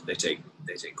course, they take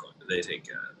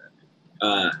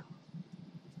that.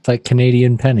 It's like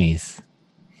Canadian pennies.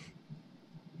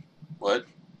 What?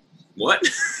 What?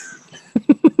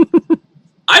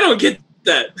 I don't get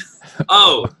that.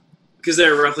 Oh, because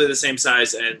they're roughly the same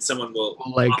size, and someone will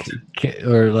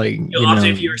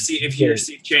if you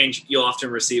receive change, you'll often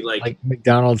receive like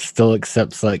McDonald's still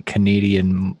accepts like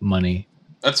Canadian money.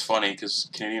 That's funny because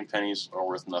Canadian pennies are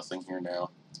worth nothing here now.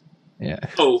 Yeah.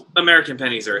 Oh, American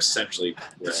pennies are essentially.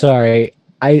 Sorry,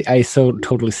 I so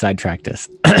totally sidetracked us.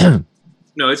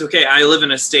 No, it's okay. I live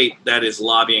in a state that is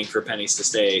lobbying for pennies to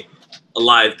stay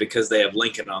alive because they have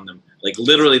Lincoln on them. Like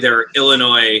literally, there are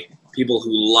Illinois people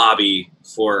who lobby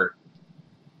for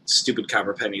stupid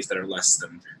copper pennies that are less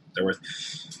than they're worth.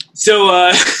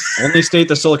 So, only state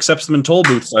that still accepts them in toll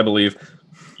booths, I believe.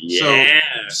 Yeah. So,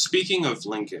 speaking of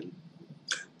Lincoln,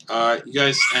 you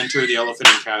guys enter the Elephant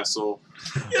and Castle.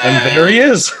 And there he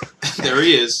is. There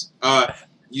he is.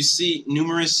 You see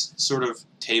numerous sort of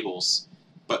tables,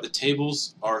 but the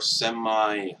tables are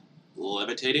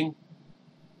semi-levitating.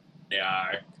 They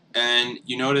are. And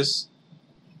you notice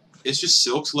it's just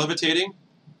silks levitating,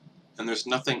 and there's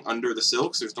nothing under the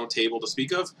silks. There's no table to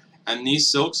speak of. And these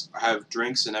silks have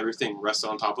drinks and everything rested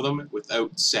on top of them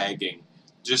without sagging.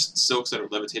 just silks that are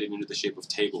levitating into the shape of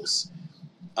tables.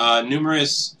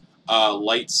 Numerous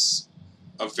lights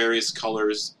of various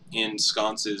colors in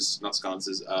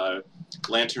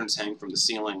lanterns hang from the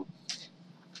ceiling.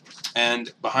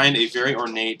 And behind a very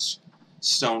ornate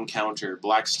stone counter,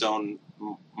 black stone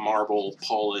marble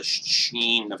polished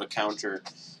sheen of a counter,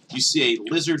 you see a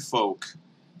lizard folk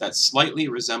that slightly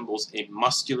resembles a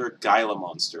muscular Gila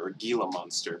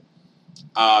monster.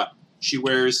 She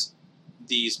wears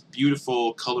these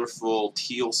beautiful, colorful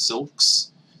teal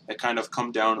silks that kind of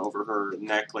come down over her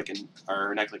neck like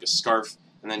a scarf,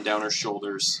 and then down her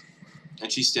shoulders.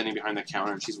 And she's standing behind the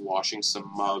counter, and she's washing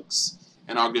some mugs.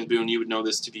 And Ogden Boone, you would know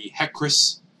this to be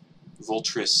Hecris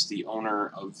Voltris, the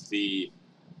owner of the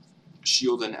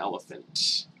Shield and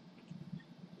Elephant.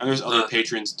 And there's other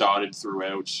patrons dotted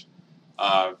throughout.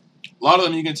 A lot of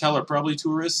them, you can tell, are probably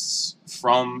tourists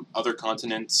from other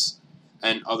continents,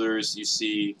 and others you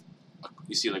see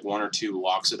like one or two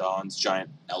Loxodons, giant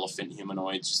elephant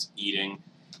humanoids, just eating.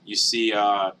 You see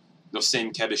those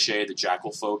same Kebushé, the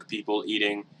jackal folk people,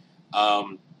 eating.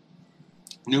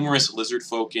 Numerous lizard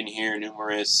folk in here,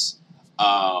 numerous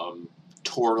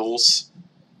turtles.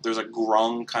 There's a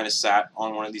grung kind of sat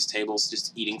on one of these tables,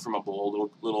 just eating from a bowl,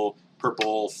 little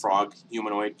purple frog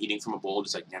humanoid eating from a bowl,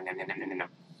 just like nom, nom, nom, nom, nom, nom.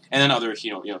 And then other,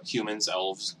 humans,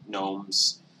 elves,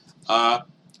 gnomes. No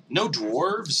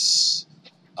dwarves.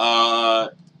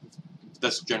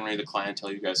 That's generally the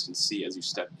clientele you guys can see as you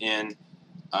step in.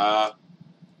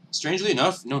 Strangely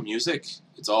enough, no music.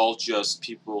 It's all just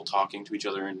people talking to each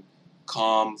other in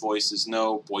calm voices.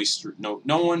 No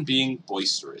one being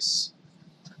boisterous.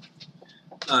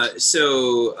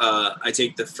 So I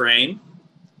take the frame,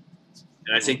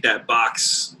 and I take that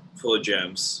box full of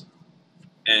gems,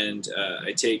 and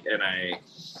I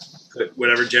put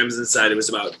whatever gems inside. It was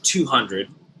about 200.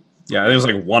 Yeah, it was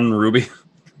like 1 ruby.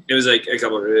 It was like a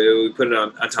couple. We put it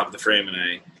on top of the frame, and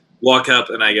I walk up,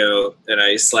 and I go, and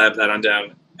I slap that on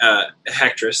down.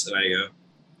 Hectris, and I go,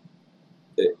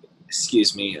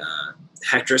 excuse me,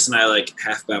 Hectris, and I like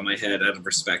half bow my head out of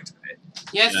respect.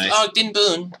 Yes, Ogden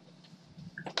Boone.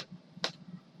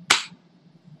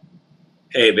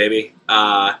 Hey, baby.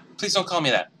 Please don't call me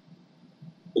that.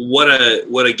 What a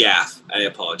gaffe. I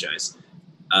apologize.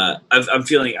 I'm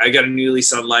feeling. I got a new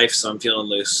lease on life, so I'm feeling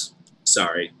loose.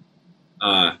 Sorry.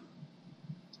 You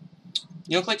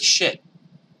look like shit.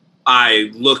 I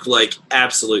look like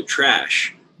absolute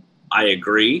trash. I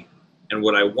agree. And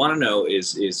what I want to know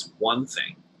is one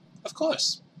thing. Of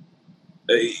course.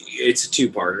 It's a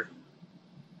 2-parter.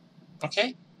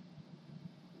 Okay.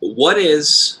 What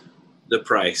is the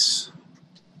price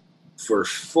for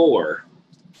 4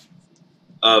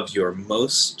 of your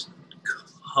most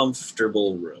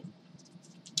comfortable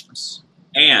rooms?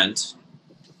 And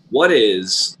what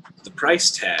is the price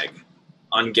tag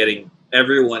on getting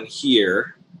everyone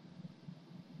here,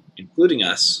 including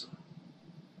us,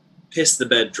 piss the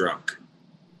bed drunk?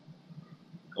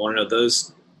 I want to know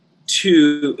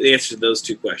the answer to those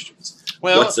 2 questions.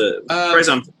 Well, what's the price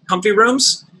on comfy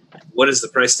rooms? What is the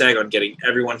price tag on getting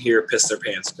everyone here piss their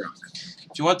pants drunk?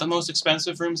 If you want the most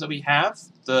expensive rooms that we have,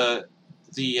 the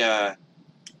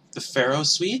Pharaoh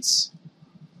suites.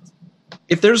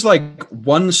 If there's like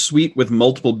 1 suite with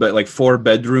multiple 4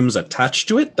 bedrooms attached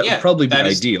to it, that would probably be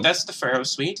ideal. That's the Pharaoh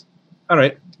suite. All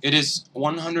right. It is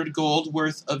 100 gold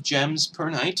worth of gems per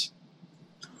night.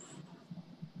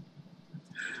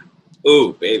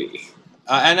 Ooh, baby.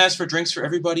 And as for drinks for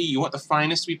everybody, you want the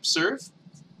finest we serve?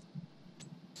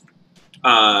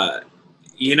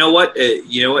 You know what?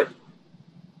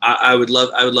 I would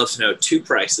love to know 2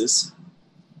 prices.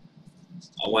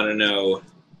 I want to know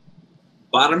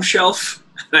bottom shelf,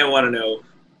 and I want to know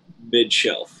mid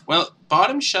shelf. Well,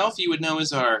 bottom shelf you would know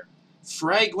is our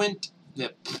fragrant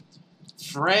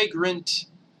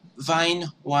vine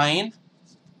wine.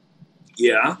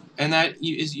 Yeah. And that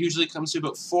usually comes to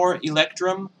about 4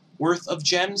 electrum worth of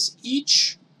gems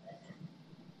each.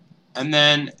 And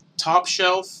then top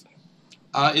shelf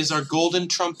is our golden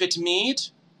trumpet mead.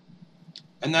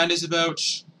 And that is about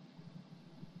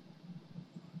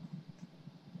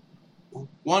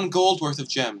 1 gold worth of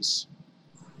gems.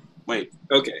 Wait.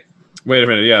 Okay. Wait a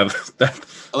minute. Yeah.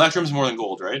 Electrum's more than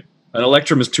gold, right? An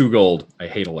electrum is 2 gold. I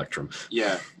hate electrum.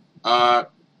 Yeah.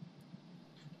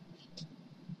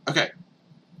 Okay.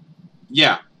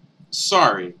 Yeah.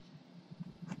 Sorry.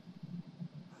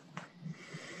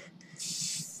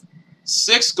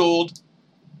 6 gold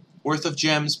worth of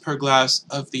gems per glass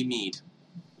of the mead.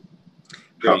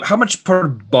 How much per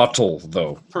bottle,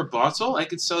 though? Per bottle? I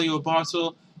could sell you a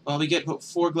bottle. Well, we get about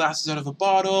 4 glasses out of a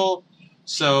bottle.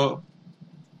 So,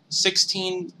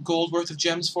 16 gold worth of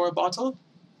gems for a bottle?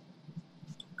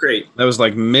 Great. That was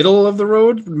like middle of the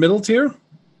road, middle tier.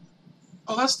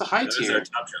 Oh, that's the high That was tier. our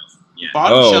top shelf. Yeah.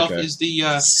 Bottom Oh, shelf okay. is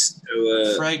the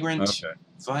So, fragrant Okay.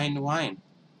 vine wine.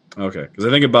 Okay, because I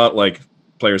think about like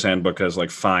Player's Handbook has like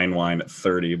fine wine at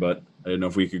 30, but I didn't know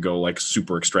if we could go like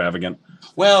super extravagant.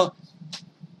 Well,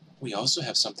 we also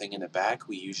have something in the back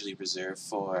we usually reserve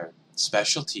for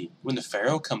specialty when the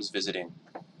pharaoh comes visiting.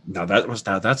 Now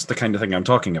that's the kind of thing I'm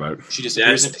talking about. She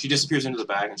disappears into the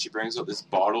bag and she brings out this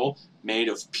bottle made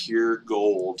of pure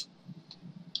gold,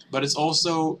 but it's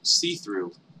also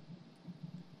see-through.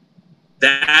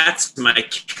 that's my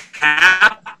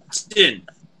captain.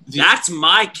 That's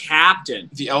my captain.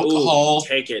 The alcohol, Ooh,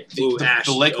 take it. the- Ooh, the- Ash.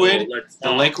 the liquid- Oh, let's the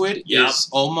talk. liquid Yep. is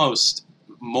almost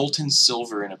molten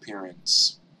silver in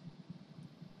appearance.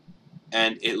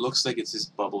 And it looks like it's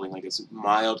just bubbling, like it's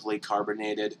mildly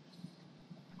carbonated.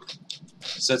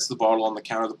 Sets the bottle on the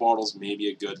counter. The bottle's maybe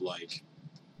a good,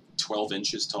 12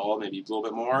 inches tall, maybe a little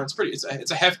bit more.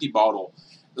 It's a hefty bottle.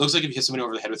 It looks like if you hit somebody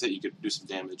over the head with it, you could do some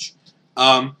damage.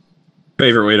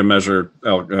 Favorite way to measure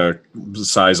the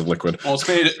size of liquid. Well,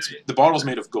 the bottle's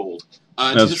made of gold.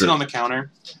 And That's she sits true. it on the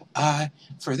counter.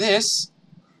 For this,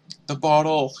 the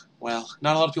bottle, well,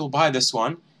 not a lot of people buy this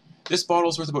one. This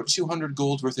bottle's worth about 200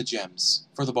 gold worth of gems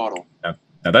for the bottle. Now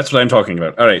that's what I'm talking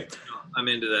about. All right. I'm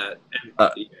into that.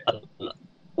 And,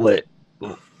 Wait,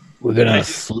 we're gonna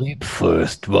sleep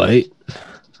first, right?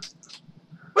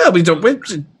 Well,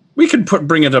 we can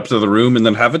bring it up to the room and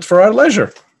then have it for our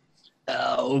leisure.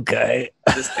 Okay.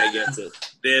 this guy gets it.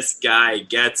 This guy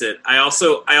gets it. I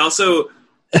also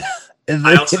If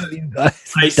I also- you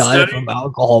guys I die studied- from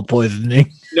alcohol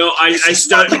poisoning, no, I It's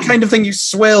not the studied. kind of thing you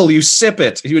swill. You sip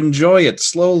it. You enjoy it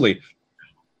slowly.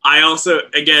 I also,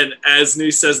 again, as New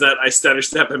says that, I stutter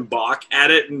step and balk at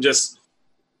it, and just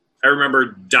I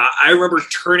remember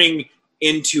turning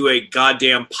into a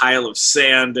goddamn pile of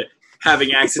sand,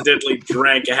 having accidentally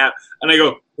drank a half, and I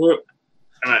go, "Whoa,"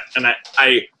 and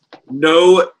I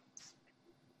no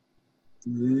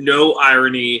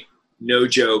irony, no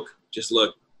joke, just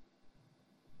look.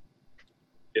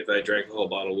 If I drank a whole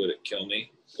bottle, would it kill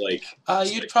me?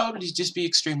 You'd probably just be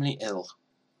extremely ill.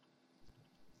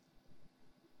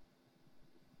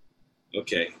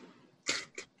 Okay.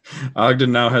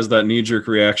 Ogden now has that knee-jerk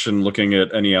reaction looking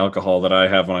at any alcohol that I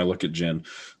have when I look at gin.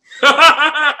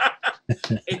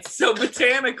 It's so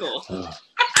botanical.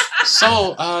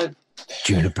 So,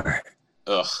 Juniper.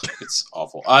 it's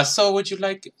awful. So would you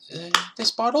like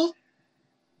this bottle?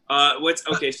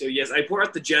 So yes, I pour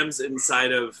out the gems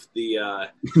inside of the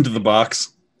Into the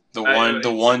box. The I-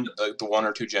 one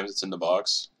or two gems that's in the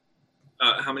box.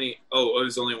 how many? Oh,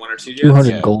 there's only one or two gems. 200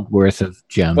 Yeah. gold worth of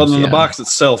gems. Well, then yeah. the box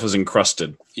itself is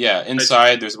encrusted. Yeah,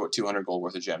 inside there's about 200 gold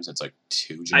worth of gems. It's like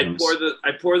 2 I gems.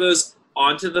 pour those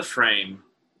onto the frame,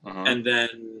 Mhm. and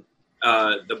then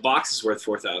the box is worth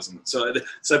 4,000. So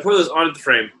I pour those onto the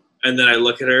frame, and then I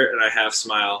look at her and I half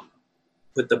smile,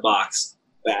 put the box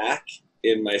back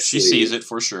in my She sleeve. sees it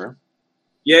for sure.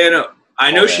 Yeah, no, I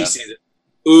know Oh, she yeah. sees it.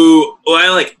 Ooh, I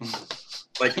like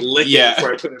lick Yeah. it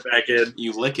before I put it back in.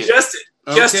 You lick it. Just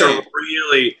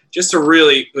to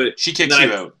really put. She kicks and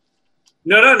you I- out.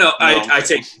 No. I No.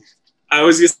 take. I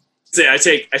was gonna say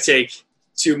I take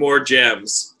 2 more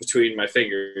gems between my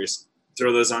fingers.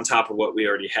 Throw those on top of what we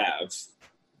already have.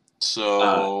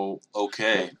 So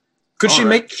okay, Could she All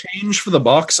right. make change for the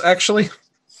box, actually?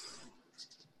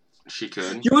 she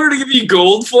could. You want her to give you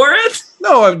gold for it?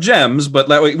 No, I have gems, but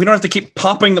that way we don't have to keep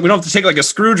popping them. We don't have to take like a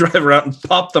screwdriver out and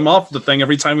pop them off the thing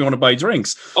every time we want to buy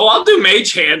drinks. Oh, I'll do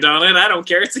mage hand on it. I don't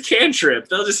care. It's a cantrip.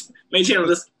 They'll just mage hand will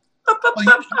just.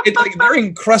 They're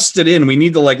encrusted in. We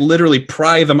need to literally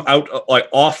pry them out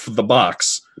off the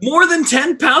box. More than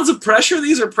 10 pounds of pressure.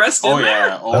 These are pressed in Oh there.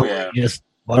 yeah, oh yeah.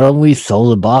 Why don't we sell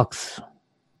the box?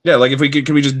 Yeah, if we could,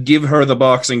 can we just give her the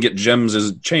box and get gems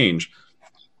as change?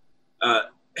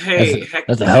 Hey, heck.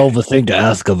 That's a hell of a thing to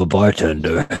ask of a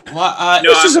bartender. Well,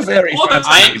 No, This is a very hold on.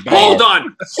 fancy hold bag.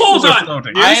 Hold These are on.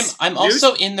 floating. I'm News?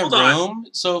 also in the Hold on. room,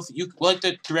 so if you would like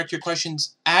to direct your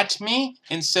questions at me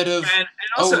instead of And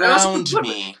also around put,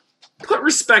 me. put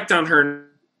respect on her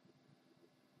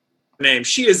name.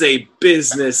 She is a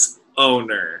business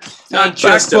owner, not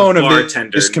just a Backbone of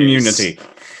bartender. this community.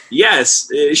 Yes,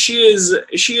 she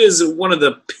is one of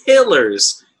the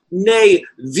pillars, nay,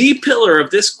 the pillar of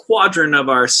this quadrant of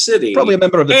our city. Probably a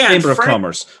member of the And Chamber of Frank-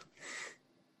 Commerce.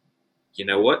 You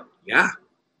know what? Yeah,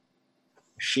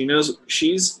 she knows.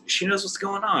 She knows what's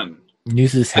going on.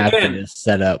 News is happy Again. to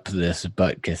set up this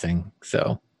butt kissing.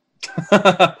 So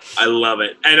I love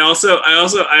it. And I also,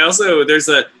 there's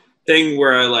a thing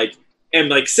where I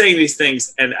am saying these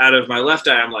things, and out of my left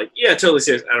eye, I'm like, yeah, totally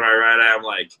serious. Out of my right eye, I'm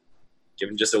like,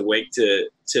 giving just a wink to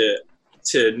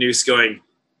Noose, going,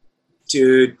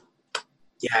 dude,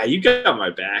 yeah, you got my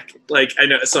back. Like, I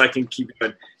know, so I can keep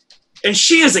going. And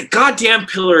she is a goddamn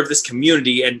pillar of this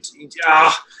community, and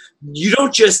you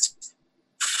don't just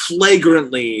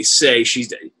flagrantly say she's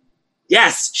dead.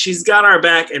 Yes, she's got our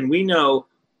back, and we know.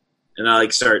 And I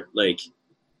start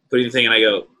putting the thing, and I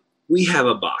go, we have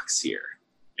a box here,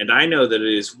 and I know that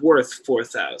it is worth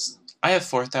 4,000. I have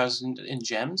 4,000 in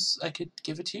gems. I could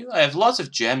give it to you. I have lots of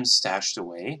gems stashed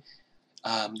away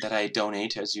that I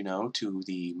donate, as you know, to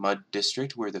the Mud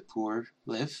District where the poor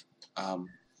live.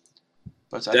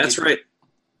 But that's right.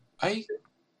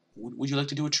 Would you like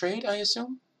to do a trade, I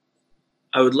assume?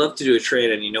 I would love to do a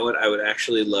trade, and you know what? I would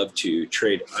actually love to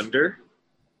trade under,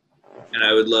 and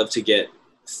I would love to get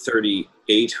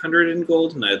 3,800 in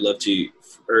gold, and I'd love to,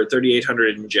 or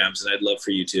 3,800 in gems, and I'd love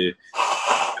for you to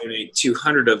donate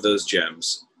 200 of those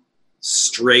gems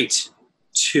straight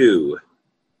to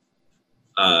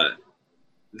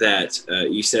that.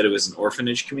 You said it was an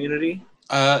orphanage community.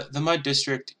 The Mud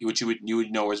District, which you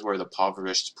would know is where the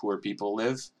impoverished poor people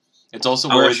live. It's also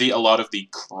where a lot of the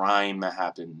crime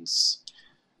happens.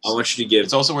 I want you to give.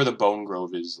 It's also where the Bone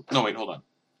Grove is. No, wait, hold on.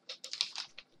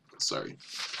 Sorry.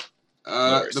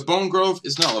 The Bone Grove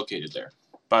is not located there,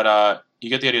 but you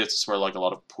get the idea. It's where a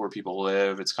lot of poor people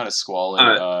live. It's kind of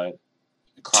squalid.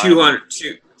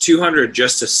 200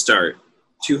 just to start.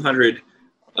 200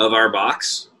 of our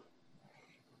box.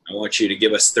 I want you to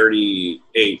give us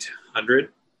 3,800.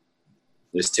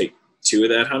 Just take 2 of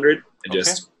that 100 and I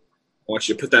want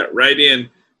you to put that right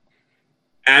in.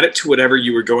 Add it to whatever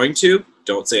you were going to.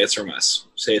 Don't say it's from us.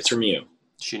 Say it's from you.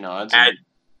 She nods.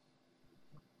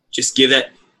 Just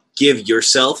give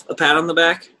yourself a pat on the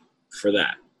back for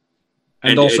that.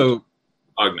 And also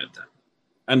augment that.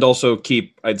 And also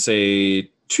keep, I'd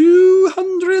say,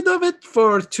 200 of it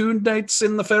for 2 nights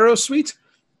in the Pharaoh Suite.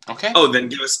 Okay. Oh, then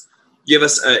give us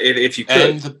if you could.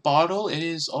 And the bottle,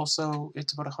 it's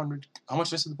about 100. How much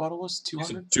did I say the bottle was?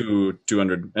 200?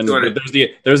 200. And 200.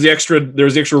 There's the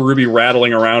extra ruby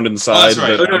rattling around inside.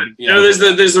 Oh, that's right.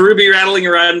 There's the ruby rattling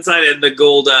around inside and the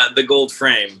gold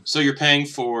frame. So you're paying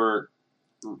for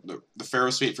the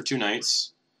Pharaoh Suite for 2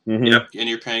 nights. Mm-hmm. Yep. And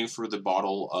you're paying for the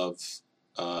bottle of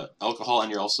alcohol, and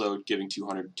you're also giving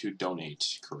 200 to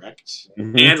donate, correct?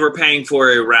 Mm-hmm. And we're paying for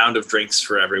a round of drinks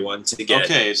for everyone to get.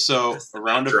 Okay, so a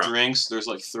round of drunk. drinks. There's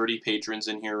 30 patrons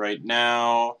in here right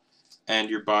now,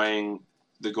 and you're buying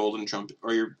the golden trumpet.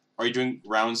 Are you doing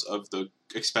rounds of the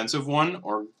expensive one,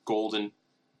 or the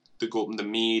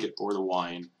mead, or the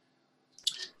wine?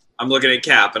 I'm looking at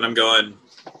Cap, and I'm going.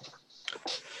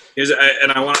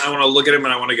 I want to look at him,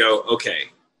 and I want to go. Okay.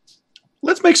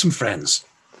 Let's make some friends.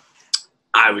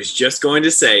 I was just going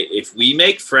to say, if we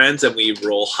make friends and we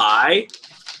roll high,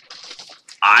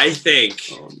 I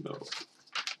think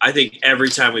every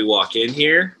time we walk in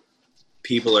here,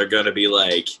 people are going to be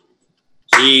like,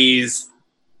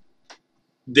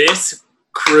 this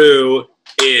crew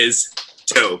is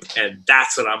dope. And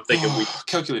that's what I'm thinking.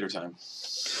 Calculator time.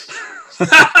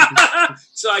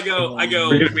 So I go.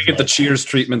 We get the cheers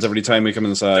treatments every time we come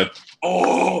inside.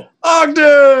 Oh,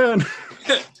 Ogden!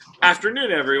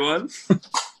 Afternoon, everyone.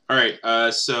 All right.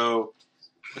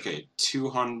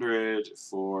 200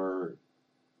 for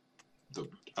the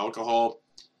alcohol,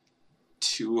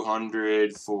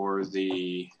 200 for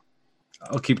the.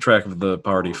 I'll keep track of the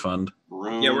party fund.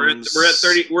 Rooms. Yeah, we're at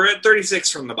 30. We're at 36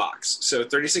 from the box. So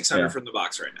 3,600 from the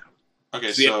box right now.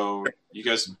 Okay, so you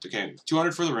guys. Okay,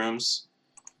 200 for the rooms,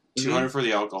 200 for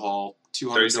the alcohol,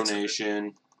 200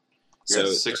 donation. So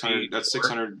 600. That's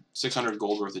 600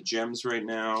 gold worth of gems right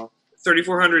now.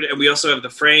 3,400, and we also have the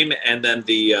frame, and then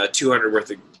the 200 worth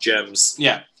of gems.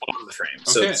 Yeah, on the frame.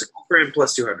 So it's a gold frame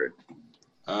plus 200.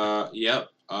 Yep.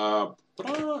 And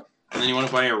then you want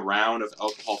to buy a round of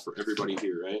alcohol for everybody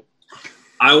here, right?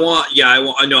 I want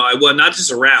not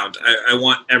just a round. I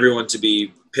want everyone to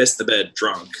be pissed the bed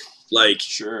drunk.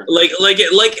 Sure. Like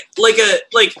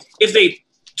if they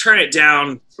turn it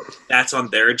down, that's on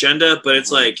their agenda. But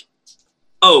it's like,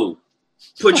 oh,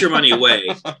 put your money away.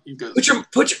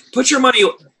 Put your money.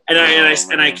 And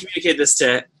I communicate this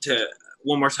to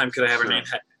one more time. Could I have her name?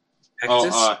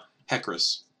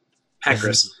 Hecris.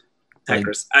 Hecris.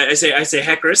 I say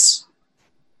Hecris.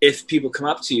 If people come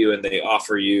up to you and they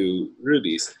offer you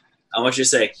rubies, I want you to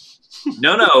say,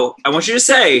 no. I want you to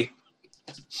say,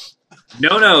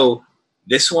 no.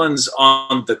 This one's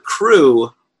on the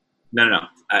crew. No.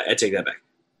 I take that back.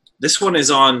 This one is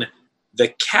on the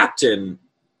captain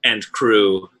and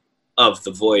crew of the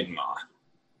Void Maw.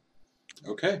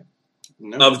 Okay.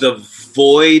 No. Of the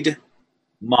Void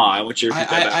Maw. I want you to repeat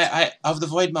that back. Of the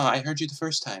Void Maw. I heard you the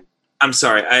first time. I'm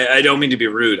sorry. I don't mean to be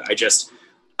rude. I just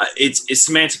it's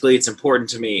semantically it's important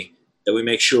to me that we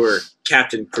make sure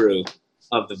Captain Crew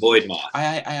of the Void Maw.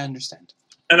 I understand.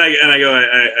 And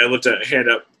I lift a hand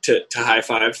up to high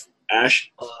five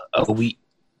Ash. Are we?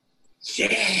 Yeah.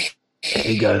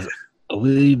 Hey guys, are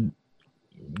we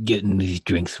getting these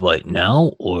drinks right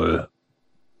now or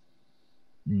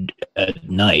at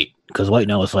night? Because right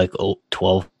now it's like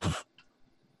 12.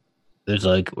 It's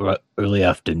like early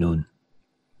afternoon.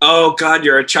 Oh God,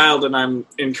 you're a child, and I'm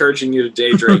encouraging you to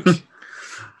day drink.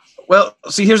 Well,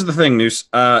 see, here's the thing, Noose.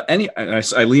 I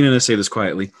lean in and say this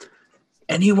quietly.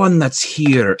 Anyone that's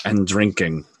here and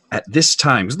drinking at this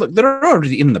time, 'cause look, they're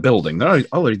already in the building. They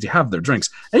already have their drinks.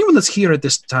 Anyone that's here at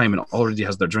this time and already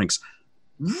has their drinks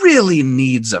really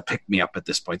needs a pick-me-up at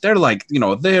this point. They're like,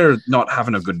 they're not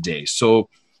having a good day. So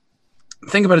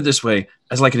think about it this way,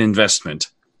 as like an investment.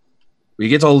 We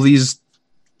get all these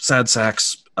sad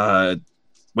sacks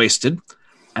wasted,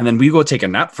 and then we go take a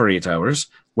nap for 8 hours.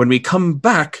 When we come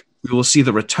back, we will see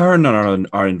the return on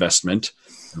our investment.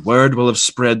 The word will have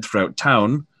spread throughout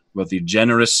town about the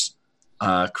generous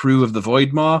crew of the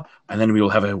Void Maw, and then we will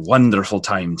have a wonderful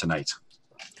time tonight.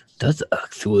 That's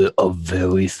actually a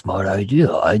very smart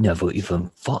idea. I never even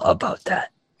thought about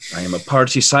that. I am a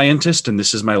party scientist, and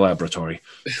this is my laboratory.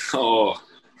 Oh,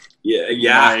 yeah.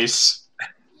 Nice.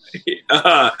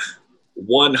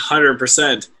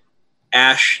 100%.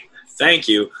 Ash, thank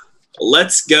you.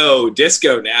 Let's go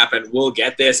disco nap, and we'll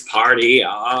get this party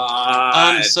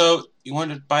on. So you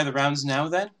want to buy the rounds now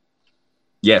then?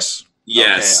 Yes.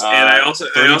 Yes, Okay,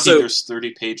 and there's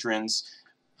 30 patrons.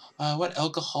 What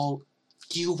alcohol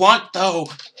do you want though?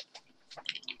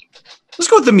 Let's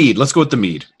go with the mead.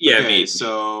 Yeah, Okay, me.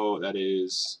 so that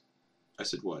is, I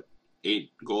said what?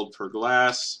 8 gold per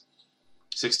glass.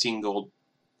 16 gold.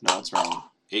 No, that's wrong.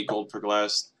 8 gold per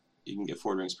glass. You can get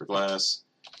 4 drinks per glass.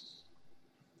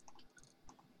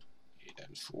 8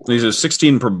 and 4. These are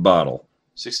 16 per bottle.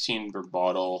 16 per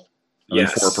bottle. And then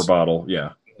Yes. 4 per bottle,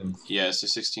 yeah. Yeah, so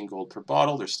 16 gold per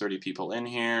bottle. There's 30 people in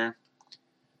here.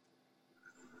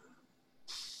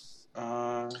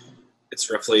 It's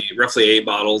roughly 8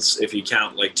 bottles if you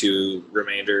count like 2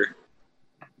 remainder.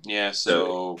 Yeah,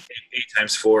 so 8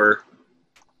 times 4.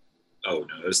 Oh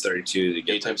no, it was 32 to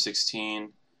get 8 times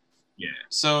 16. Yeah.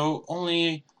 So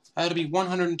only that'll be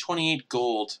 128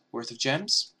 gold worth of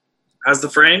gems. How's the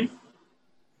frame?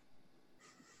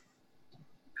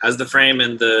 How's the frame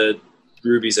and the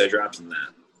rubies I dropped in that?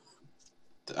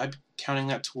 I'm counting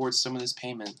that towards some of this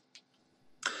payment.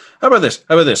 How about this?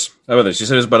 You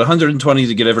said it's about 120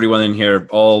 to get everyone in here,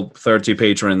 all 30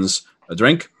 patrons, a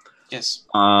drink. Yes.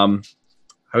 How's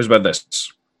about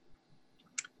this?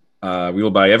 We will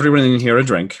buy everyone in here a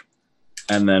drink,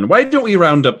 and then why don't we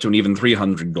round up to an even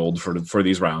 300 gold for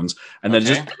these rounds, and then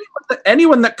Okay. just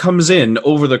anyone that comes in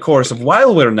over the course of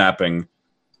while we're napping,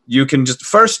 you can just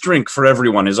first drink for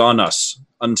everyone is on us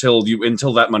until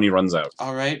that money runs out.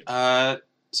 All right.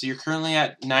 So you're currently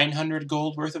at 900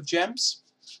 gold worth of gems.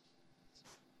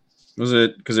 Was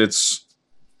it because it's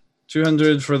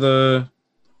 200 for the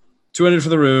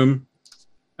room,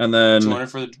 and then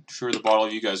 200 for the bottle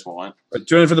you guys want.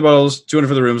 200 for the bottles, 200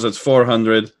 for the rooms. That's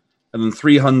 400, and then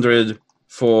 300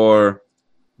 for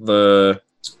the.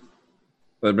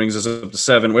 That brings us up to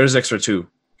 7. Where's the extra 2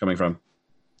 coming from?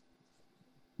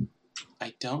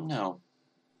 I don't know.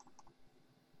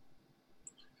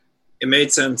 It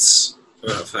made sense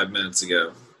about 5 minutes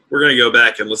ago. We're gonna go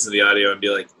back and listen to the audio and be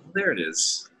like, there it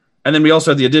is. And then we also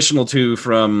had the additional 2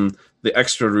 from the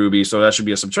extra ruby, so that should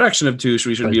be a subtraction of 2. So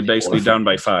we should be basically down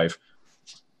by 5.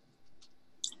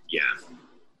 Yeah.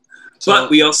 So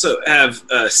But we also have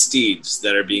steeds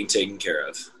that are being taken care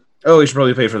of. Oh, we should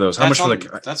probably pay for those. How much for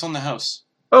That's on the house.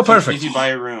 Oh, If perfect. you buy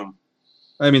a room.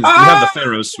 I mean, we have the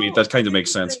Pharaoh's suite. That kind of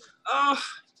makes sense. Oh,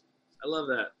 I love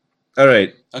that. All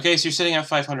right, Okay, so you're sitting at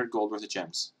 500 gold worth of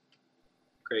gems.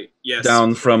 Great. Yes.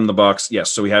 down from the box. Yes,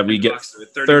 so we get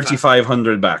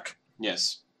 3,500 back.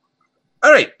 Yes.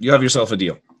 All right, you have yourself a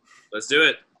deal. Let's do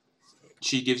it.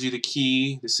 She gives you the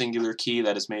key, the singular key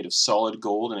that is made of solid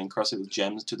gold and encrusted with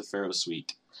gems to the Pharaoh's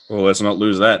suite. Well, let's not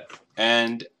lose that.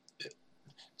 And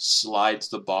slides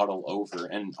the bottle over.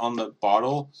 And on the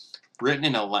bottle, written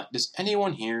in does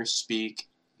anyone here speak?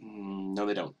 No,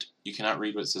 they don't. You cannot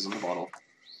read what it says on the bottle.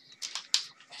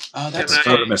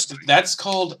 That's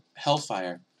called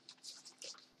Hellfire.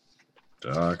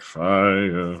 Dark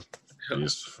fire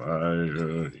is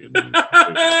fire.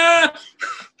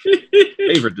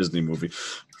 Favorite Disney movie.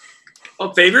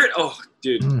 Oh, favorite? Oh,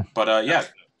 dude. But yeah,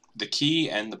 the key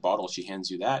and the bottle, she hands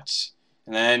you that.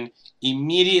 And then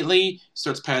immediately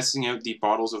starts passing out the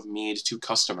bottles of mead to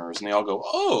customers. And they all go,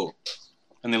 oh,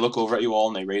 And they look over at you all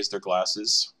and they raise their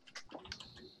glasses.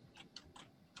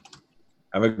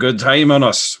 Have a good time on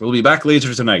us. We'll be back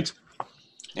later tonight.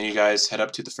 And you guys head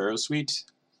up to the Pharaoh Suite.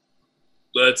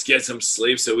 Let's get some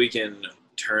sleep so we can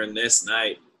turn this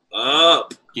night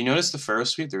up. You notice the Pharaoh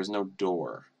Suite, there's no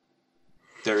door.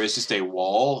 There is just a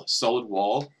wall, solid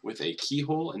wall, with a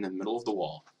keyhole in the middle of the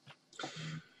wall.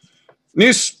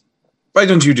 Noose, why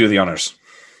don't you do the honors?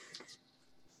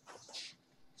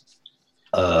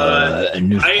 I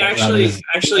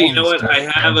actually, you know what? I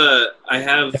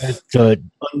have. To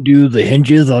undo the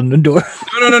hinges on the door.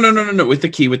 No. With the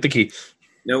key.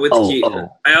 No, with the key. Oh.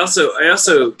 I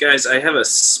also, guys, I have a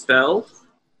spell.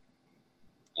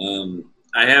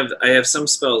 I have some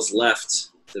spells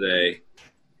left today.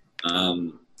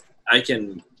 I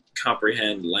can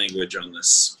comprehend language on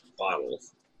this bottle.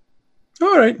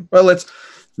 All right. Well, let's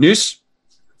Noose.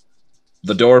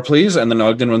 The door, please, and then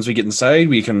Ogden. Once we get inside,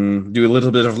 we can do a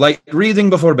little bit of light reading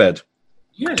before bed.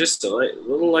 Yeah, just a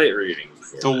little light reading.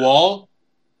 The wall,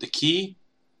 the key,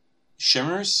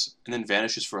 shimmers and then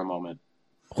vanishes for a moment.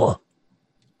 Huh.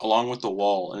 Along with the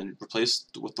wall, and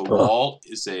replaced with the wall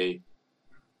is a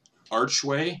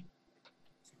archway,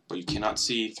 but you cannot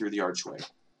see through the archway.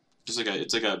 It's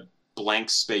like a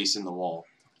blank space in the wall.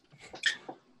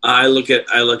 I look at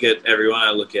everyone.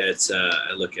 I look at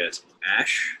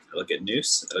Ash. I look at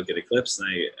Noose. I look at Eclipse, and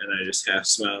I just half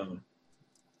smile. And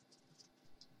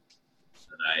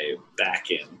I back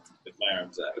in with my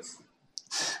arms out.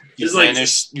 You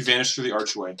vanish through the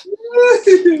archway.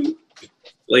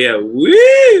 Well, yeah,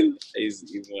 woo! Is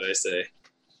what I say.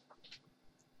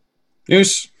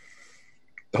 Noose,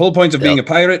 the whole point of being a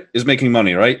pirate is making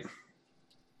money, right?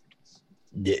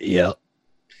 Yeah.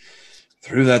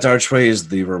 Through that archway is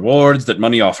the rewards that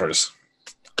money offers.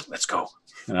 Let's go.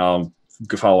 And I'll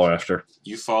follow after.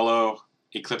 You follow.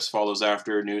 Eclipse follows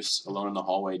after. Noose alone in the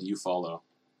hallway. Do you follow?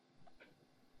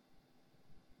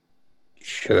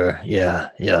 Sure. Yeah,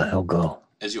 he'll go.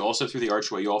 As you all step through the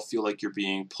archway, you all feel like you're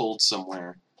being pulled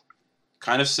somewhere.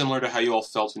 Kind of similar to how you all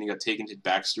felt when you got taken to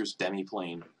Baxter's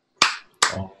demiplane.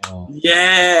 Oh.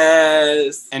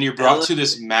 Yes! And you're brought to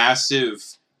this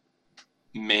massive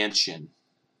mansion.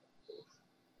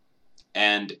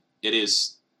 And it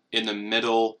is in the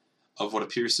middle of what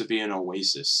appears to be an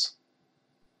oasis.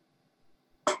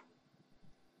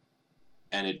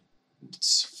 And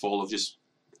it's full of just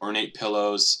ornate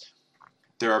pillows.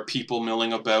 There are people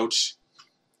milling about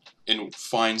in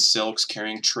fine silks,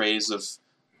 carrying trays of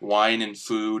wine and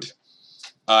food.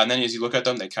 And then as you look at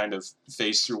them, they kind of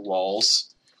face through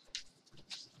walls.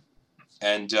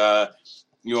 And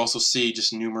you also see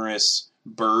just numerous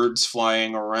birds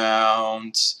flying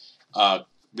around.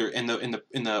 They're in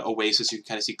the oasis. You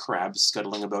kind of see crabs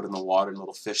scuttling about in the water and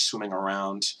little fish swimming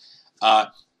around.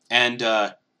 And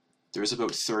there's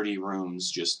about 30 rooms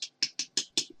just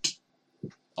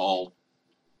all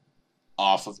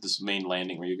off of this main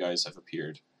landing where you guys have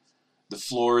appeared. The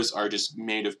floors are just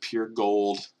made of pure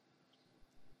gold,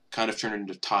 kind of turned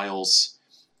into tiles.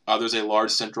 There's a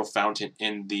large central fountain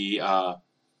in the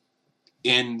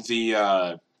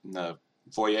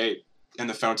foyer, and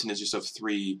the fountain is just of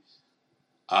 3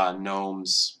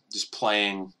 gnomes just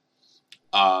playing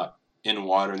in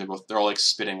water, and they're all like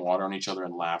spitting water on each other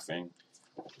and laughing.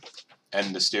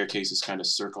 And the staircases kind of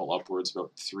circle upwards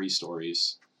about 3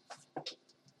 stories.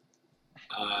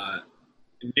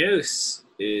 Noose,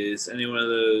 is any one of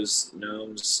those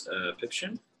gnomes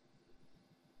Pipshin?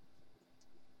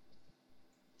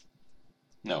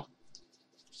 No.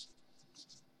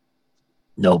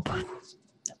 Nope.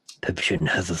 Pipshin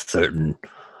has a certain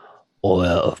aura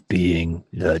of being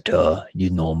that you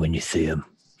know him when you see him.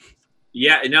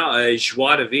 Yeah, no,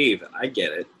 joie de vivre. I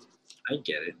get it.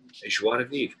 Joie de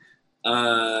vivre.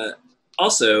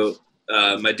 Also,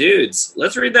 my dudes,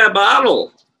 let's read that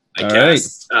bottle. I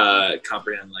guess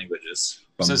comprehend languages.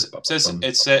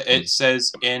 It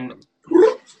says in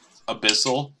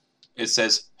Abyssal, it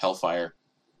says Hellfire.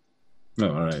 Oh,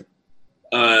 all right.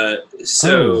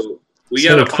 We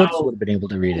got a Eclipse bottle. would have been able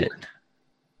to read it.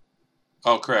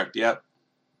 Oh, correct. Yep.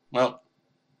 Well,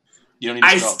 you don't need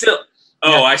to spell.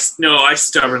 I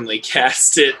stubbornly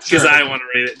cast it because I want to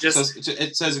read it.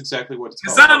 It says exactly what it's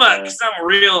called. Because I'm a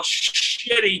real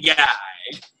shitty guy.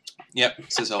 Yep,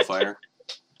 it says Hellfire.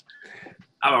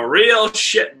 I'm a real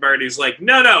shitbird who's like,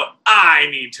 no, I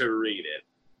need to read it.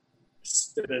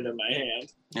 Spit it in my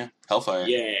hand. Yeah, Hellfire.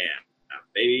 Yeah,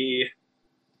 baby.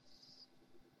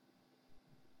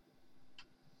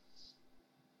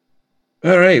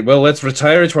 All right. Well, let's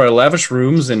retire to our lavish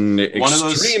rooms in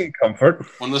extreme comfort.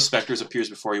 One of those specters appears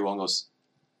before you all and goes,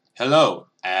 "Hello,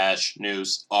 Ash,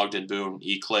 Noose, Ogden, Boone,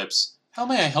 Eclipse. How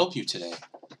may I help you today?"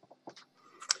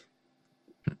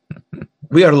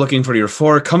 We are looking for your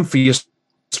 4 comfiest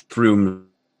rooms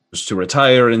to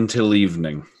retire until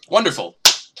evening. Wonderful.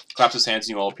 Claps his hands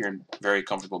and you all appear in very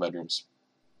comfortable bedrooms.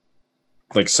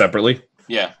 Like separately?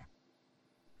 Yeah.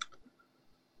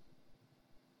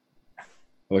 I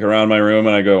look around my room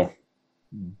and I go,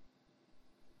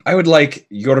 I would like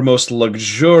your most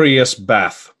luxurious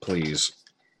bath, please.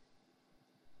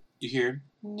 You hear,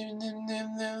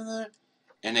 and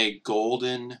a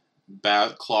golden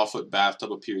clawfoot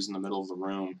bathtub appears in the middle of the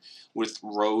room with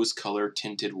rose-colored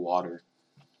tinted water.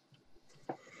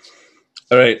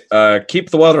 All right, keep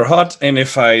the water hot, and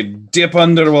if I dip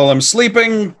under while I'm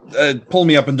sleeping, pull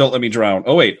me up and don't let me drown.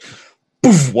 Oh, wait.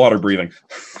 Poof, water breathing.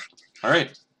 All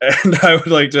right. And I would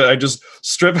like to, I just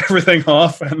strip everything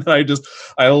off, and I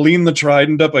lean the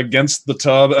trident up against the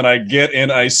tub, and I get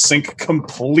in, I sink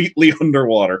completely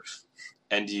underwater.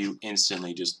 And you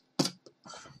instantly just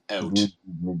out.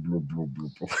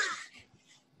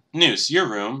 Noose, your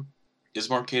room is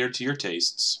more catered to your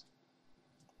tastes.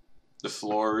 The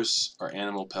floors are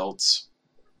animal pelts.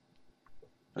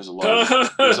 There's a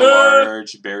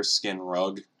large bearskin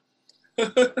rug.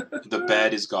 The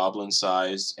bed is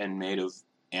goblin-sized and made of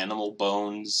animal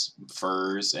bones,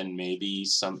 furs, and maybe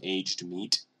some aged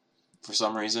meat for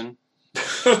some reason.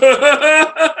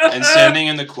 And standing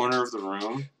in the corner of the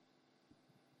room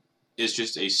is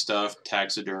just a stuffed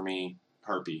taxidermy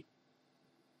harpy.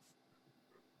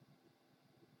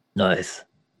 Nice.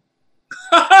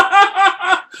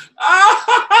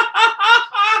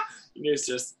 It's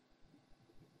just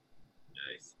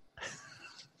nice.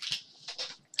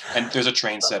 And there's a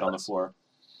train set on the floor.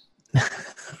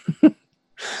 The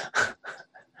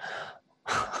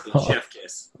chef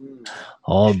kiss.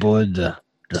 All aboard the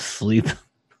sleep.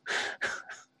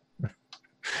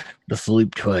 The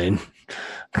sleep train.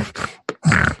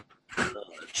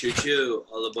 Choo choo.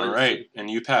 All aboard. All right, and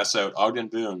you pass out. Ogden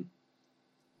Boone.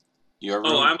 Your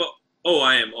room.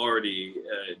 I am already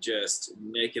just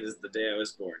naked as the day I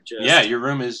was born. Yeah, your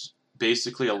room is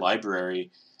basically a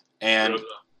library, and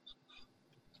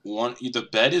the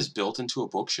bed is built into a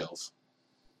bookshelf.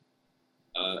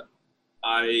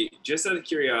 I just out of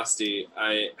curiosity,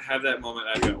 I have that moment.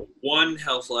 I've got 1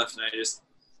 health left, and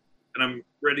I'm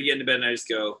ready to get into bed, and I just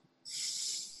go,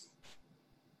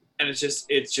 and it's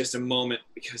just a moment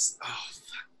because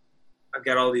I've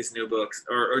got all these new books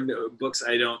or books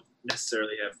I don't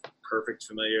necessarily have perfect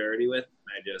familiarity with.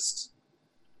 I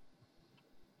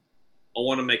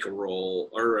want to make a roll,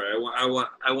 or I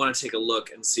want to take a look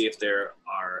and see if there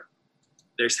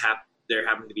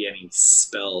happen to be any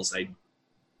spells I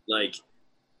like.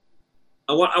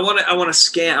 I want to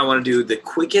scan. I want to do the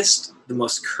quickest, the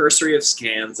most cursory of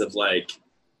scans of like.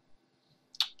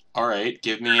 All right,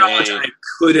 give me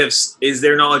Is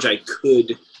there knowledge I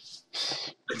could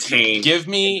attain? Give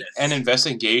me an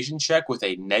investigation check with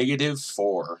a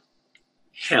 -4.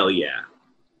 Hell yeah.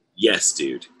 Yes,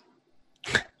 dude.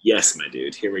 Yes, my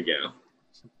dude. Here we go.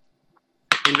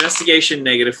 Investigation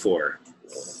 -4.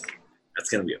 That's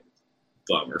going to be a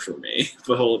bummer for me.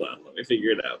 But hold on. Let me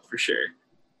figure it out for sure.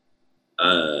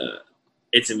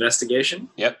 It's investigation?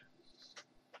 Yep.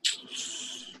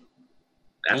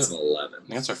 That's an 11. I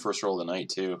think that's our first roll of the night,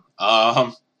 too.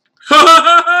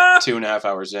 2.5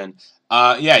 hours in.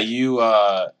 Yeah, you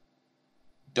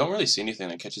don't really see anything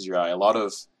that catches your eye. A lot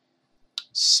of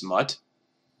smut.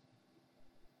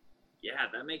 Yeah,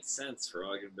 that makes sense for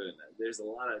Ogden Boone. There's a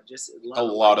lot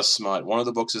of smut. One of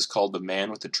the books is called The Man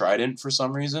with the Trident for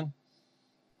some reason.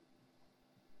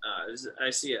 I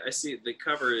see it. I see it. The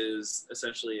cover is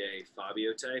essentially a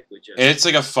Fabio type, It's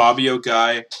like a Fabio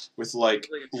guy with like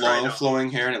long trident. flowing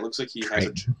hair, and it looks like he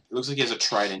has a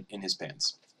trident in his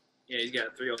pants. Yeah, he's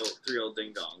got three old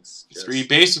ding dongs. He's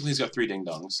got 3 ding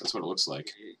dongs. That's what it looks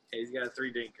like. He's got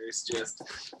 3 dinkers.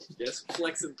 Just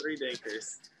flexing 3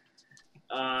 dinkers.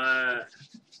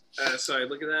 Sorry,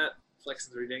 look at that.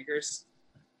 Flexing 3 dinkers.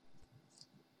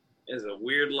 It's a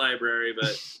weird library,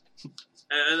 but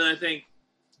and I think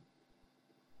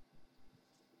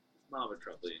Mom would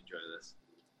probably enjoy this.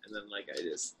 And then I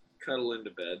just cuddle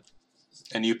into bed.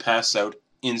 And you pass out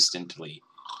instantly.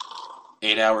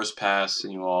 8 hours pass,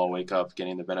 and you all wake up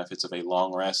getting the benefits of a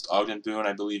long rest. Ogden Boone,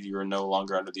 I believe you are no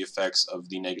longer under the effects of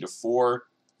the -4 of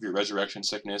your resurrection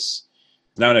sickness.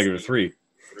 Now -3.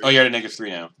 Oh, you're at a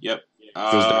 -3 now. Yep.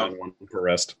 Goes down 1 for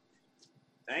rest.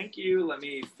 Thank you. Let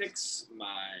me fix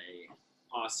my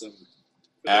awesome.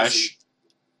 Ash,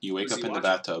 you wake Was up he in the watching?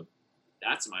 bathtub.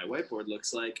 That's my whiteboard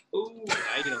looks like. Ooh,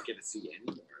 I don't get to see any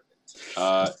more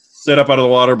of it. Sit up out of the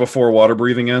water before water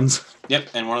breathing ends. Yep,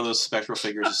 and one of those spectral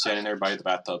figures is standing there by the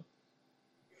bathtub.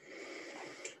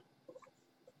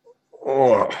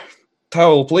 Oh,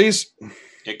 towel, please.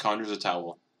 It conjures a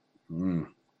towel. Mm.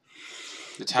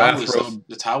 The towel Bathrobe.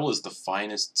 the towel is the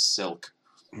finest silk.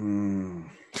 Mm.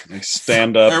 I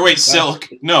stand up. Or wait, silk.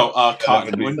 No,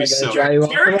 cotton. It wouldn't be silk. Dry you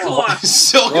up Terry at all. cloth.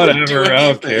 Silk wouldn't do Whatever,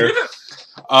 I don't anything.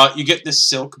 care. You get this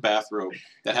silk bathrobe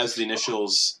that has the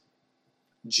initials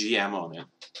GM on it.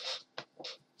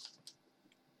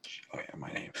 Oh yeah,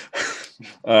 my name.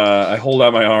 I hold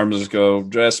out my arms and just go,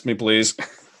 dress me, please.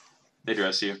 They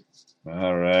dress you.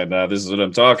 All right, now this is what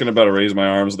I'm talking about. I raise my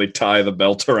arms. They tie the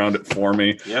belt around it for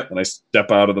me, Yep. and I step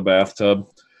out of the bathtub.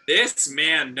 This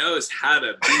man knows how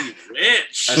to be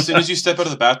rich. As soon as you step out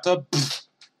of the bathtub,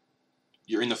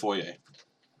 you're in the foyer.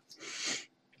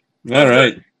 All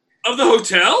right, Of the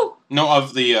hotel? No,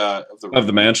 of the of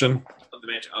the mansion. Of the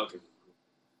mansion. Okay.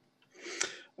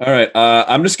 All right,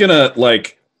 I'm just gonna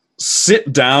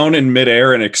sit down in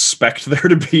midair and expect there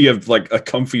to be a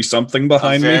comfy something A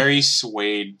behind me. very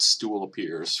swayed stool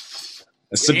appears.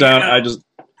 I sit down.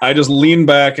 I just lean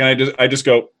back and I just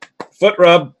go foot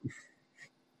rub.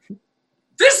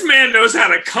 This man knows how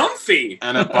to comfy.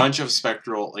 And a bunch of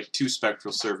two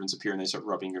spectral servants appear and they start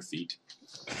rubbing your feet.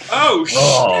 Oh,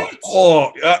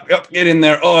 shit. Yep, get in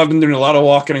there. Oh, I've been doing a lot of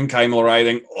walking and camel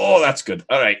riding. Oh, that's good.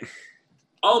 All right.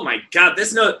 Oh my god,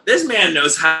 this man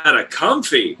knows how to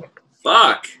comfy.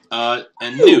 Fuck.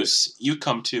 And Noose, you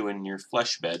come to in your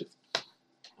flesh bed.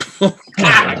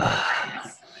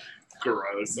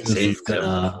 Gross.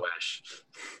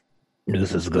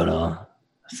 Noose is gonna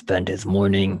spend his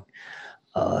morning.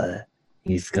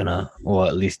 He's gonna, or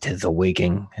at least his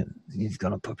awaking. He's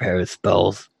gonna prepare his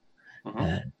spells,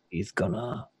 and he's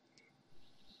gonna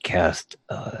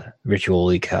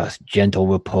ritually cast gentle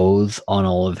repose on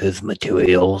all of his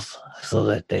materials so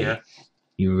that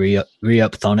you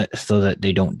re-ups on it so that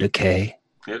they don't decay.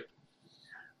 Yep.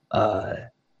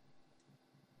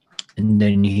 And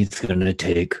then he's gonna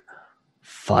take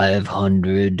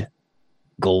 500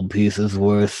 gold pieces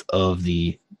worth of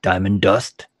the diamond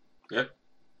dust. Yep.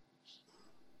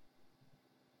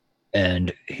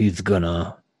 And he's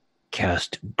gonna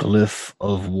cast Glyph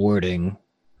of Warding.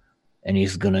 And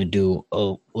he's gonna do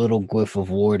a little glyph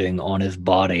of warding on his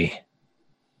body.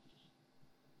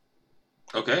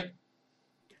 Okay.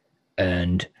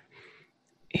 And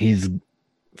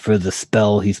for the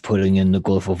spell he's putting in the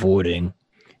glyph of warding,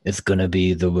 it's gonna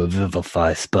be the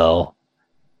Revivify spell.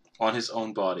 On his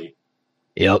own body.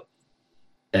 Yep.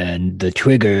 And the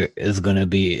trigger is gonna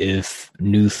be if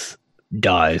Noose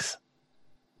dies.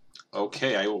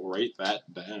 Okay, I will write that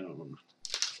down.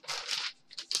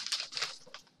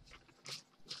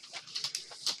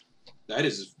 That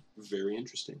is very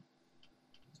interesting.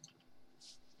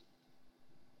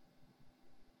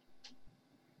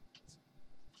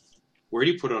 Where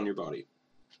do you put it on your body?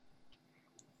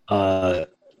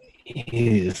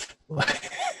 He's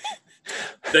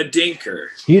The dinker.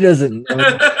 He doesn't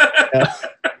know.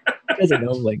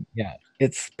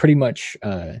 It's pretty much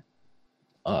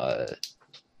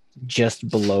just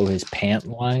below his pant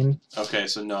line. Okay,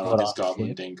 so not What on his off goblin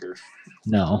hip? dinker.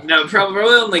 No, No, probably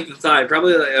on like the thigh.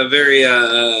 Probably like a very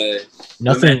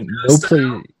nothing.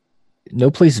 No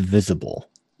place visible.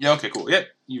 Yeah, okay, cool. Yeah,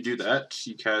 you do that.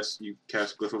 You cast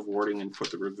Glyph of Warding and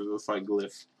put the Revivify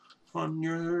glyph on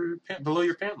your below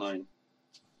your pant line.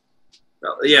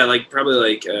 yeah, like probably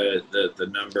like the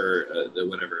number the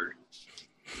whatever.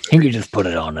 He could just put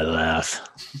it on his ass.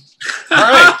 All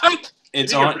right.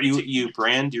 It's think on I'm you. pretty- You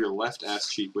brand your left ass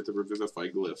cheek with the Revivify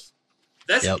glyph.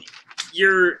 That's Yep.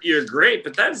 you're great,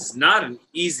 but that's not an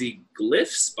easy glyph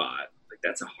spot. Like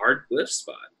that's a hard glyph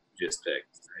spot you just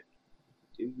picked.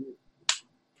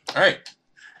 All right.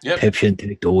 Yep. Pip should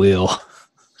take the wheel.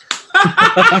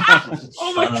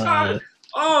 Oh my god!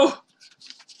 Oh,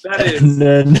 And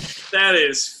then that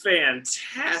is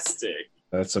fantastic.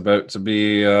 That's about to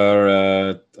be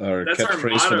our That's our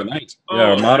catchphrase for the motto. night. Oh, Yeah,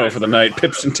 our motto that's for the our night. motto.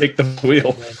 Pipson, take the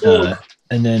wheel.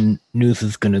 and then Noose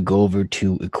is gonna go over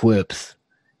to Equips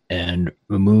and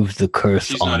remove the curse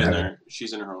She's on not in her. there.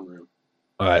 She's in her own room.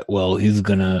 All right. Well, he's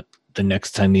gonna the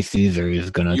next time he sees her,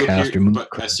 he's gonna You cast appear, remove but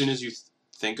curse. as soon as you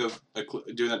think of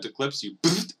doing that to Clips, you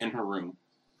in her room.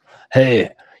 Hey,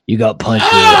 you got punched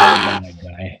really hard by that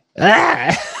guy.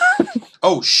 Ah!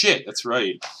 Oh shit, that's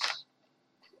right.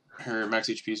 Her max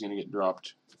HP is gonna get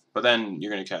dropped, but then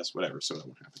you're gonna cast whatever, so that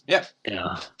won't happen. Yeah.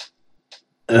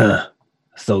 Yeah.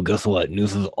 So guess what?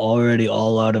 Noose is already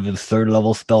all out of his 3rd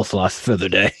level spell slots for the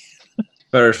day.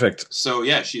 Perfect. So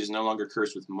yeah, she is no longer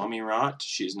cursed with mummy rot.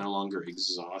 She is no longer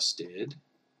exhausted,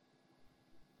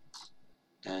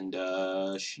 and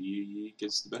she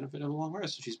gets the benefit of a long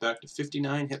rest. So she's back to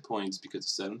 59 hit points because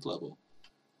of 7th level.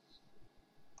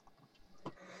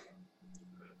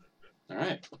 All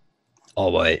right.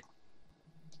 All right.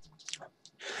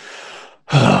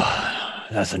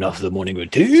 That's enough of the morning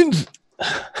routines.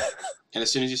 And as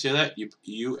soon as you say that,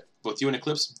 both you and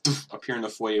Eclipse appear in the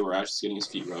foyer where Ash is getting his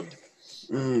feet rubbed.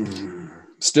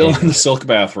 Still in the silk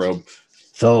bathrobe.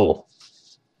 So,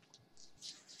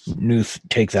 Noose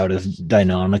takes out his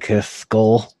Deinonychus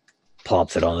skull,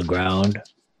 plops it on the ground,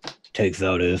 takes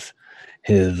out his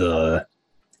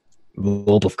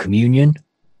rope of communion,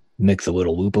 makes a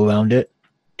little loop around it,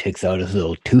 takes out his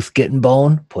little tooth-getting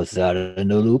bone, puts that in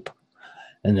the loop,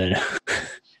 and then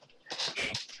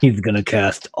he's gonna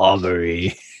cast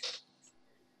Augury.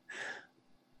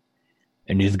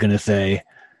 And he's gonna say,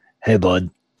 "Hey, bud,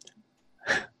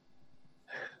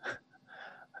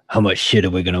 how much shit are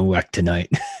we gonna wreck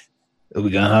tonight? Are we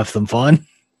gonna have some fun?"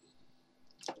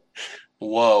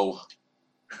 Whoa.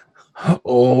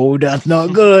 Oh, that's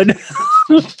not good.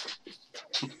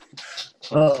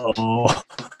 Uh-oh.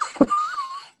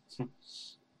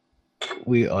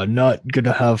 We are not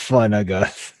gonna have fun, I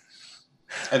guess.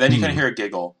 And then you can hear a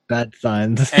giggle. Bad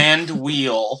signs. And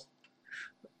wheel.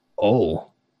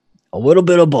 Oh, a little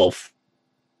bit of both.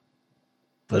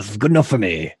 This is good enough for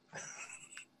me.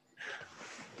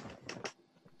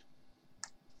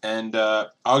 And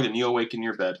Ogden, you awake in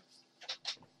your bed.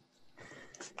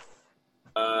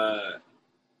 I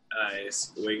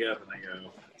wake up and I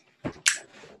go,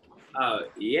 oh,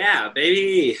 yeah,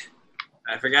 baby.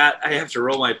 I forgot I have to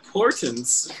roll my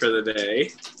portents for the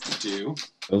day. Do.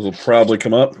 Those will probably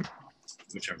come up.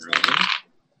 Which I'm rolling.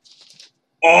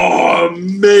 Oh,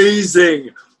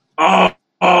 amazing! Oh,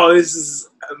 this is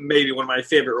maybe one of my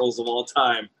favorite rolls of all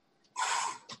time.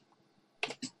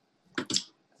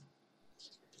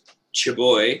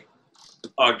 Chaboy,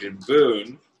 Ogden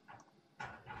Boone,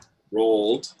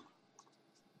 rolled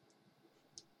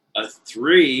a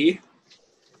 3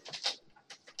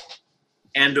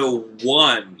 and a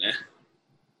 1.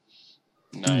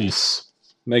 Nice.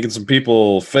 Making some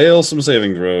people fail some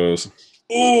saving throws.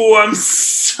 Ooh, I'm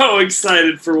so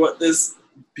excited for what this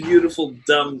beautiful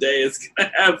dumb day is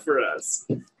gonna have for us.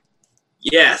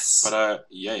 Yes. But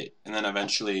yay. And then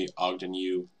eventually, Ogden,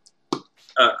 you.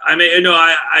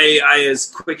 I as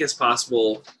quick as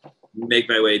possible make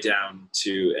my way down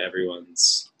to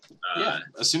everyone's. Yeah.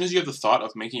 As soon as you have the thought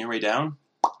of making your way down,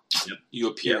 Yep. you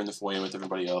appear in the foyer with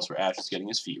everybody else where Ash is getting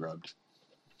his feet rubbed.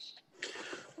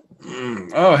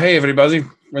 Oh, hey, everybody.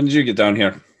 When did you get down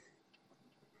here?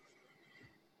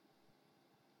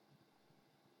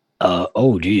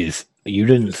 Oh, geez. You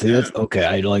didn't see this? Okay,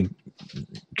 I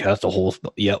cast a whole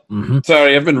spell. Yep. Mm-hmm.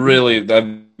 Sorry, I've been really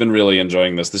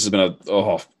enjoying this. This has been it's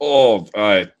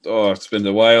been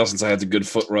a while since I had the good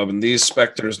foot rub, and these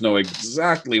specters know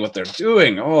exactly what they're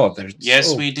doing. Oh, they're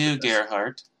Yes, we do,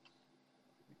 Gerhardt.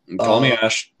 Call me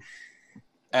Ash.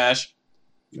 Ash.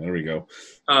 There we go.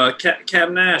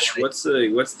 Captain Ash, what's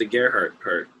the Gerhardt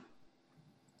part?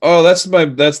 Oh, that's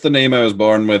the name I was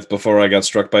born with before I got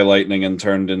struck by lightning and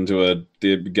turned into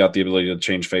got the ability to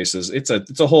change faces. It's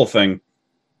a whole thing.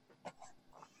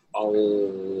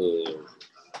 Oh.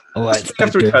 All right,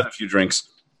 After we've Spectre, had a few drinks.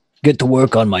 get to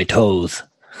work on my toes.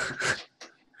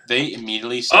 They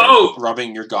immediately start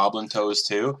rubbing your goblin toes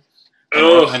too.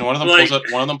 And one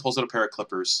of them pulls out a pair of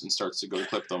clippers and starts to go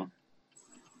clip them.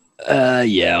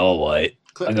 Yeah, all right.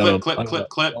 Clip.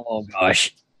 Oh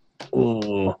gosh.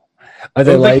 Oh. Are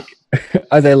they like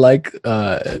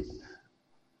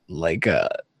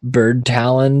bird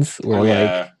talons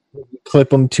where clip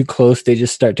them too close, they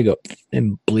just start to go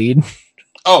and bleed?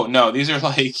 Oh no, these are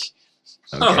like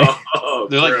Okay.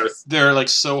 they're like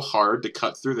so hard to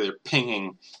cut through. They're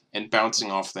pinging and bouncing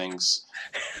off things,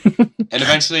 and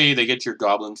eventually they get your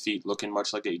goblin feet looking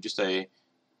much like just a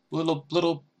little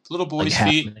boy's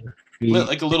feet,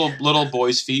 like a little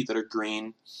boy's feet that are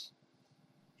green,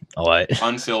 All right.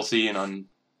 unfilthy and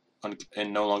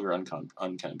and no longer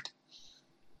unkempt.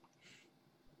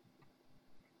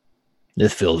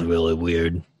 This feels really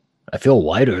weird. I feel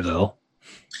lighter though.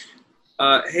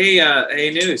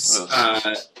 Hey, Noose.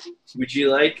 Would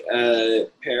you like a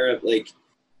pair of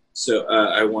So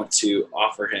I want to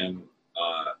offer him.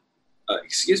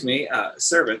 Excuse me,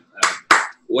 servant.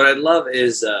 What I'd love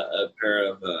is a pair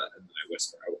of. I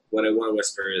whisper. What I want to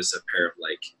whisper is a pair of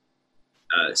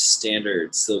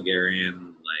standard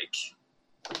Silgarian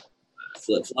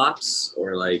flip flops,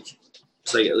 or it's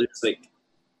it looks like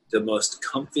the most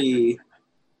comfy,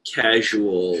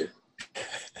 casual,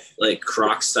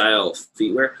 Croc style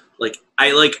feetwear.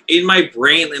 I in my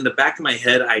brain, in the back of my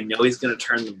head, I know he's gonna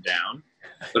turn them down,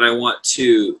 but I want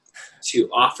to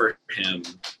offer him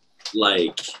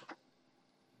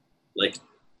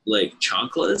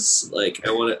chanclas. I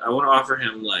want to offer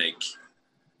him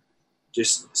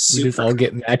just super. We just all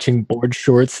get matching board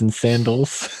shorts and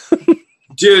sandals.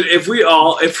 Dude, if we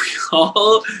all had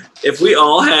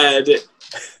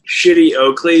shitty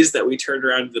Oakleys that we turned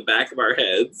around to the back of our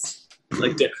heads,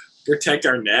 like to protect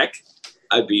our neck,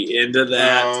 I'd be into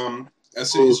that.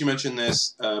 As soon as you mentioned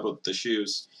this about the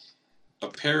shoes, a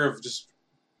pair of just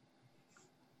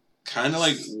kind of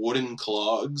like wooden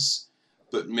clogs,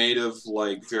 but made of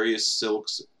like various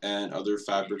silks and other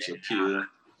fabrics appear.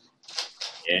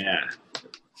 Yeah.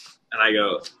 And I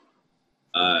go,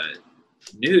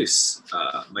 Noose,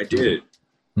 my dude.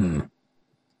 I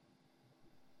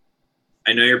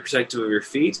know you're protective of your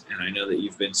feet, and I know that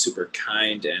you've been super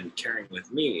kind and caring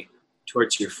with me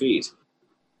towards your feet.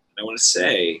 And I want to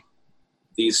say,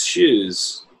 these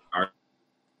shoes are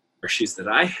shoes that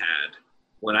I had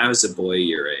when I was a boy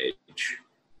your age.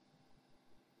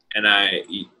 And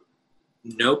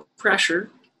no pressure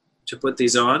to put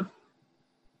these on,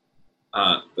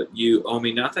 but you owe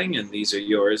me nothing, and these are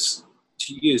yours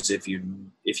to use if you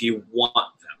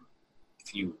want them.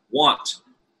 If you want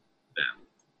them.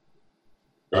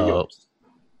 There you go.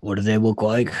 What do they look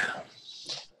like?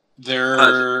 They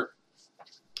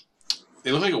look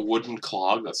like a wooden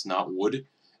clog that's not wood.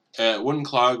 Wooden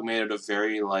clog made out of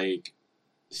very like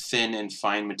thin and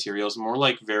fine materials, more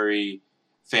like very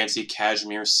fancy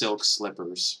cashmere silk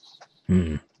slippers.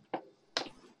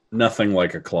 Nothing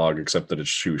like a clog except that it's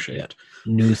shoe shaped.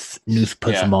 Noose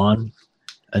puts them on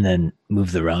and then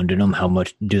moves around in them. How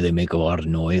much do they make? A lot of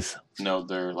noise? No,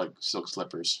 they're like silk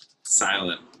slippers.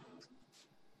 Silent.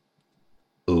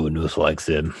 Ooh, Noose likes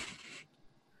them.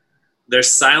 They're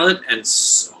silent and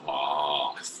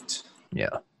soft.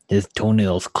 Yeah. His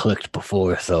toenails clicked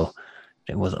before, so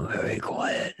it wasn't very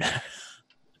quiet.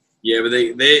 Yeah, but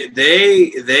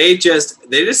they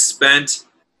just spent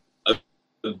a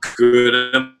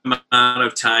good amount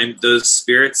of time. Those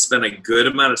spirits spent a good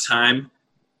amount of time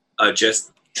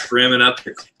just trimming up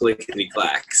your clickety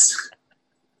clacks.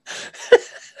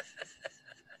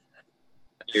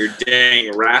 Your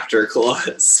dang raptor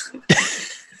claws.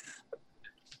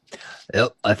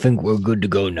 Yep, I think we're good to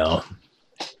go now.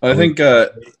 I think so.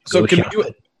 Can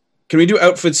we do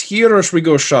outfits here, or should we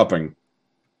go shopping?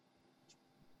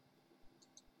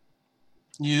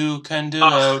 You can do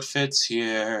outfits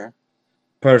here.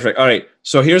 Perfect. All right.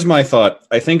 So here's my thought.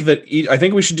 I think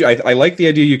we should do. I like the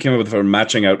idea you came up with for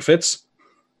matching outfits.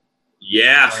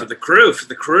 Yeah, for the crew.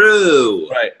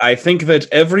 Right. I think that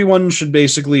everyone should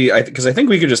basically. Because I think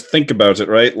we could just think about it,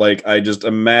 right? Like I just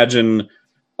imagine.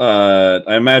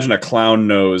 I imagine a clown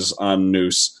nose on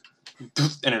Noose.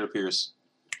 And it appears.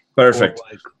 Perfect. Or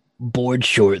like board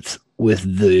shorts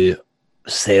with the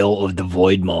sail of the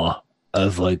Void Maw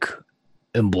as like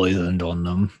emblazoned on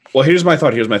them. Well, here's my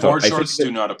thought. Board shorts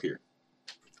do not appear.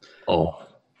 Oh.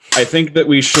 I think that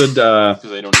we should. Because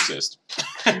they don't exist.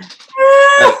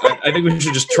 I think we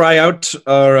should just try out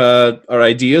our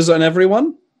ideas on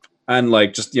everyone, and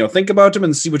like just think about them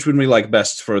and see which one we like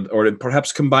best or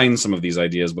perhaps combine some of these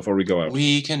ideas before we go out.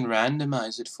 We can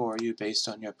randomize it for you based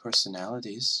on your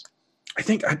personalities. I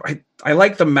think I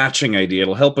like the matching idea.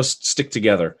 It'll help us stick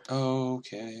together.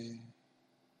 Okay.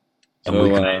 So,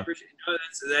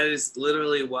 that is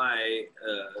literally why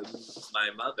my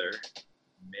mother,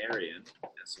 Marion,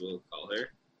 as we'll call her,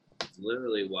 is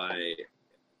literally why my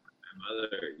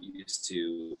mother used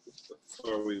to,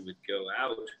 before we would go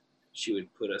out, she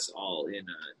would put us all in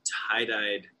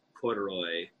tie-dyed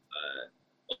corduroy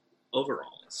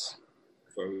overalls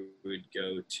before we would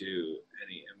go to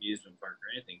any amusement park or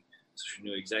anything, so she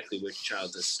knew exactly which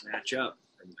child to snatch up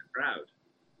from the crowd.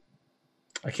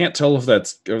 I can't tell if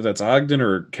that's Ogden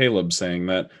or Caleb saying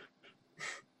that.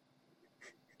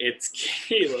 It's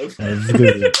Caleb. That's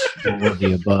good. All of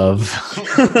the above.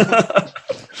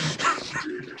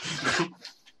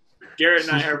 Garrett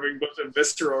and I are having both a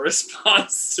visceral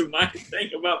response to my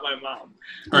thing about my mom.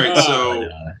 All right, so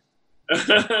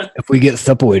if we get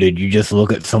separated, you just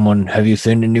look at someone. Have you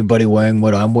seen anybody wearing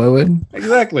what I'm wearing?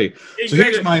 Exactly. So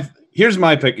here's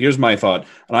my pick. Here's my thought,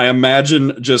 and I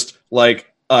imagine just like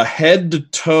a head to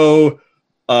toe,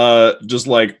 just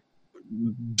like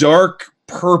dark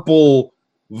purple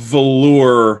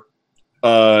velour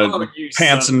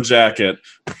pants and jacket.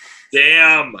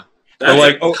 Damn.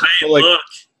 That's look.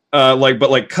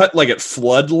 Cut like at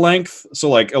flood length, so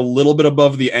like a little bit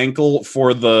above the ankle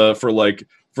for the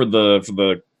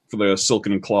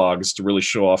silken clogs to really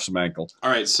show off some ankle.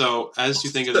 All right, so as you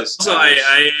think of this, so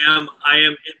I am in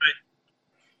my.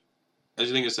 As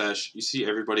you think of Ash, you see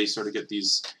everybody sort of get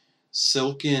these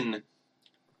silken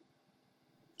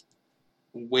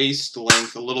waist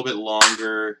length, a little bit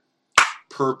longer,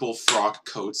 purple frock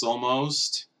coats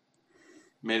almost,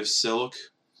 made of silk.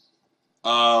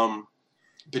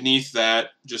 Beneath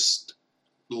that, just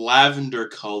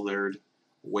lavender-colored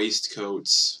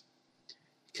waistcoats,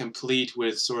 complete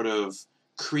with sort of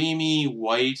creamy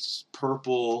white,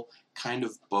 purple kind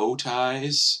of bow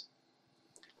ties.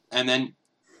 And then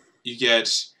you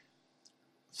get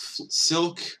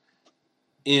silk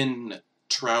in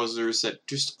trousers that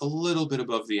just a little bit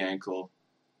above the ankle.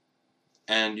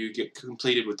 And you get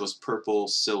completed with those purple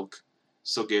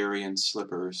Silgarian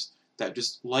slippers that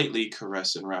just lightly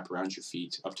caress and wrap around your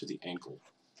feet up to the ankle.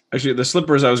 Actually, the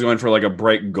slippers I was going for like a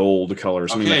bright gold color,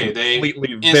 something Okay, like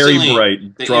completely they very instantly-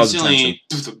 bright, They draws attention.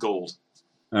 instantly the gold.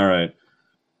 All right.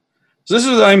 So this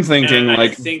is what I'm thinking, And I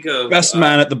like think of best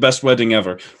man at the best wedding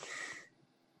ever.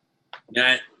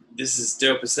 Yeah, this is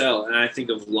dope as hell, and I think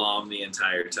of Lom the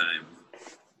entire time.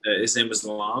 His name was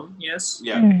Lom, yes.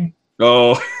 Yeah.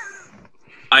 Oh,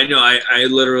 I know. I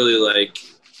literally like,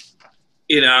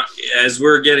 as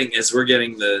we're getting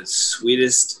the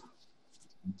sweetest,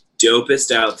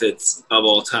 dopest outfits of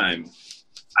all time.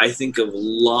 I think of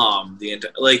Lom the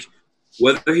entire, like,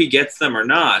 whether he gets them or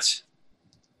not.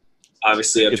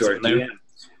 Obviously, up It's to our in there. DM.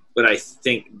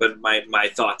 But my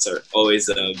thoughts are always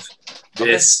of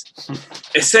this.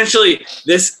 Essentially,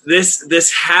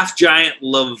 this half giant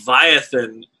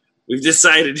Leviathan. We've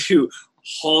decided who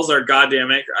hauls our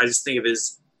goddamn anchor. I just think of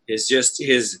his just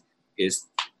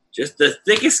the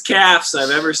thickest calves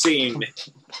I've ever seen.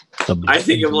 I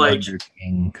think of like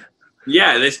King.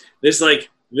 yeah, this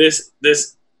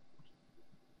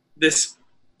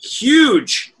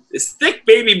huge, this thick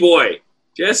baby boy,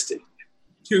 just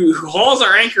who hauls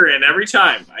our anchor in every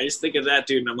time. I just think of that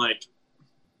dude, and I'm like,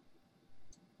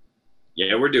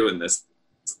 yeah, we're doing this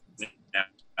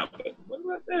now. But what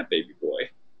about that baby boy?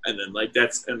 And then like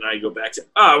and I go back to,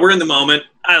 we're in the moment.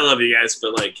 I love you guys,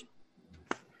 but like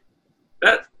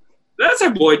that's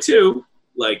our boy too.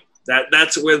 Like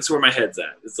that's where my head's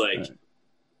at. It's like Right.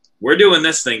 we're doing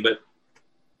this thing, but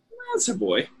that's our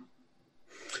boy.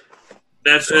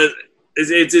 That's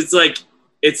it's like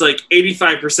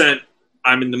 85%.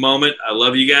 I'm in the moment. I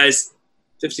love you guys.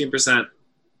 15%. I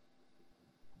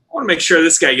want to make sure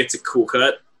this guy gets a cool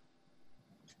cut.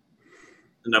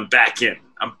 And I'm back in.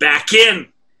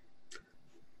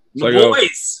 So I My go-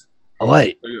 boys. All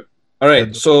right. all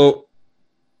right. So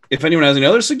if anyone has any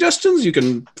other suggestions, you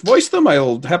can voice them.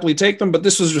 I'll happily take them. But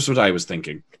this was just what I was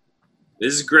thinking.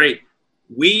 This is great.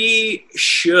 We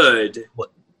should.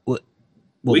 What We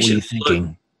were you should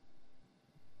thinking?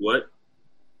 What?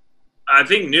 I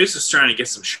think Noose is trying to get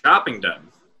some shopping done.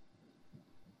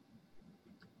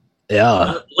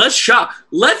 Yeah. Let's shop.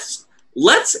 Let's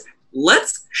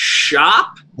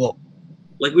shop. Well-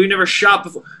 like we've never shopped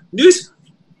before. Noose,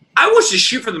 I want you to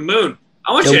shoot for the moon.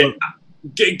 I want Yeah, you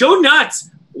to go nuts.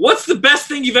 What's the best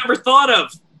thing you've ever thought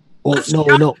of? Well, Let's no,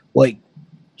 shop. no. Like,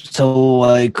 so,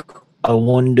 like, I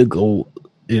wanted to go.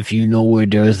 If you know where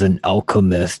there's an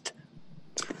alchemist,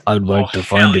 I'd like Oh, to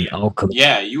find hell an yeah. alchemist.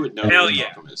 Yeah, you would know. Hell the yeah.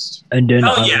 Alchemist. And then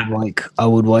Hell yeah. I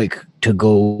would like to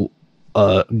go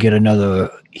get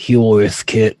another healer's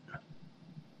kit.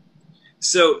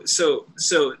 So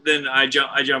then I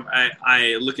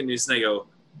look at Noose and I go,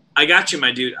 I got you,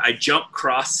 my dude. I jump,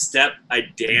 cross, step, I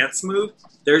dance move.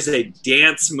 There's a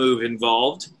dance move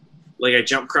involved. Like I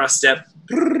jump, cross, step.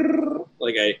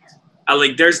 Like I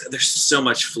like there's so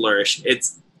much flourish.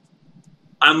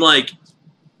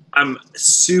 I'm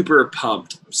super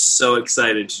pumped. I'm so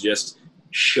excited to just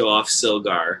show off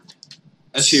Silgar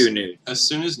As, to Noose. as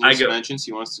soon as I Noose go- mentions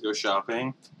he wants to go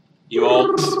shopping, you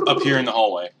all appear in the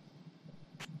hallway,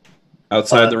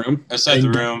 Outside the room. outside the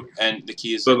And- room, and the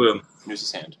key is Boom, boom. in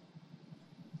Noose's hand.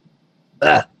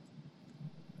 Ah,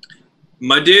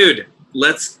 My dude,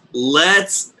 let's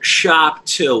shop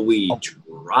till we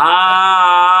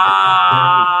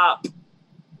drop.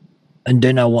 and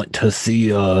then I want to see,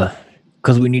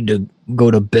 because we need to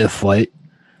go to Biff, right?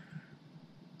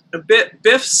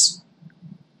 Biff's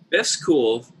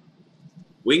cool.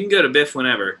 We can go to Biff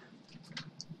whenever.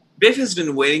 Biff has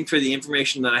been waiting for the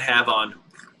information that I have on.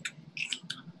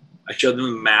 I showed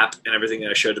them the map and everything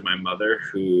that I showed to my mother,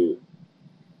 who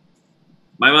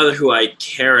I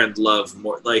care and love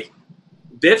more. Like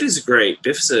Biff is great.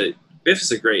 Biff's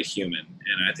a great human,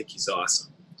 and I think he's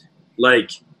awesome.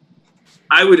 Like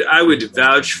I would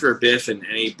vouch for Biff in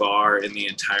any bar in the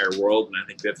entire world, and I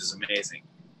think Biff is amazing.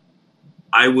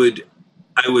 I would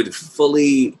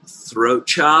fully throat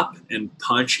chop and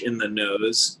punch in the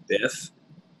nose Biff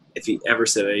if he ever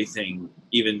said anything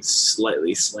even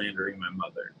slightly slandering my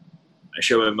mother. I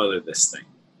show my mother this thing.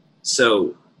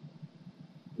 So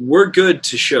we're good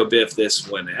to show Biff this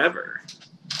whenever.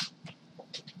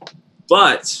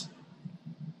 But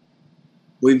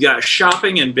we've got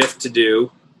shopping and Biff to do.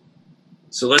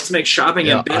 So let's make shopping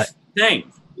Yeah, and Biff a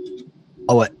thing.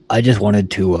 Oh, I just wanted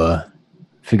to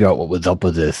figure out what was up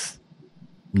with this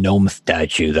gnome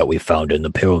statue that we found in the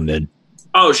pyramid.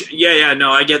 Oh, yeah.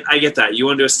 No, I get that. You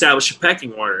want to establish a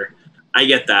pecking order. I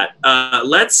get that.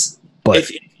 Let's. But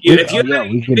If you have we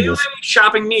any can just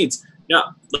shopping needs, no,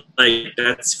 like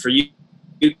that's for you,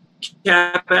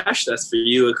 Capash. That's for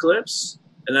you, Eclipse,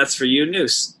 and that's for you,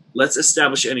 Noose. Let's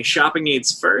establish any shopping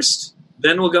needs first.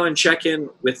 Then we'll go and check in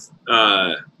with.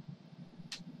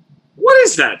 What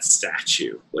is that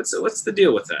statue? What's the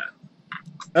deal with that?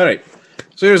 All right.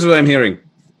 So here's what I'm hearing.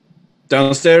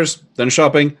 Downstairs, then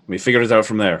shopping. We figure it out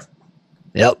from there.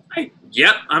 Yep.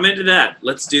 Yep, I'm into that.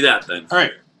 Let's do that then. All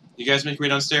right, you guys make your way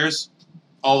downstairs.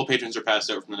 All the patrons are passed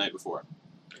out from the night before.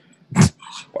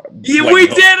 Yeah, Like, we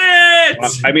did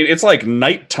it! I mean, it's like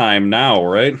nighttime now,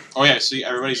 right? Oh yeah, so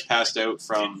everybody's passed out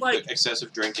from It's like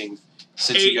excessive drinking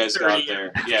since you guys got 8:30.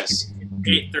 there. Yes.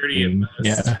 8:30 at most.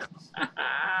 Yeah.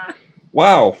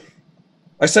 Wow.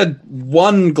 I said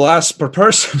 1 glass per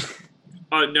person.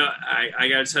 Oh no, I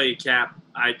gotta tell you, Cap.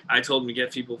 I told him to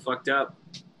get people fucked up.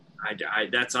 I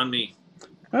that's on me.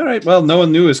 All right. Well, no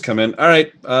one new has come in. All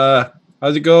right.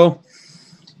 How'd it go?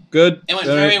 Good. It went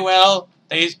All very right. well.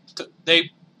 They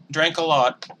drank a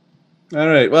lot. All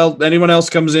right. Well, anyone else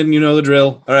comes in, you know the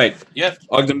drill. All right. Yep.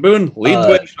 Ogden Boone, lead the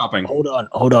way shopping. Hold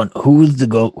on. Who's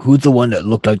the one that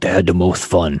looked like they had the most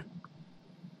fun?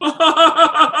 They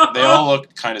all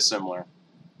look kind of similar.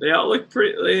 They all look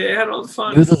pretty. They had all the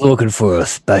fun. Who's looking for a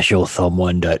special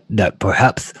someone that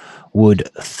perhaps would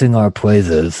sing our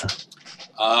praises?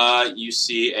 You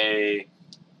see a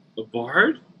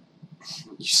bard?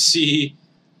 You see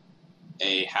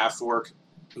a half-orc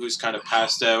who's kind of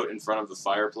passed out in front of the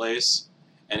fireplace,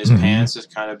 and his Mhm. pants have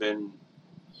kind of been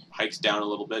hiked down a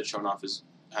little bit, showing off his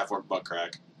half-orc butt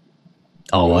crack.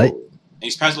 All right. And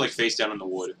he's passed like face down in the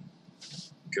wood.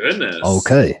 Goodness.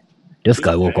 Okay. This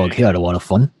guy looked like he had a lot of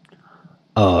fun.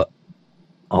 All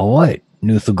right.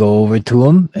 Noose will go over to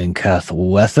him and cast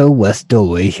Lesser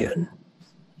Restoration.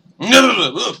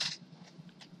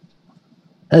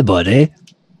 Hey, buddy.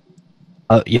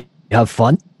 You have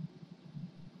fun?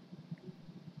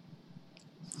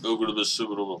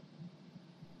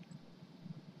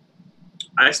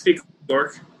 I speak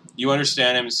Orc. You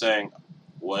understand him saying,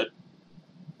 "What?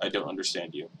 I don't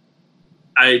understand you."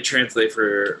 I translate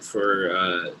for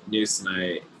Noose,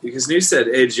 and because Noose said,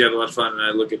 "Hey, did you have a lot of fun?" And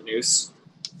I look at Noose,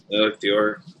 I look at the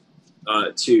Orc,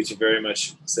 to very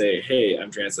much say, "Hey,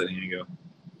 I'm translating," and you go,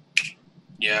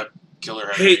 Yeah, killer.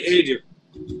 Hey, dude.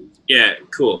 Yeah,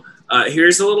 cool.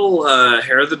 Here's a little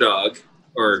hair of the dog,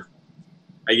 or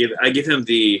I give him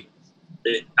the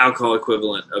alcohol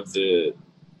equivalent of the.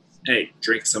 Hey,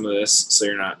 drink some of this so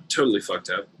you're not totally fucked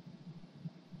up.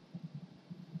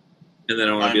 And then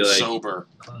I want to I'm be like, sober.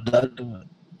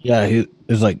 Yeah, he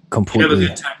was like you have a completely.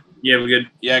 good time. You have a good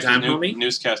Yeah, time, because homie.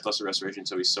 Newscast Lesser Restoration,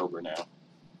 so he's sober now.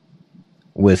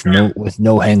 with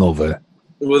no hangover.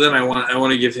 Well, then I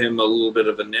want to give him a little bit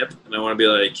of a nip, and I want to be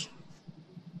like,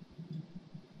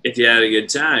 if you had a good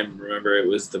time, remember it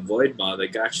was the Void Maw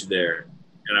that got you there.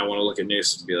 And I want to look at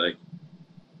Noose and be like,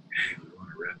 hey, we want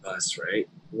to rep us, right?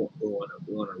 We want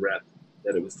to rep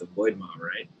that it was the Void Maw,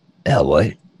 right? Yeah,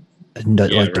 what? Isn't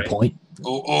that Yeah, like the right. point?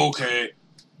 Oh, okay.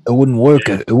 It wouldn't work.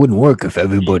 Yeah. It wouldn't work if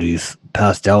everybody's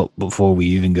passed out before we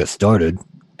even get started.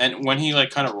 And when he like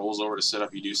kind of rolls over to sit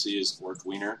up, you do see his orc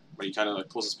wiener, but he kind of like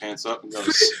pulls his pants up and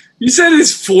goes, You said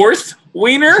his fourth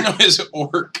wiener? "No, his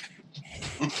orc."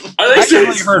 I think I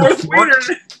his heard fourth wiener.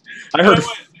 I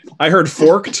heard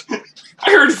forked. I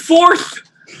heard fourth.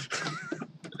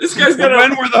 This guy's got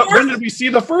When did we see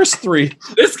the first 3?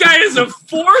 This guy is a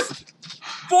forked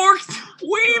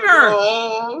wiener.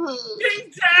 Oh.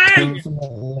 Ding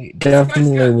dang.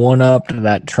 Definitely one up to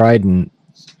that trident.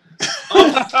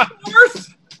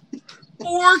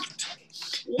 Forked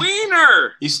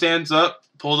wiener. He stands up,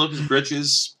 pulls up his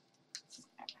britches,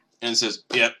 and says,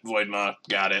 "Yep, Void Maw,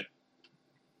 got it,"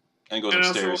 and goes And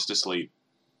upstairs also- to sleep.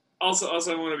 Also, I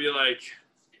want to be like,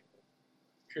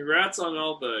 congrats on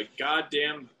all the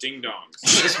goddamn ding dongs.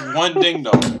 Just one ding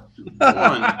dong. One.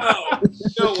 Oh,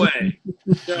 no way.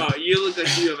 No, you look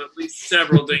like you have at least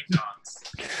several ding dongs.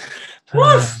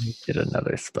 Did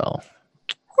another spell.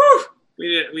 Whew.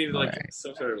 We need like Alright.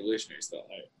 some sort of evolutionary spell. All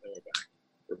right, then we're back.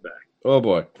 We're back. Oh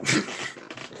boy.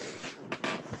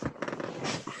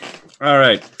 All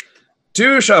right.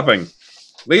 2 shopping.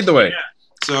 Lead the way. Yeah.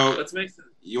 So Let's make some.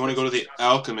 you want to go to the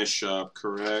alchemist shop,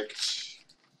 correct?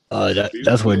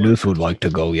 That's where Noose would like to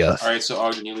go. Yes. All right, so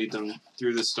Ogden, you lead them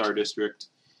through the Star District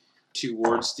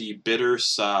towards the Bitter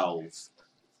Salve.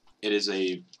 It is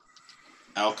a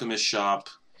alchemist shop.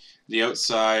 The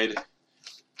outside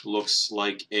looks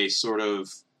like a sort of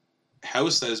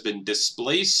house that has been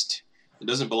displaced. It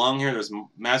doesn't belong here. There's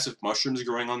massive mushrooms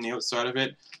growing on the outside of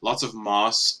it. Lots of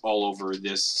moss all over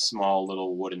this small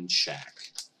little wooden shack.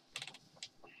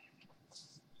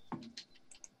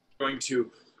 Going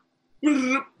to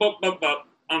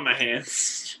on my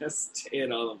hands, just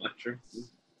hit all the mushrooms,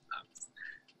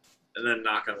 and then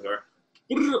knock on the door.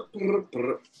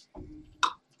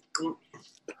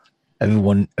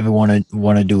 Everyone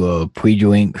want to do a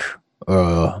pre-drink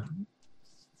or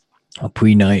a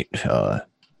pre-night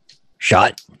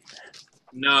shot?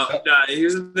 No.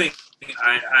 Here's the thing.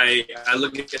 I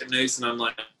look at Noose and I'm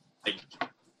like,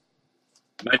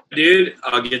 my dude,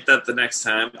 I'll get that the next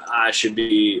time.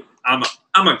 I'm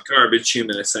a garbage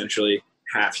human, essentially,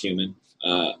 half human.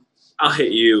 I'll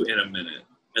hit you in a minute,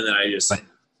 and then I just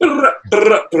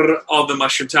all the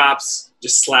mushroom tops,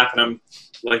 just slapping them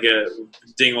like a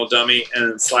dingle dummy,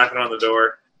 and then slapping on the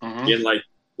door, getting like,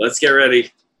 let's get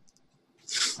ready.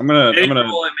 I'm gonna It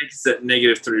makes it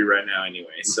 -3 right now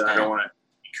anyway, so I don't want to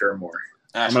incur more.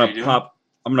 Ash, I'm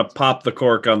gonna pop the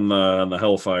cork on the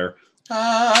hellfire.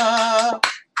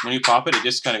 When you pop it, it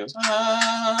just kind of goes.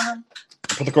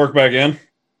 Put the cork back in.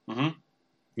 Mm-hmm.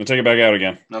 And take it back out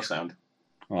again. No sound.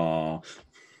 Aww.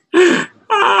 And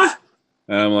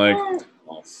I'm like,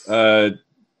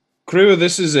 crew,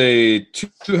 this is a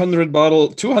 200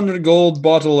 gold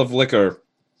bottle of liquor,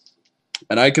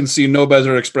 and I can see no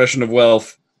better expression of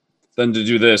wealth than to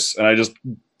do this. And I just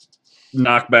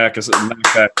knock back a sip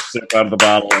out of the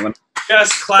bottle, and then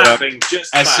just clapping.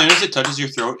 As soon as it touches your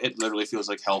throat, it literally feels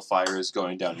like hellfire is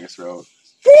going down your throat.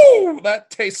 whoo, that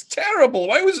tastes terrible.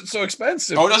 Why was it so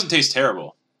expensive? Oh, it doesn't taste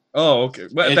terrible. Oh, okay.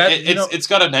 But It's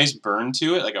got a nice burn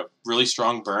to it, like a really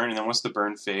strong burn, and then once the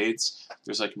burn fades,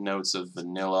 there's like notes of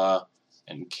vanilla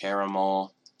and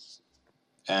caramel,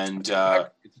 and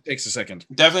it takes a second.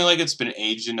 definitely like it's been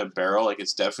aged in a barrel, like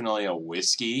it's definitely a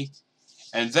whiskey,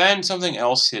 and then something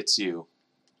else hits you,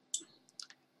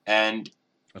 and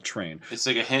A train. it's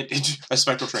like a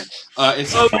spectral train.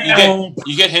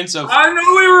 You get hints of I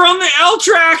know we were on the L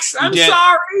tracks. I'm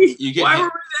sorry. Why were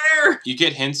we there? you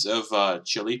get hints of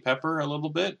chili pepper a little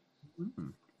bit,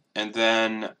 and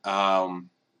then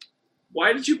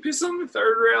Why did you piss on the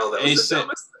third rail? That was the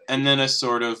dumbest thing. and then a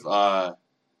sort of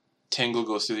tingle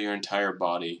goes through your entire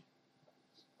body.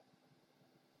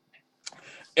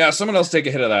 Yeah, someone else take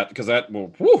a hit of that, because that will...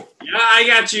 Whew. Yeah, I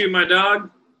got you, my dog.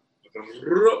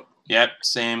 Yep,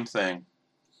 same thing.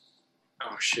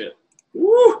 Oh, shit.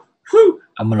 Woo! Woo!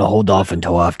 I'm gonna hold off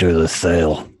until after the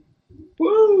sale.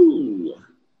 Woo!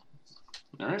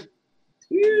 All right.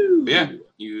 Woo! But yeah,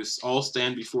 you all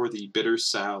stand before the bitter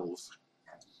salve.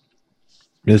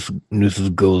 This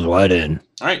goes right in.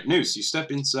 All right, Noose, you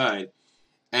step inside,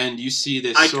 and you see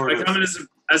this I sort of... come in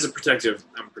as a protective.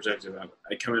 I'm protective.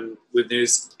 I come in with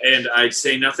news, and I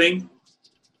say nothing,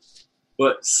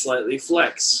 but slightly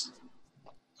flex.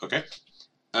 Okay.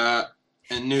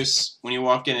 And Noose, when you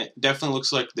walk in, it definitely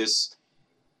looks like this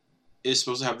is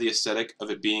supposed to have the aesthetic of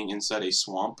it being inside a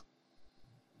swamp.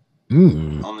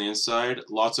 On the inside,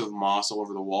 lots of moss all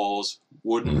over the walls,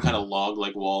 wooden kind of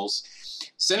log-like walls.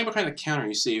 Standing behind the counter,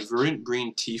 you see a verdant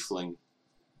green tiefling.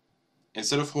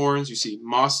 Instead of horns, you see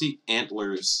mossy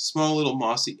antlers, small little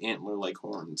mossy antler-like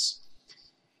horns.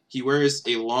 He wears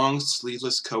a long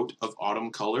sleeveless coat of autumn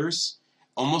colors,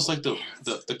 almost like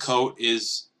the coat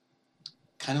is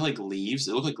kind of like leaves.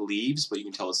 They look like leaves, but you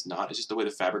can tell it's not. It's just the way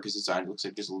the fabric is designed. It looks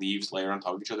like just leaves layered on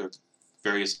top of each other of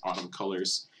various autumn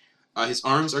colors. His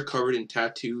arms are covered in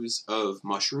tattoos of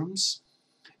mushrooms,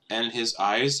 and his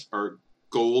eyes are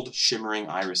gold shimmering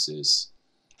irises.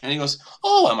 And he goes,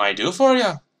 "Oh, what am I do for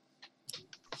you?"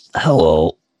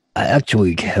 Hello. I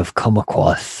actually have come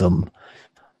across some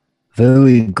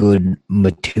very good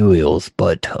materials,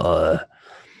 but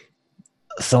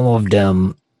some of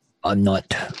them I'm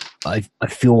not. I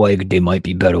feel like they might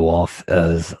be better off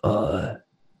as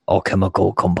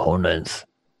alchemical components,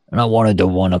 and I wanted to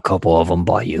run a couple of them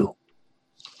by you.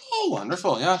 Oh,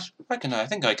 wonderful! Yeah, I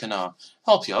think I can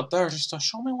help you out there. Just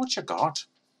show me what you got.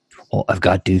 Well, I've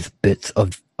got these bits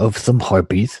of some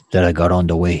harpies that I got on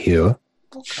the way here.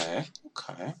 Okay.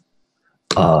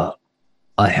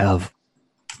 I have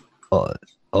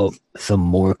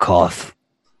some Morkoth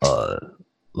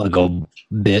like a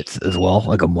bits as well,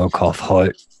 like a Morkoth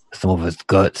heart, some of its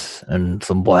guts, and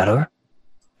some bladder.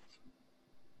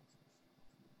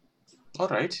 All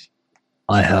right.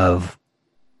 I have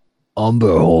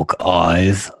Umberhulk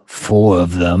eyes, 4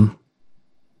 of them.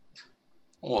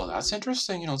 Oh, that's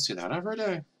interesting. You don't see that every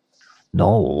day.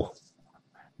 No,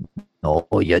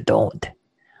 you don't.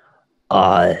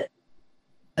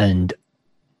 And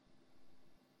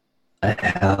I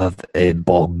have a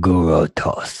Bulgura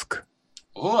tusk.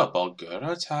 Oh, a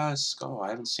Bulgura tusk. Oh,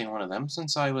 I haven't seen one of them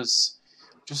since I was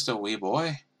just a wee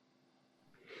boy.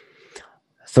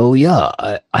 So yeah,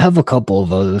 I have a couple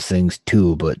of other things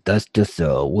too, but that's just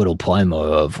a little primer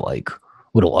of like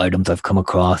little items I've come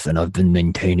across and I've been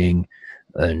maintaining.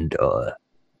 And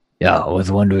yeah, I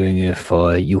was wondering if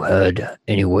you had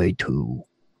any way to,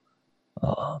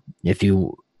 if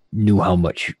you knew how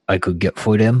much I could get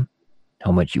for them,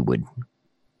 how much you would,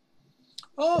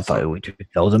 Oh, if I were to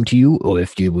sell them to you, or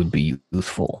if they would be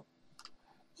useful.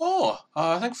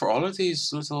 I think for all of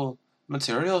these little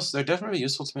materials, they're definitely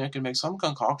useful to me. I can make some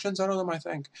concoctions out of them, I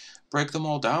think. Break them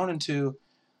all down into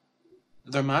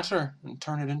their matter and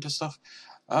turn it into stuff.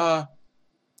 I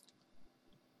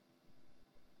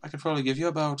could probably give you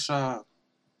about, for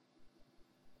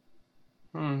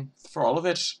all of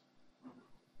it,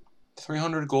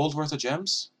 300 gold worth of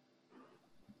gems.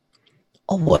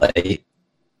 I'll wait.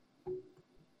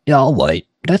 Yeah, I'll wait.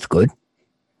 That's good.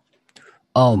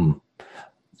 One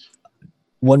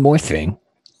more thing.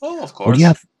 Oh, of course. What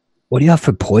do you have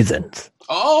for poisons?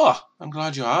 Oh, I'm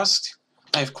glad you asked.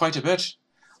 I have quite a bit.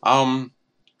 Is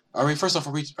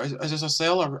this a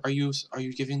sale, or are you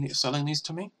selling these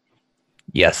to me?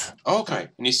 Yes. Okay.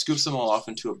 And he scoops them all off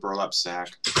into a burlap sack,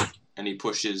 and he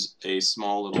pushes a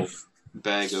small little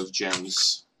bag of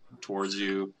gems towards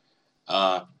you.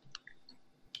 All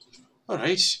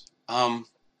right.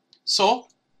 So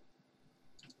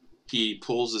he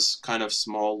pulls this kind of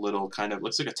small little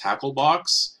looks like a tackle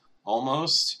box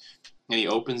almost, and he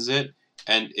opens it,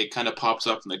 and it kind of pops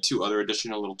up, and like two other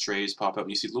additional little trays pop up, and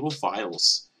you see little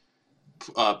vials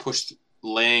pushed,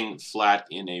 laying flat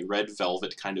in a red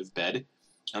velvet kind of bed.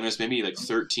 And there's maybe like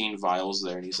 13 vials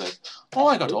there, and he's like, "Oh,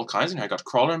 I got all kinds in here. I got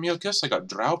crawler mucus, I got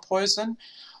drow poison,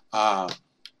 I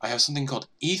have something called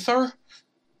ether,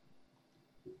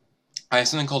 I have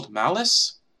something called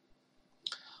malice,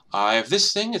 I have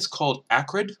this thing, it's called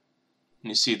acrid." And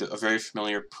you see a very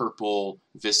familiar purple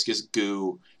viscous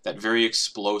goo, that very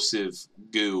explosive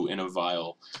goo in a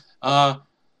vial. I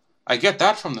get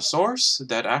that from the source,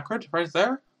 that acrid right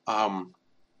there. I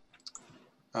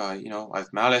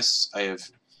have malice, I have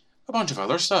a bunch of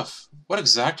other stuff. What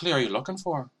exactly are you looking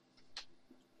for?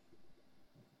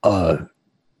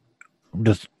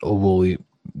 Just overly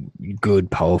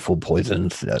good, powerful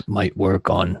poisons that might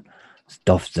work on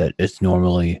stuff that is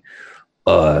normally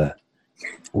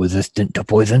resistant to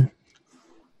poison.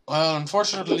 Well,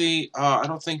 unfortunately, I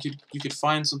don't think you could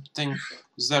find something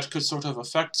that could sort of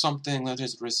affect something that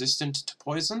is resistant to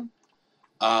poison.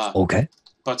 Okay.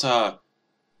 But,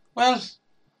 well,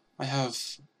 I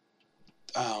have,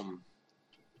 I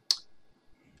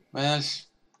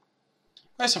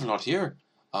just have a lot here.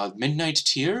 Midnight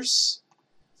Tears,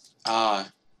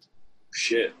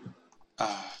 Shit.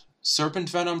 Serpent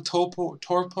Venom,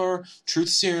 Torpor, Truth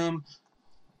Serum,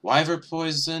 Wyver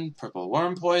Poison, Purple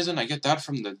Worm Poison. I get that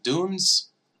from the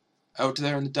dunes out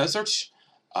there in the desert.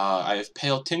 I have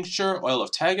Pale Tincture, Oil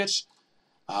of Taggart,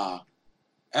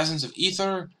 Essence of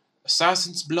Ether,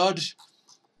 Assassin's Blood,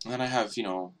 and then I have,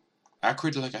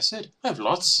 Acrid, like I said. I have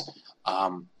lots.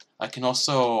 I can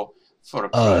also, for a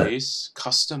price,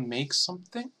 custom make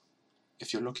something,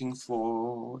 if you're looking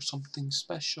for something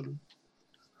special.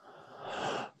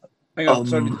 Hang on,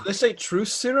 sorry, did they say truth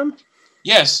serum?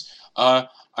 Yes, I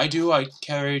do. I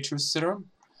carry Truth Serum.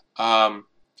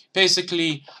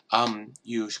 Basically,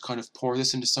 you kind of pour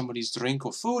this into somebody's drink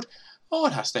or food.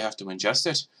 They have to ingest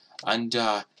it. And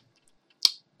a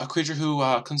creature who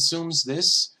consumes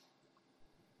this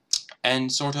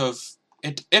and sort of,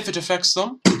 if it affects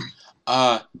them,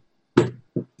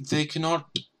 they cannot,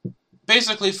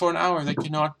 basically for an hour, they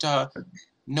cannot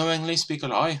knowingly speak a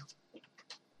lie.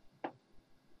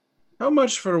 How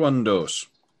much for one dose?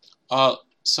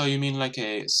 So you mean like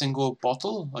a single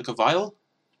bottle, like a vial?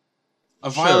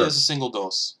 A vial is a single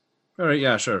dose. All right,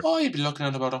 yeah, sure. Oh, you'd be looking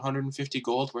at about 150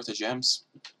 gold worth of gems.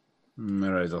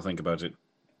 All right, I'll think about it.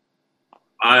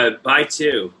 Buy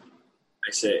two.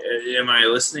 I say, am I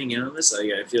listening in on this?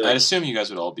 I feel like I'd assume you guys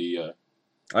would all be.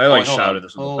 I shouted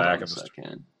this in the back of the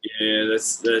second. Yeah,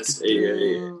 that's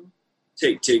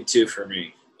take two for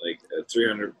me. Like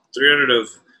 300 of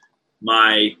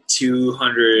my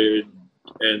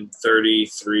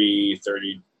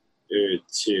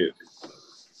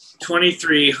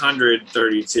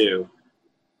 2332.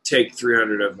 Take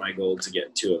 300 of my gold to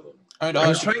get two of them. Right, I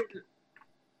was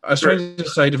trying to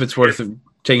decide if it's worth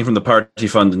taking from the party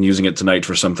fund and using it tonight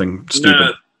for something stupid.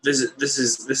 No, this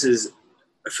is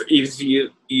if you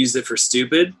use it for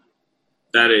stupid,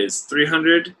 that is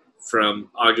 300 from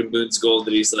Ogden Boone's gold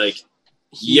that he's like,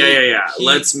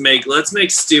 let's make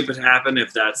stupid happen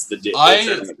if that's the deal.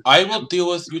 I will deal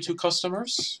with you two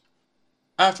customers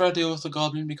After I deal with the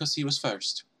goblin because he was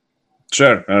first.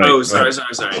 Sure. All right, Oh, go sorry.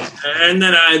 ahead. And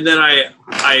then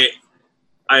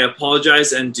I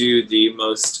apologize and do the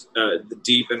most the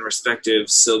deep and respective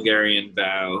Silgarian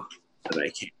bow that I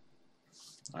can.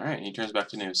 All right, and he turns back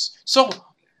to Noose. So,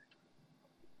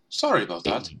 sorry about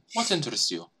that. What interests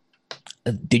you?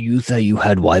 Did you say you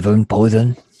had wyvern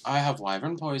poison? I have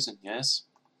wyvern poison. Yes.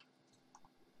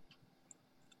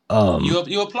 You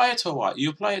You apply it to what? You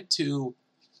apply it to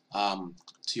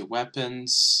your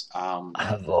weapons. I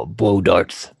have blow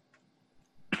darts.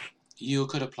 You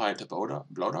could apply it to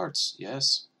blow darts.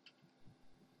 Yes.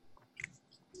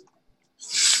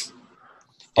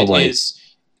 Oh, It wait. is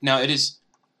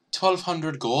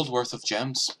 1,200 gold worth of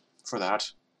gems for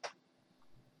that.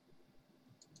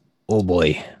 Oh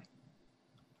boy.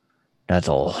 That's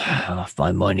all off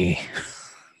my money.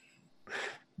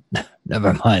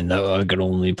 Never mind, though. I could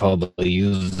only probably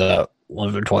use that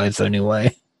once or twice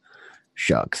anyway.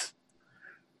 Shucks.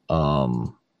 I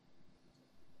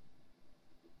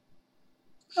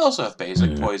also have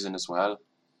basic Hmm. poison as well.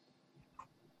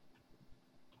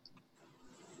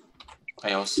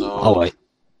 I also, Oh, wait.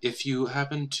 if you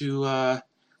happen to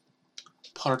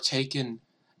partake in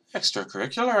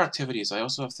extracurricular activities, I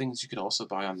also have things you could also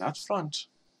buy on that front.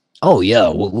 Oh, yeah.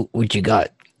 What you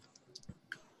got?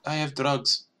 I have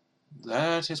drugs.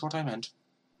 That is what I meant.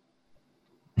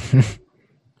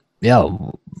 Yeah.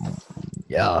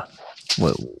 Yeah.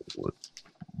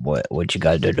 What you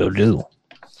got to do?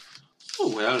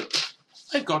 Oh, well,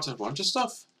 I've got a bunch of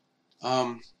stuff.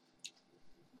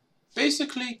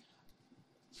 Basically,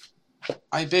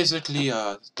 I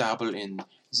dabble in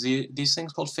these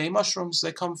things called Fey mushrooms.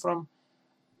 They come from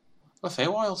the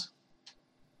Feywild.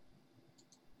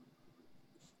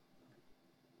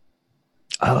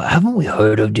 Haven't we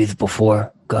heard of these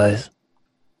before, guys?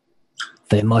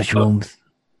 Fey mushrooms.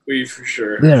 We for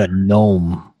sure. We had a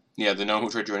gnome. Yeah, the gnome who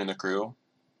tried joining the crew.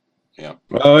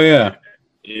 Oh yeah.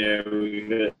 Yeah,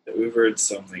 we've heard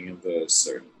something of those,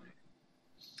 certainly.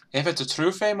 If it's a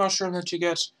true Fey mushroom that you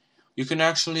get, you can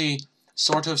actually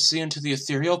sort of see into the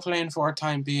ethereal plane for a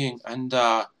time being, and,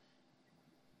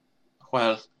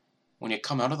 well, when you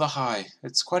come out of the high,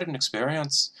 it's quite an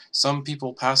experience. Some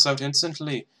people pass out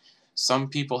instantly. Some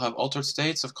people have altered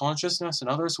states of consciousness, and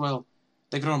others will.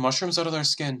 They grow mushrooms out of their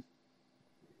skin.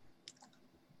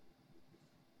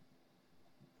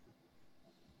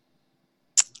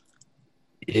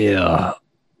 Yeah.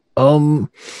 You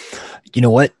know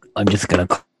what? I'm just gonna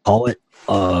call it.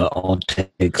 I'll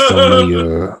take some of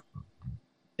your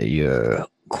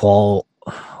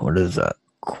what is that?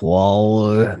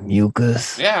 Qualler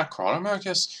mucus. Yeah, crawler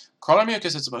mucus. Crawler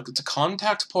mucus, it's a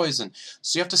contact poison.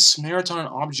 So you have to smear it on an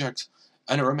object,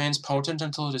 and it remains potent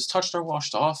until it is touched or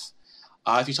washed off.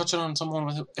 If you touch it on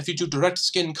someone if you do direct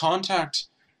skin contact,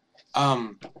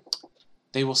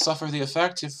 they will suffer the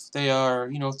effect if they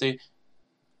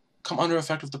come under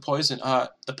effect of the poison.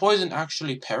 The poison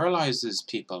actually paralyzes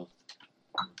people.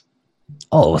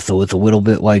 Oh, so it's a little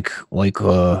bit like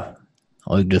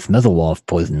this Mesowoff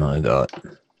poison I got.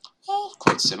 Oh,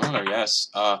 quite similar, yes.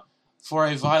 For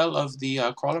a vial of the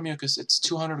crawler mucus, it's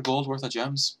 200 gold worth of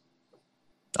gems.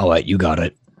 All right, you got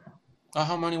it.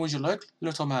 How many would you like,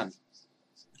 little man?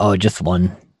 Oh, just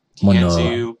one. He One, hands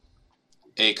you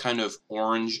a kind of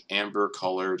orange amber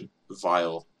colored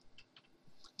vial.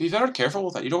 Be very careful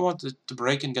with that. You don't want it to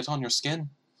break and get on your skin.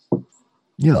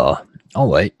 Yeah.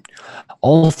 All right.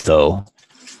 Also,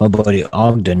 my buddy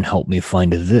Ogden helped me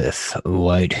find this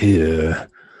right here.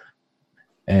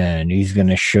 And he's going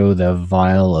to show the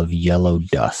vial of yellow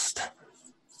dust.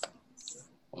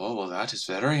 Oh, well, that is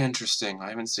very interesting. I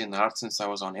haven't seen that since I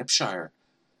was on Ipshire.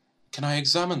 Can I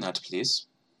examine that, please?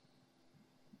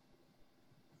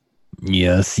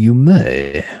 Yes, you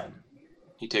may.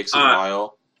 He takes a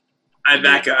vial. I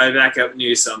back up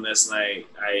Noose on this, and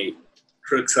I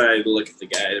crook-sided look at the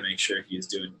guy to make sure he's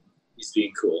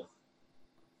being cool.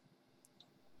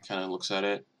 Kind of looks at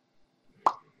it,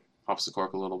 pops the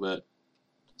cork a little bit,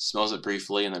 smells it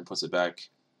briefly, and then puts it back.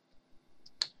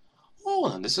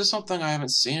 Oh, and this is something I haven't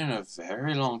seen in a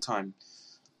very long time.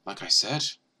 Like I said.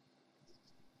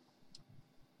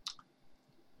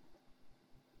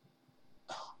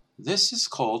 This is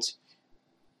called...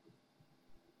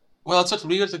 Well, it's what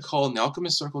we like to call in the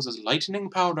alchemist circles as lightning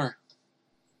powder.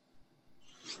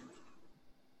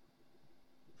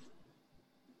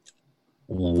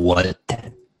 What?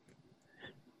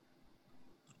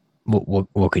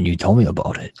 What can you tell me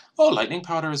about it? Oh, lightning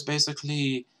powder is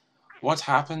basically what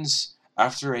happens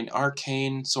after an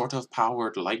arcane sort of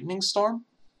powered lightning storm.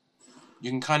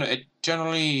 You can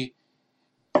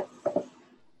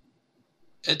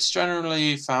it's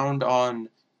generally found on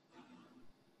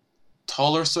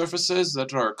taller surfaces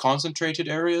that are concentrated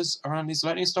areas around these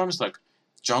lightning storms, like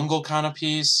jungle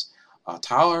canopies,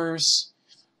 towers,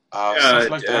 stuff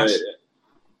like that.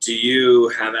 Do you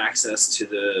have access to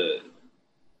the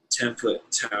 10-foot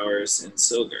towers in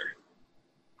Silgar?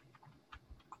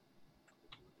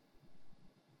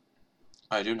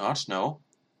 I do not know.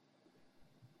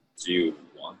 Do you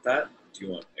want that? Do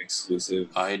you want exclusive?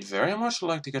 I'd very much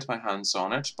like to get my hands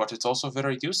on it, but it's also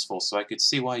very useful, so I could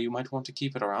see why you might want to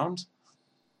keep it around.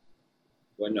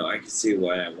 Well, no, I can see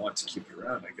why I want to keep it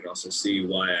around. I could also see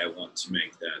why I want to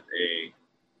make that a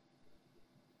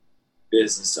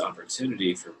business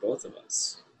opportunity for both of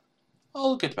us.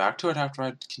 I'll get back to it after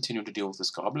I continue to deal with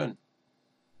this goblin.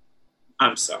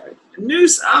 I'm sorry.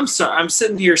 Noose, I'm sorry. I'm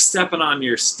sitting here stepping on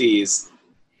your steez.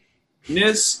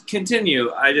 Noose,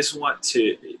 continue. I just want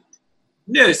to...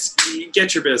 Noose,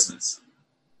 get your business.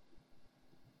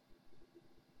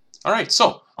 Alright,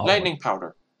 so, lightning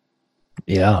powder.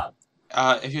 Yeah.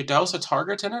 If you douse a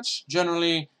target in it,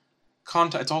 generally,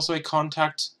 it's also a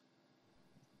contact...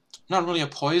 Not really a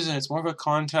poison, it's more of a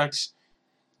contact...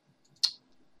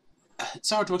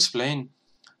 It's hard to explain.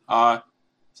 If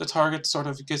the target sort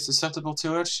of gets susceptible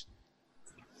to it,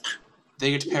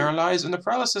 they get paralyzed, and the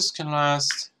paralysis can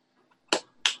last...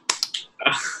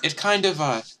 It kind of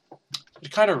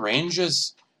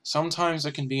ranges. Sometimes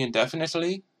it can be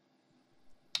indefinitely.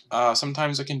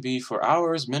 Sometimes it can be for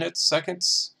hours, minutes,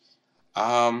 seconds.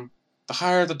 The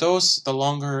higher the dose, the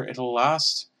longer it'll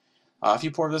last. If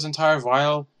you pour this entire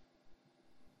vial,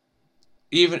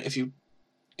 even if you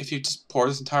just pour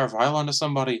this entire vial onto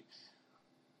somebody,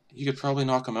 you could probably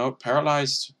knock them out,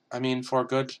 paralyzed. I mean, for a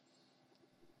good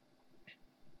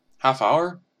half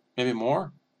hour, maybe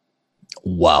more.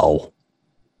 Wow.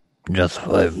 That's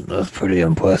pretty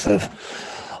impressive.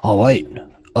 All right.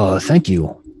 Thank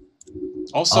you.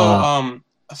 Also, a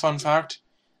fun fact: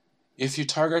 if you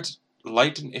target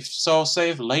lightning, say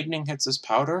if lightning hits this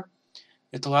powder,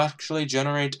 it'll actually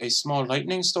generate a small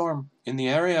lightning storm in the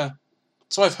area.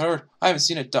 So I've heard. I haven't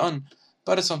seen it done,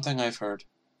 but it's something I've heard.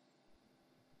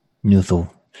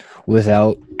 Newthel,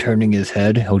 without turning his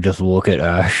head, he'll just look at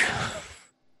Ash.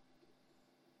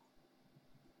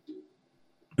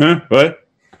 Huh? What?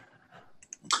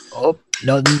 Oh,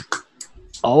 nothing.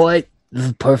 All right. This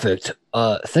is perfect.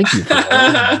 Thank you for all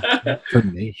the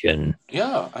information.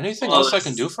 Yeah. Anything else I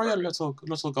can do for you,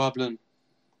 little goblin?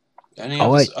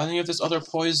 Any of this other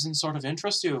poison sort of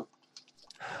interest you?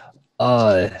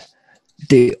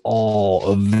 They all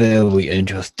are very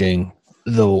interesting,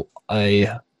 though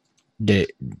they're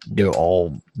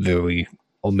all very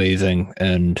amazing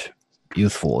and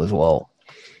useful as well.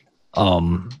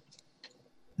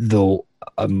 Though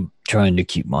I'm trying to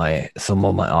keep some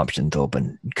of my options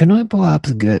open. Can I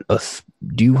perhaps get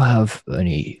do you have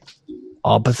any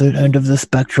opposite end of the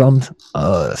spectrum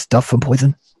stuff for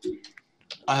poison?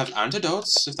 I have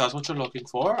antidotes, if that's what you're looking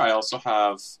for. I also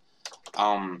have,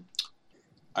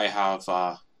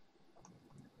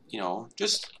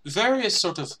 just various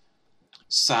sort of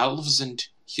salves and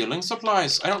healing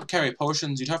supplies. I don't carry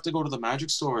potions. You'd have to go to the magic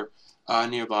store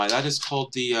nearby. That is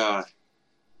called the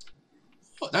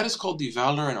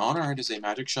Valor and Honor. It is a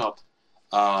magic shop.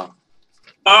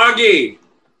 Augie!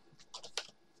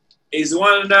 He's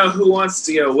wanting to know who wants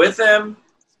to go with him.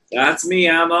 That's me.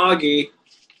 I'm Augie.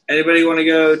 Anybody want to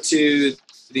go to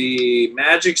the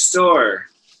magic store?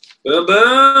 Boom,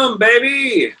 boom,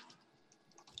 baby!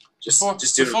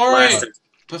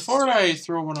 Before I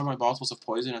throw one of my bottles of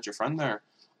poison at your friend there,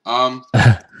 I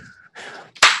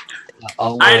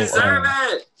deserve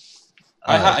it.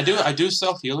 I do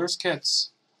sell healers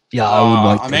kits. Yeah, I would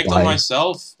like to I make buy. them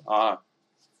myself.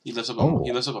 He lifts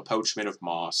up a pouch made of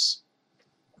moss.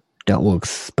 That looks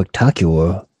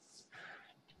spectacular.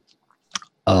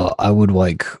 I would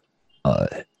like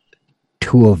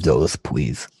 2 of those,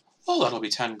 please. Oh, that'll be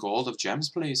 10 gold of gems,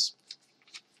 please.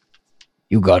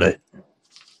 You got it.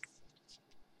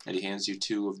 And he hands you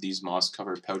 2 of these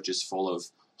moss-covered pouches full of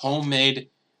homemade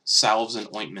salves and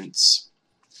ointments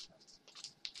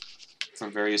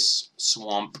from various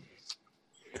swamp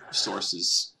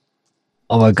sources.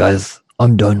 Alright, guys.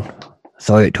 I'm done.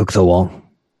 Sorry it took so long.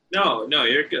 No,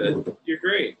 you're good. You're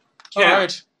great.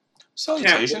 Alright.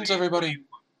 Salutations, everybody.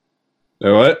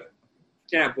 What?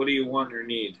 Cap, what do you want or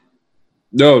need?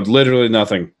 No, literally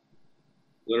nothing.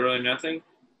 Literally nothing?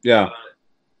 Yeah.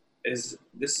 Is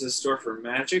this a store for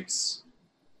magics?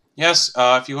 Yes,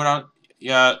 if you go down...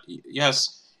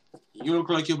 yes. You look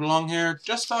like you belong here.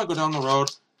 Just go down the road,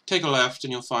 take a left,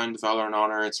 and you'll find Valor and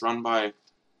Honor. It's run by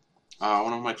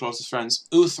one of my closest friends,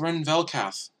 Uthrin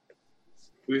Velkath.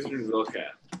 Uthrin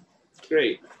Velkath.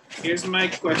 Great. Here's my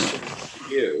question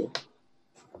to you.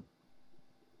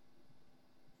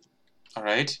 All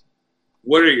right.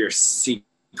 What are your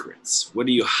secrets? What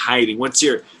are you hiding? What's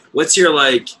your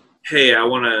like, hey, I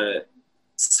want to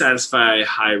satisfy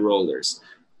high rollers?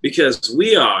 Because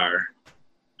we are,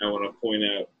 I want to point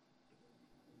out,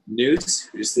 Noose,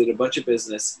 who just did a bunch of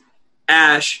business,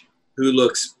 Ash, who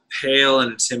looks pale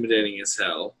and intimidating as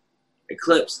hell,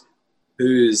 Eclipse,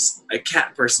 who's a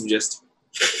cat person just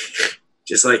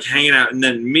like hanging out, and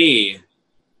then me,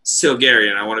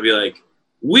 Silgarian. I want to be like,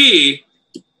 we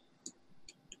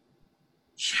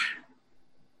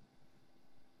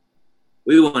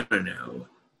want to know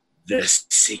the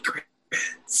secrets.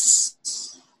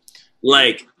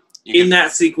 Like, in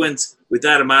that sequence, with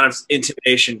that amount of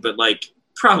intimidation, but like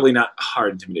probably not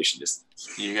hard intimidation. Just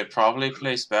You could probably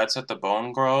place bets at the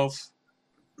Bone Grove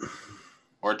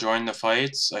or join the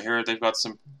fights. I hear they've got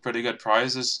some pretty good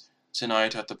prizes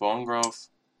tonight at the Bone Grove.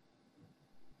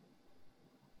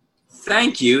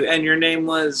 thank you. And your name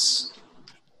was?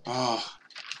 Oh,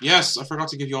 yes, I forgot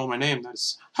to give you all my name.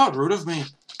 That's how rude of me.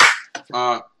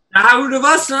 How rude of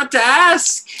us not to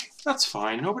ask. That's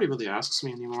fine. Nobody really asks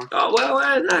me anymore. Oh, well,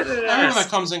 I didn't Everyone ask. that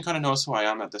comes in kind of knows who I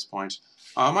am at this point.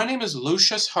 My name is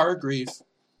Lucius Hargreave.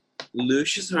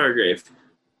 Lucius Hargrave.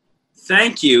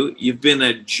 Thank you. You've been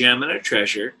a gem and a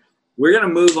treasure. We're going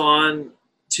to move on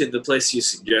to the place you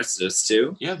suggested us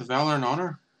to. Yeah, the Valor and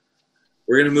Honor.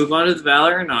 We're going to move on to the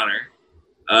Valor and Honor.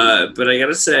 But I got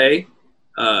to say,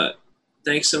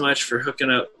 thanks so much for hooking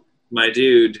up my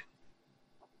dude.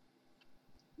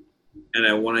 And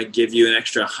I want to give you an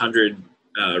extra 100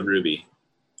 ruby.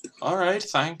 All right,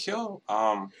 thank you.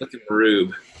 Look at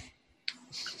Rube.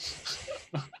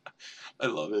 I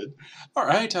love it. All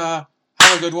right, have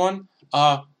a good one.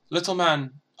 Little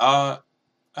man, I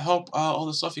hope all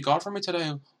the stuff you got for me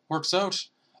today works out.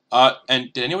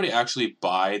 And did anybody actually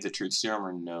buy the Truth Serum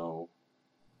or no?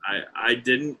 I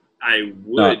didn't. I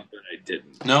would, No. but I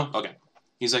didn't. No? Okay.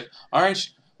 He's like, all right,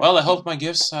 well, I hope my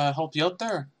gifts help you out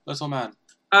there, little man.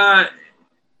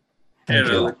 Thank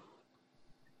Hello. you.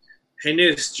 Hey,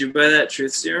 Noose, did you buy that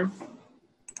Truth Serum?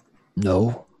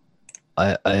 No,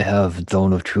 I have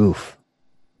Zone of Truth.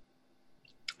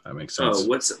 That makes sense. Oh,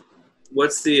 what's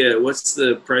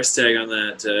the price tag on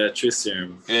that Truth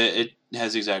Serum? It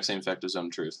has the exact same effect as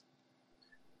Truth.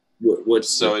 What's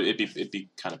So it'd be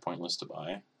kind of pointless to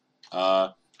buy.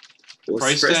 The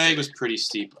what's price tag was pretty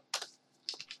steep.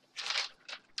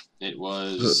 It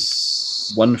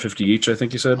was 150 each, I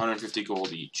think you said. 150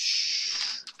 gold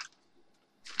each.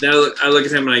 Now I look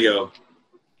at him and I go,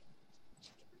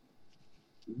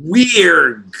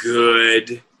 "We're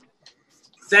good.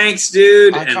 Thanks,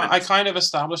 dude." And I kind of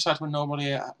established that when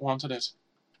nobody wanted it.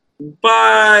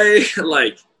 bye.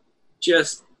 Like,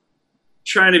 just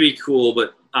trying to be cool,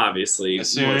 but obviously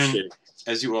As more soon shit.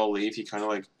 as you all leave, he kind of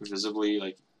like visibly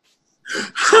like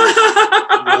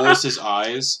rolls his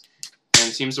eyes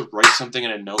and seems to write something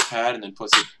in a notepad and then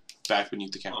puts it back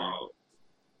beneath the counter. Oh,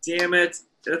 damn it!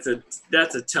 That's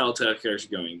a telltale character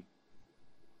going.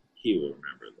 He will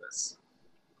remember this.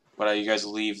 But you guys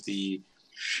leave the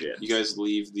Shit.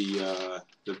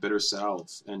 bitter salve,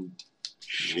 and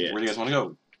Shit. where do you guys want to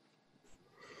go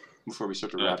before we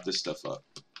start to wrap this stuff up?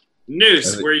 Noose,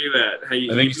 I think- where you at? How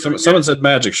you, I think you doing someone said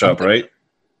magic shop, right?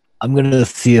 I'm gonna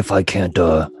see if I can't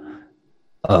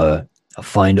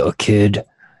find a kid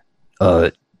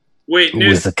Wait, with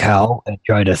Noose. a cow and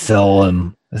try to sell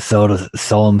him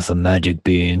some magic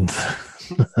beans.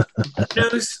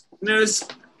 Noose.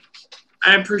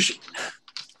 I appreciate.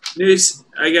 Noose,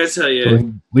 I gotta tell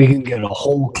you, We can get a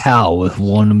whole cow with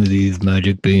one of these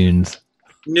magic beans.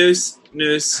 Noose.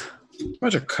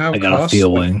 Magic cow I got a costs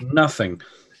feeling. like nothing.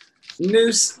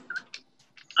 Noose,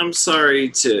 I'm sorry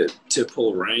to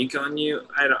pull rank on you.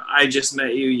 I just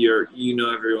met you. You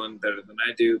know everyone better than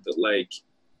I do, but like,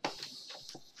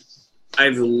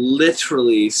 I've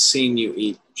literally seen you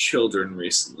eat children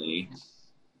recently,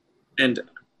 and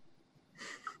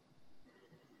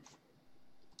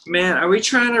man, are we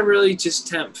trying to really just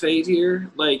tempt fate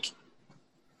here? Like,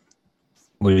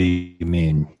 What do you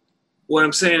mean? what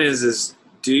I'm saying is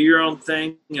do your own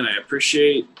thing, and I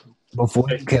appreciate. Before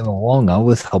you came along, I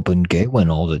was helping Gawain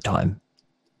all the time.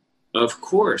 Of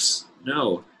course.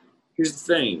 No. Here's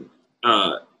the thing.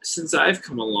 Since I've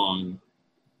come along,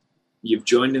 you've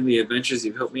joined in the adventures,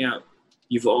 you've helped me out.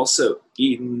 You've also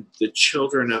eaten the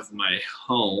children of my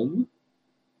home,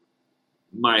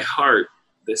 my heart,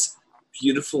 this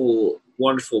beautiful,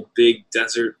 wonderful big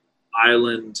desert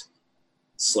island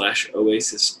 /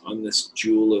 oasis on this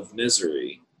jewel of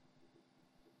misery.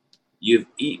 You've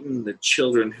eaten the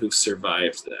children who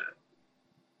survived that.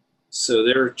 So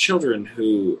there are children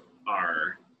who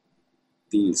are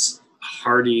these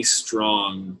hardy,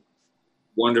 strong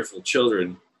wonderful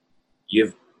children.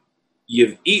 You've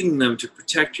eaten them to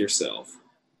protect yourself.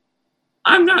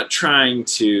 I'm not trying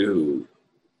to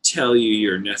tell you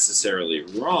you're necessarily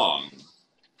wrong,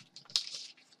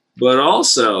 but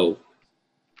also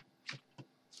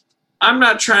I'm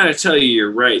not trying to tell you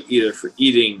you're right either for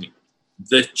eating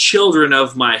the children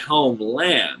of my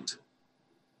homeland.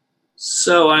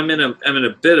 So I'm in a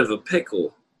bit of a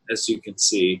pickle, as you can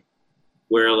see,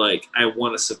 where like I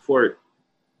want to support,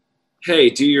 hey,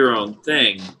 do your own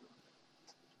thing,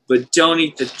 but don't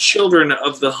eat the children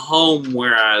of the home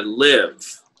where I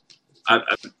live. I'm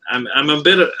in a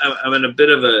bit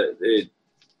of a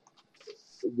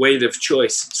weight of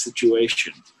choice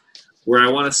situation where I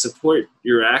want to support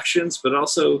your actions, but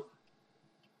also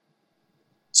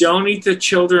don't eat the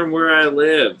children where I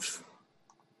live.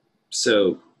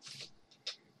 So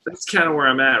that's kind of where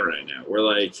I'm at right now. We're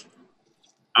like,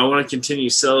 I want to continue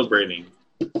celebrating,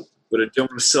 but I don't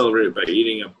want to celebrate it by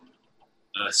eating a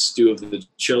stew of the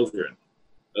children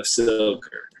of Silker.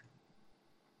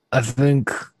 I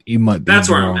think you might be That's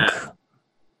where drunk. I'm at.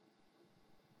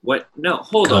 What? No,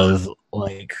 hold on.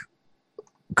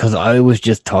 Because I was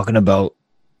just talking about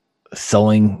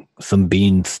selling some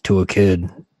beans to a kid,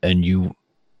 and you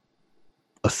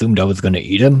assumed I was going to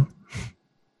eat him.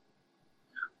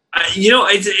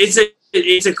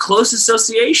 It's a close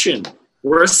association.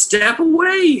 We're a step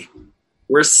away.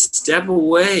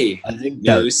 I think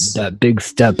that big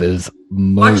step is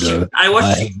murder. I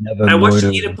watched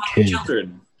you eat a bunch of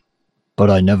children. But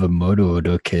I never murdered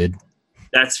a kid.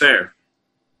 That's fair.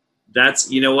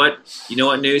 You know what,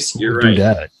 Noose? You're right. Do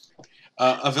that.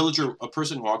 A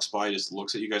person walks by, just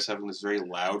looks at you guys having this very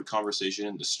loud conversation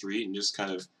in the street, and just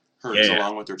kind of hurries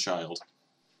along with their child.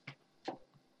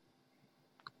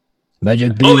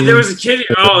 Magic beans. Oh, there was a kid.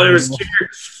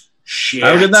 Shit.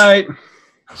 Have a good night.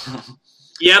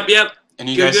 Yep. And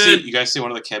you guys see one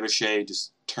of the Kebuche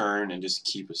just turn and just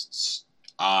keep his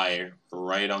eye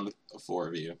right on the four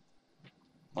of you.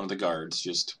 One of the guards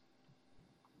just.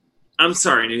 I'm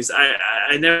sorry, News.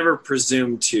 I never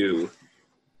presume to.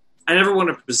 I never want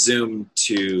to presume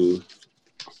to.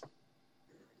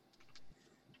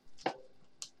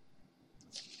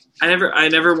 I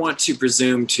never want to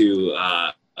presume to.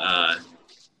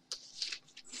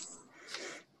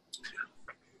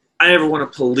 I never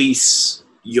want to police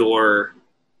your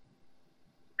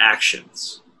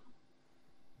actions.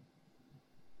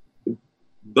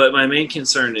 But my main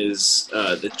concern is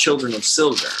the children of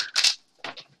Silver.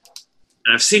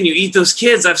 And I've seen you eat those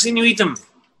kids. I've seen you eat them.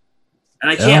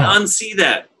 And I can't unsee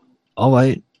that. All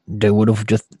right. They would have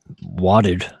just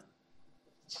wadded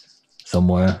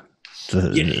somewhere.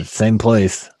 The same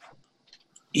place.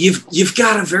 You've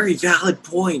got a very valid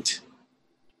point.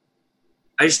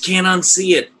 I just can't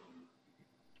unsee it.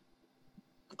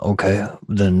 Okay,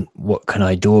 then what can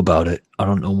I do about it? I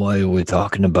don't know why we're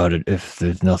talking about it if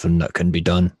there's nothing that can be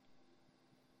done.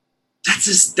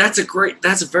 That's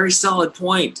a very solid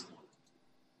point.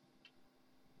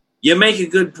 You make a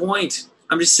good point.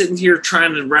 I'm just sitting here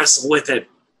trying to wrestle with it.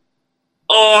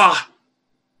 Oh,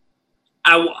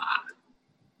 I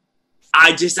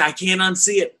can't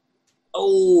unsee it.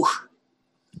 Oh.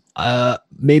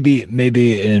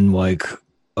 Maybe in like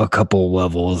a couple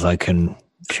levels I can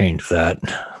change that.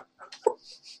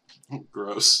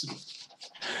 Gross.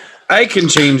 I can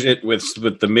change it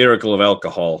with the miracle of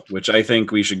alcohol, which I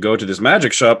think we should go to this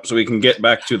magic shop so we can get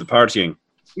back to the partying.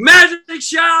 Magic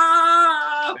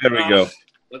shop! There we go.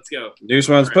 Let's go. Noose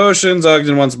wants potions,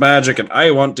 Ogden wants magic, and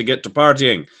I want to get to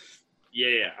partying.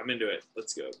 Yeah, I'm into it.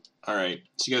 Let's go. All right.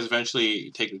 So you guys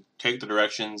eventually take the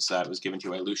directions that was given to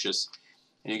you by Lucius,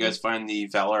 and you guys find the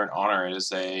Valor and Honor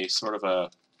is a sort of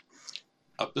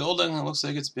a building that looks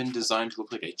like it's been designed to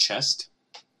look like a chest.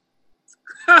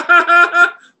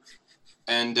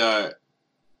 And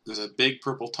there's a big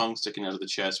purple tongue sticking out of the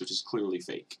chest, which is clearly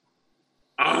fake.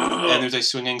 Oh. And there's a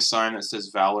swinging sign that says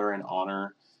Valor and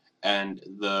Honor, and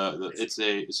it's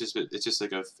just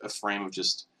like a frame of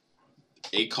just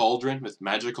a cauldron with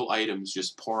magical items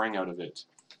just pouring out of it.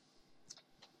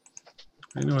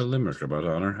 I know a limerick about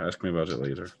honor. Ask me about it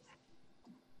later.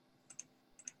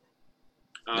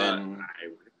 Then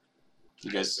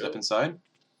you guys step inside?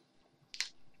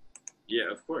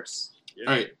 Yeah, of course. Yeah.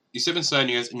 Alright, you step inside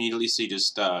and you guys immediately see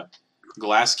just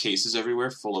glass cases everywhere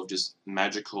full of just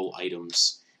magical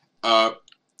items.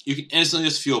 You can instantly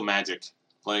just feel magic.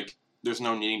 Like, there's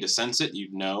no needing to sense it,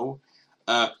 you'd know.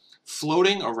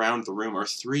 Floating around the room are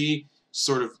three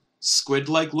sort of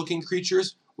squid-like looking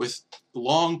creatures with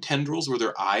long tendrils where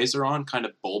their eyes are on, kind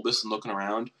of bulbous and looking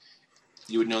around.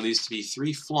 You would know these to be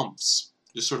three flumps,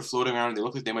 just sort of floating around. They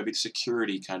look like they might be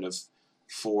security kind of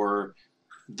for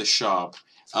the shop.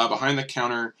 Behind the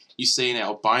counter, you see an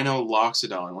albino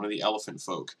Loxodon, one of the elephant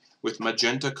folk, with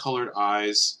magenta-colored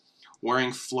eyes,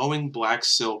 wearing flowing black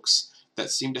silks that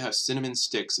seem to have cinnamon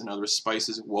sticks and other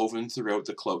spices woven throughout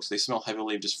the cloaks. They smell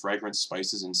heavily of just fragrant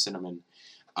spices and cinnamon.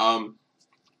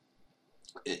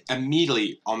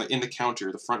 Immediately in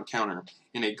the front counter,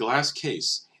 in a glass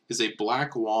case, is a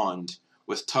black wand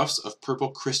with tufts of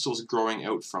purple crystals growing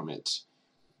out from it.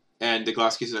 And the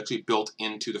glass case is actually built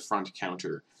into the front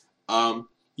counter.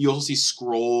 You also see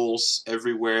scrolls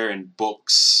everywhere and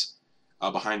books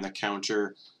behind the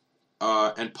counter,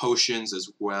 and potions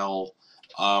as well.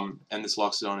 And this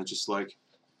Loxodon is just like,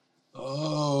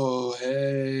 oh,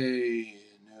 hey,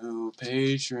 new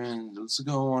patron, what's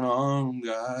going on,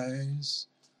 guys?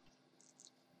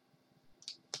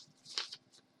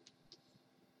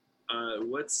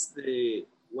 What's the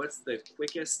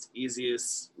quickest,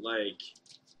 easiest, like,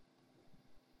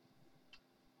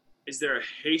 is there a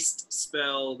haste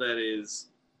spell that is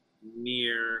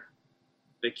near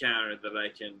the counter that I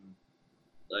can,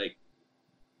 like,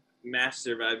 match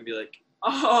their vibe and be like,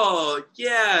 oh,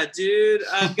 yeah, dude,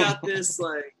 I've got this,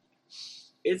 like,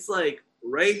 it's, like,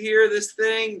 right here, this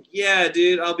thing. Yeah,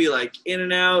 dude, I'll be, like, in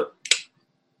and out.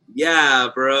 Yeah,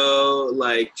 bro,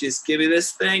 like, just give me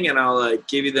this thing and I'll, like,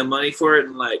 give you the money for it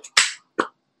and, like,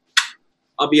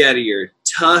 I'll be out of your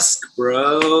tusk,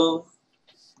 bro.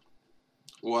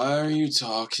 Why are you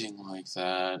talking like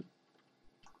that?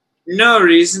 No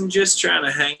reason, just trying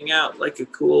to hang out like a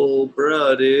cool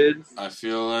bro, dude. I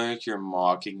feel like you're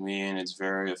mocking me and it's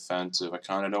very offensive. I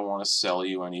kind of don't want to sell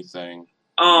you anything.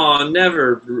 Oh,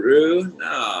 never, bro.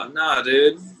 No,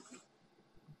 dude.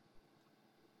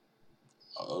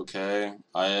 Okay,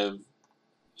 I have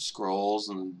scrolls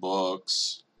and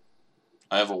books.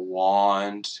 I have a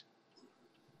wand.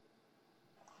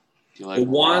 Do you like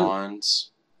wands?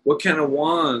 What kind of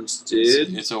wands,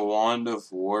 dude? It's a wand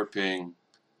of warping.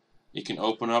 You can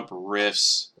open up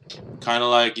rifts. Kind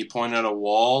of like you point at a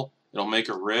wall, it'll make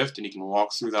a rift, and you can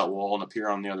walk through that wall and appear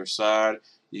on the other side.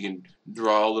 You can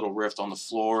draw a little rift on the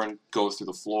floor and go through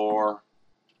the floor.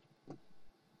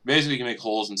 Basically, you can make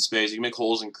holes in space. You can make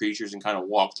holes in creatures and kind of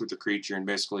walk through the creature and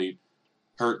basically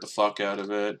hurt the fuck out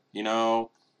of it, you know?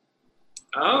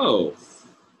 Oh.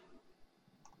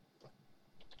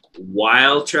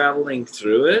 While traveling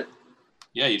through it?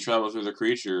 Yeah, you travel through the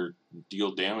creature,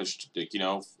 deal damage, you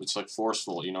know, it's like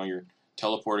forceful, you know, you're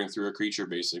teleporting through a creature,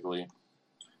 basically.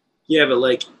 Yeah, but,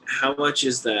 like, how much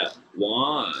is that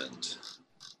wand?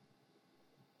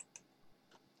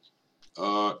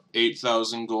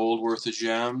 8,000 gold worth of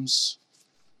gems.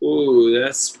 Ooh,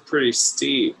 that's pretty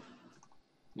steep.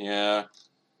 Yeah.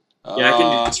 Yeah,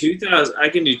 I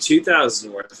can do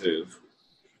 2,000 worth of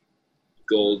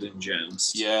gold and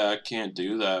gems. Yeah, I can't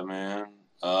do that, man.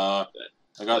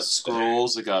 I got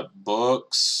scrolls, I got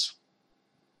books.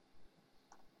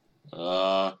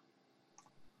 Yep.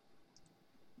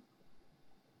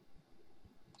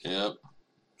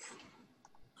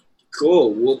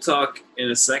 Cool. We'll talk in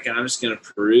a second. I'm just gonna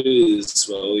peruse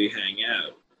while we hang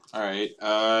out. Alright.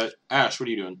 Ash, what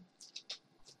are you doing?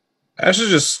 Ash is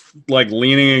just like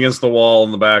leaning against the wall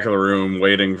in the back of the room,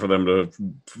 waiting for them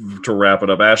to wrap it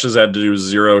up. Ash has had to do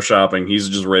zero shopping. He's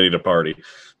just ready to party.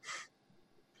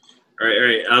 All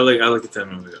right. I look at them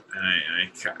and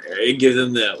I give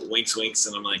them the winks,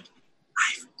 and I'm like,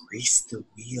 I've greased the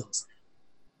wheels.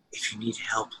 If you need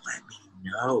help, let me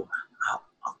know.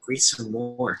 I'll grease some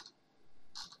more.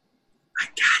 I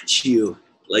got you.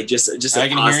 Like just a I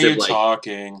can positive, hear you like,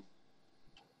 talking.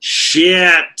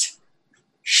 Shit.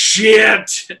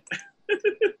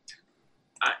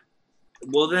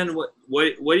 Well then, what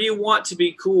do you want to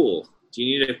be cool? Do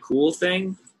you need a cool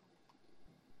thing?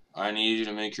 I need you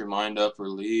to make your mind up or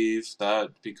leave.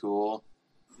 That'd be cool.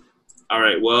 All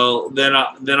right. Well, then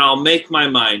I'll make my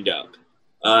mind up.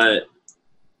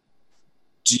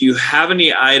 Do you have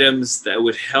any items that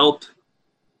would help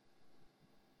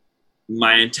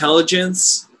my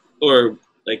intelligence? Or,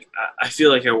 like, I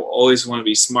feel like I will always want to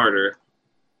be smarter.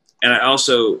 And I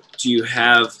also, do you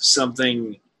have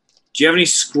any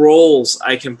scrolls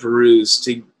I can peruse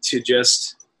to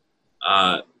just,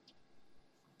 do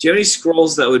you have any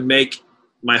scrolls that would make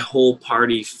my whole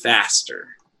party faster?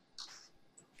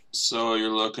 So you're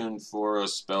looking for a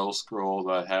spell scroll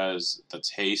that's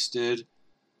hasted?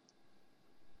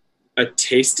 A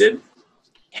tasted?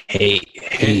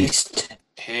 Haste.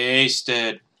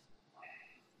 Hasted.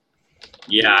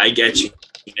 Yeah, I get you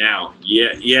now.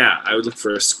 Yeah. I would look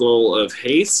for a scroll of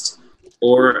haste,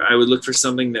 or I would look for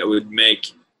something that would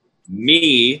make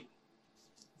me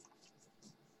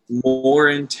more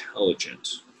intelligent.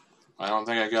 I don't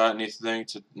think I got anything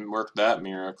to work that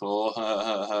miracle.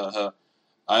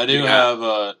 I do Yeah. have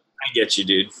I get you,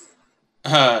 dude.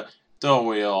 don't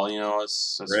we all? You know,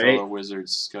 us Right. fellow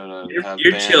wizards gotta have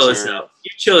You're chill as banter. hell.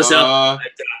 You chill as hell. Uh, I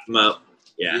tap him up.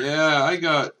 Yeah. yeah, I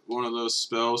got one of those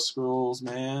spell scrolls,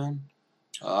 man.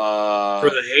 For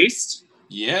the haste.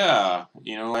 Yeah,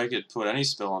 you know, I could put any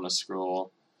spell on a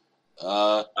scroll.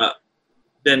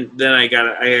 Then I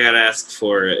gotta ask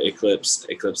for Eclipse.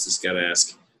 Eclipse has gotta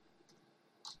ask.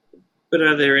 But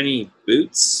are there any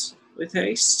boots with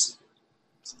haste?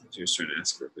 You're trying to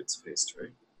ask for boots of haste,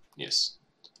 right? Yes.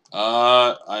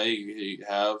 I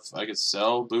could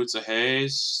sell boots of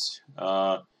haste.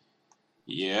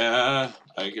 Yeah,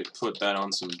 I could put that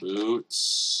on some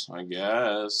boots, I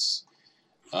guess.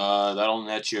 That'll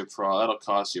net you that'll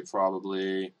cost you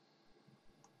probably.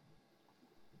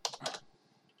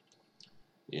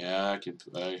 Yeah, I could.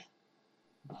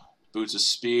 Boots of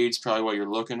speed's probably what you're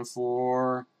looking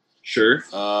for. Sure.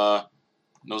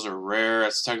 Those are rare.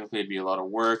 That's technically be a lot of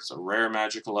work. It's a rare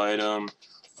magical item.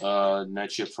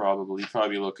 Net you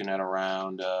probably looking at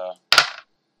around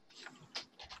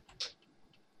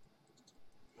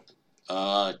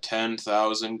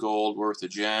 10,000 gold worth of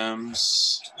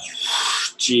gems.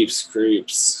 Jeeps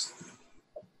creeps.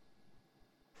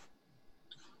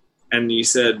 And you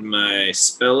said my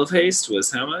spell of haste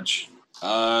was how much?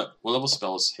 What level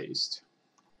spell is haste?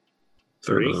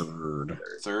 3.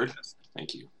 Third.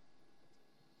 Thank you.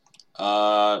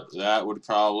 That would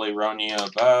probably run you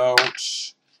about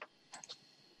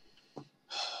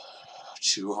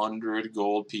 200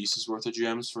 gold pieces worth of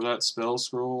gems for that spell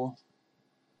scroll.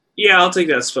 Yeah, I'll take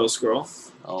that spell scroll.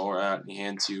 Alright,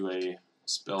 hand you a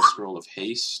spell scroll of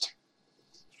haste.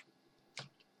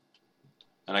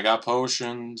 And I got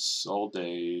potions all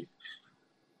day.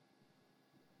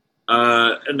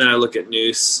 And then I look at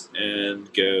Noose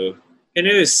and go, "Hey,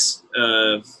 Noose,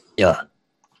 Yeah.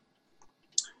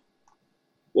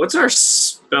 what's our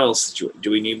spell situation?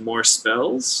 Do we need more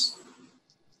spells?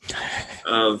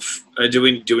 Do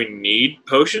we need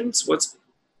potions?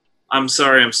 I'm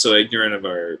sorry, I'm so ignorant of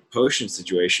our potion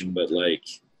situation, but like,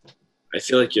 I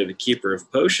feel like you're the keeper of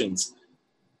potions.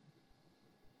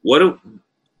 What do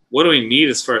we need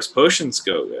as far as potions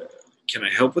go? Can I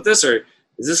help with this, or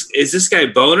is this guy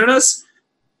boning us?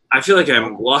 I feel like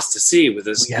I'm lost to sea with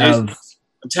this. We have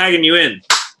I'm tagging you in.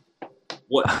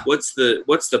 What's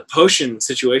the potion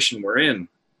situation we're in?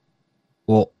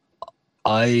 Well,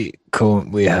 I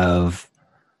currently have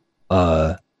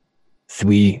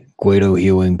 3 Guido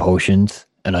healing potions,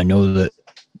 and I know that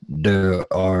there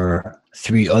are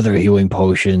 3 other healing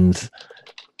potions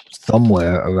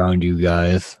somewhere around you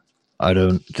guys.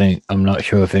 I'm not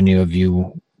sure if any of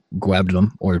you grabbed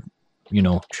them or,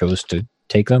 chose to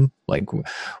take them. Like,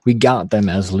 we got them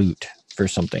as loot for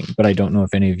something, but I don't know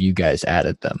if any of you guys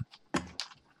added them.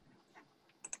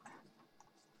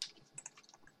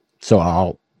 So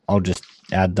I'll just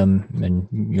add them, and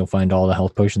you'll find all the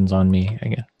health potions on me, I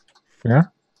guess. Yeah?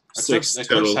 Eclipse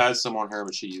had some on her,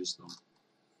 but she used them.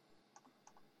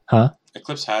 Huh?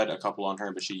 Eclipse had a couple on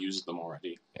her, but she used them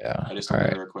already. Yeah. I just don't All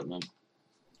have right. her equipment.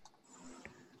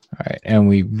 All right. And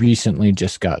we recently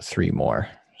just got 3 more.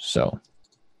 So.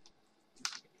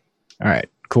 All right.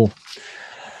 Cool.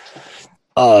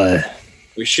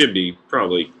 We should be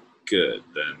probably good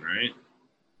then, right?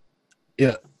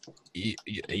 Yeah.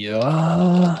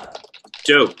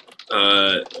 Dope.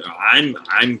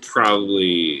 I'm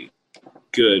probably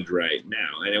good right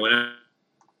now. Anyone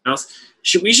else?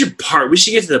 We should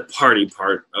get to the party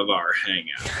part of our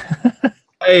hangout.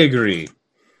 I agree.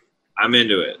 I'm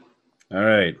into it. All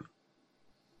right.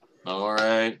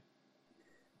 Alright.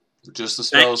 Just the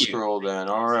spell Thank you. scroll then.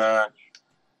 Alright.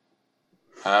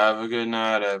 Have a good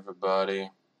night, everybody.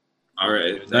 All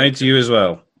right. Night to you as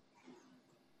well.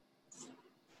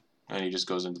 And he just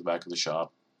goes into the back of the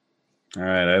shop. All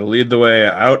right. I lead the way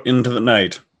out into the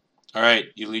night. Alright,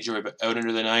 you lead your way out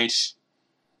into the night,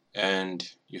 and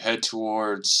you head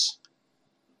towards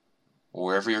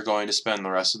wherever you're going to spend the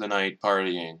rest of the night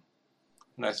partying.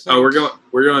 And I think, Oh,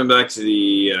 we're going back to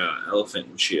the Elephant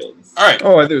and Shield. Alright,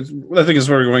 Oh, I think it's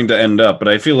where we're going to end up. But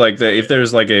I feel like that if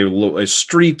there's like a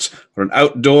street or an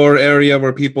outdoor area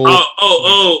where people,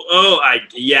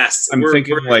 Yes. I'm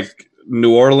thinking we're- like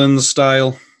New Orleans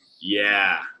style.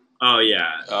 Yeah. Oh yeah.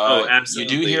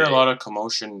 Absolutely. you do hear a lot of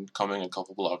commotion coming from a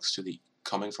couple blocks to the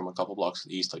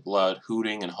east, like loud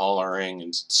hooting and hollering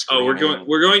and screaming. Oh,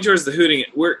 we're going towards the hooting.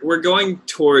 We're going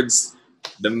towards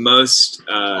the most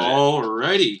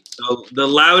Alrighty. the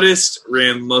loudest,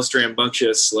 most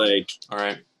rambunctious. Like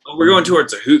Alright. we're going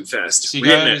towards a hoot fest. So you We're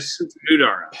getting guys a hoot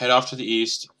aura. head off to the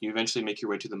east. You eventually make your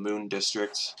way to the Moon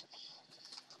District.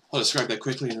 I'll describe that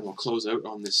quickly, and then we'll close out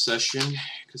on this session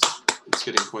because it's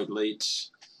getting quite late.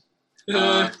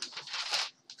 Mainly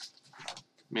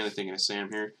thinking of Sam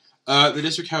here. The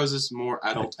district houses more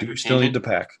adult You still need entertainment. to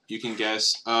pack. You can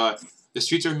guess. The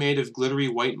streets are made of glittery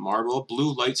white marble.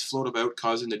 Blue lights float about,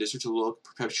 causing the district to look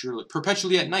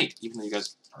perpetually at night, even though you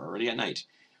guys are already at night,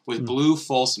 with blue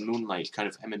false moonlight kind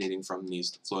of emanating from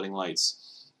these floating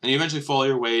lights. And you eventually follow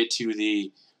your way to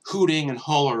the hooting and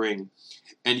hollering,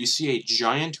 and you see a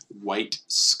giant white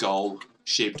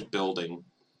skull-shaped building.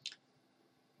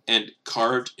 And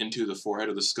carved into the forehead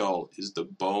of the skull is the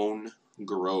Bone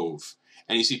Grove.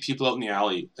 And you see people out in the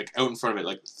alley, like out in front of it,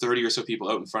 like 30 or so people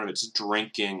out in front of it, just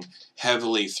drinking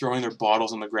heavily, throwing their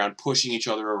bottles on the ground, pushing each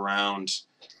other around.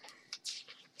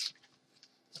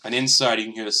 And inside you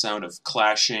can hear the sound of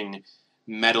clashing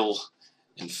metal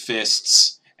and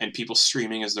fists and people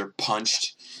screaming as they're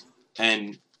punched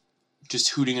and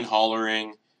just hooting and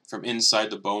hollering from inside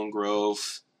the Bone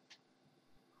Grove.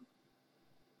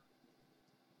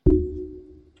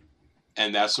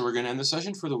 And that's where we're going to end the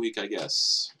session for the week, I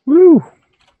guess. Woo!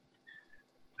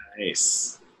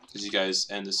 Nice. Because you guys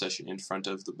end the session in front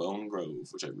of the Bone Grove,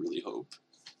 which I really hope.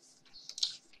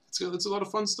 It's a lot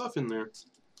of fun stuff in there.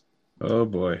 Oh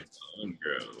boy. Bone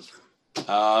Grove.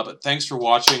 But thanks for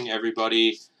watching,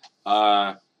 everybody.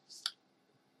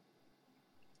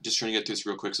 Just trying to get through this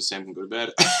real quick so Sam can go to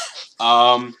bed.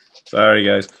 Sorry,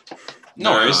 guys.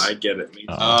 No worries. I get it. Me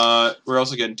too. We're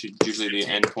also getting to usually the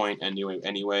end point anyway.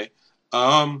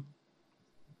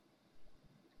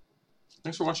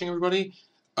 Thanks for watching, everybody.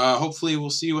 Hopefully we'll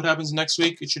see what happens next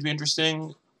week. It should be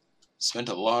interesting. Spent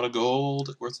a lot of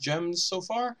gold worth of gems so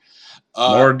far.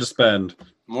 More to spend.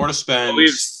 More to spend. We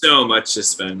have so much to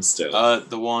spend still.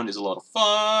 The wand is a lot of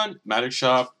fun. Magic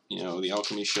shop, the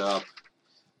alchemy shop.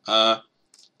 I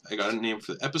got a name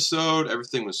for the episode.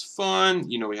 Everything was fun.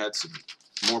 We had some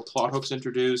more plot hooks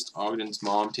introduced. Ogden's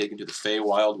mom taken to the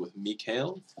Feywild with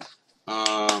Mikhail.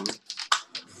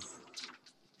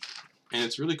 And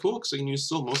it's really cool because I can use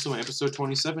still most of my episode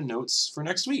 27 notes for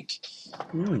next week.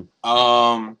 So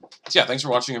yeah, thanks for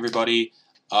watching, everybody.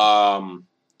 I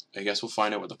guess we'll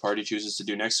find out what the party chooses to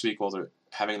do next week while they're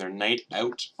having their night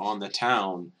out on the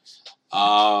town.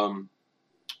 Again,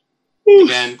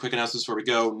 quick announcements before we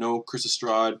go. No Chris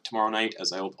Estrade tomorrow night,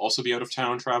 as I will also be out of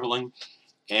town traveling.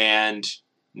 And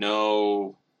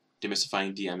no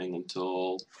demystifying DMing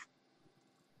until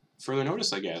further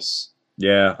notice, I guess.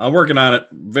 Yeah, I'm working on it.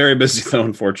 Very busy though,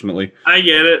 unfortunately. I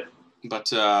get it. But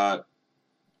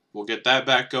we'll get that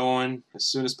back going as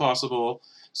soon as possible.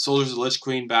 Soldiers of the Lich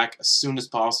Queen back as soon as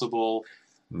possible.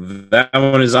 That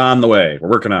one is on the way. We're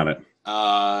working on it.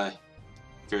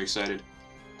 Very excited.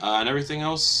 And everything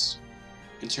else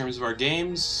in terms of our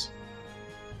games.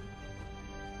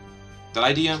 That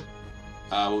idea.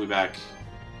 We'll be back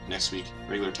next week,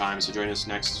 regular time. So join us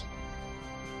next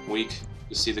week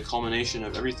to see the culmination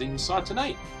of everything you saw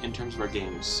tonight in terms of our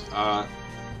games.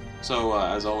 So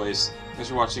as always, thanks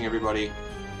for watching, everybody.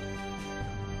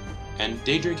 And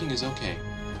day drinking is okay.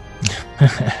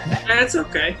 That's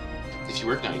okay. If you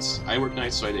work nights. I work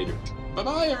nights, so I day drink.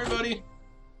 Bye-bye, everybody.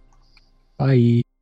 Bye.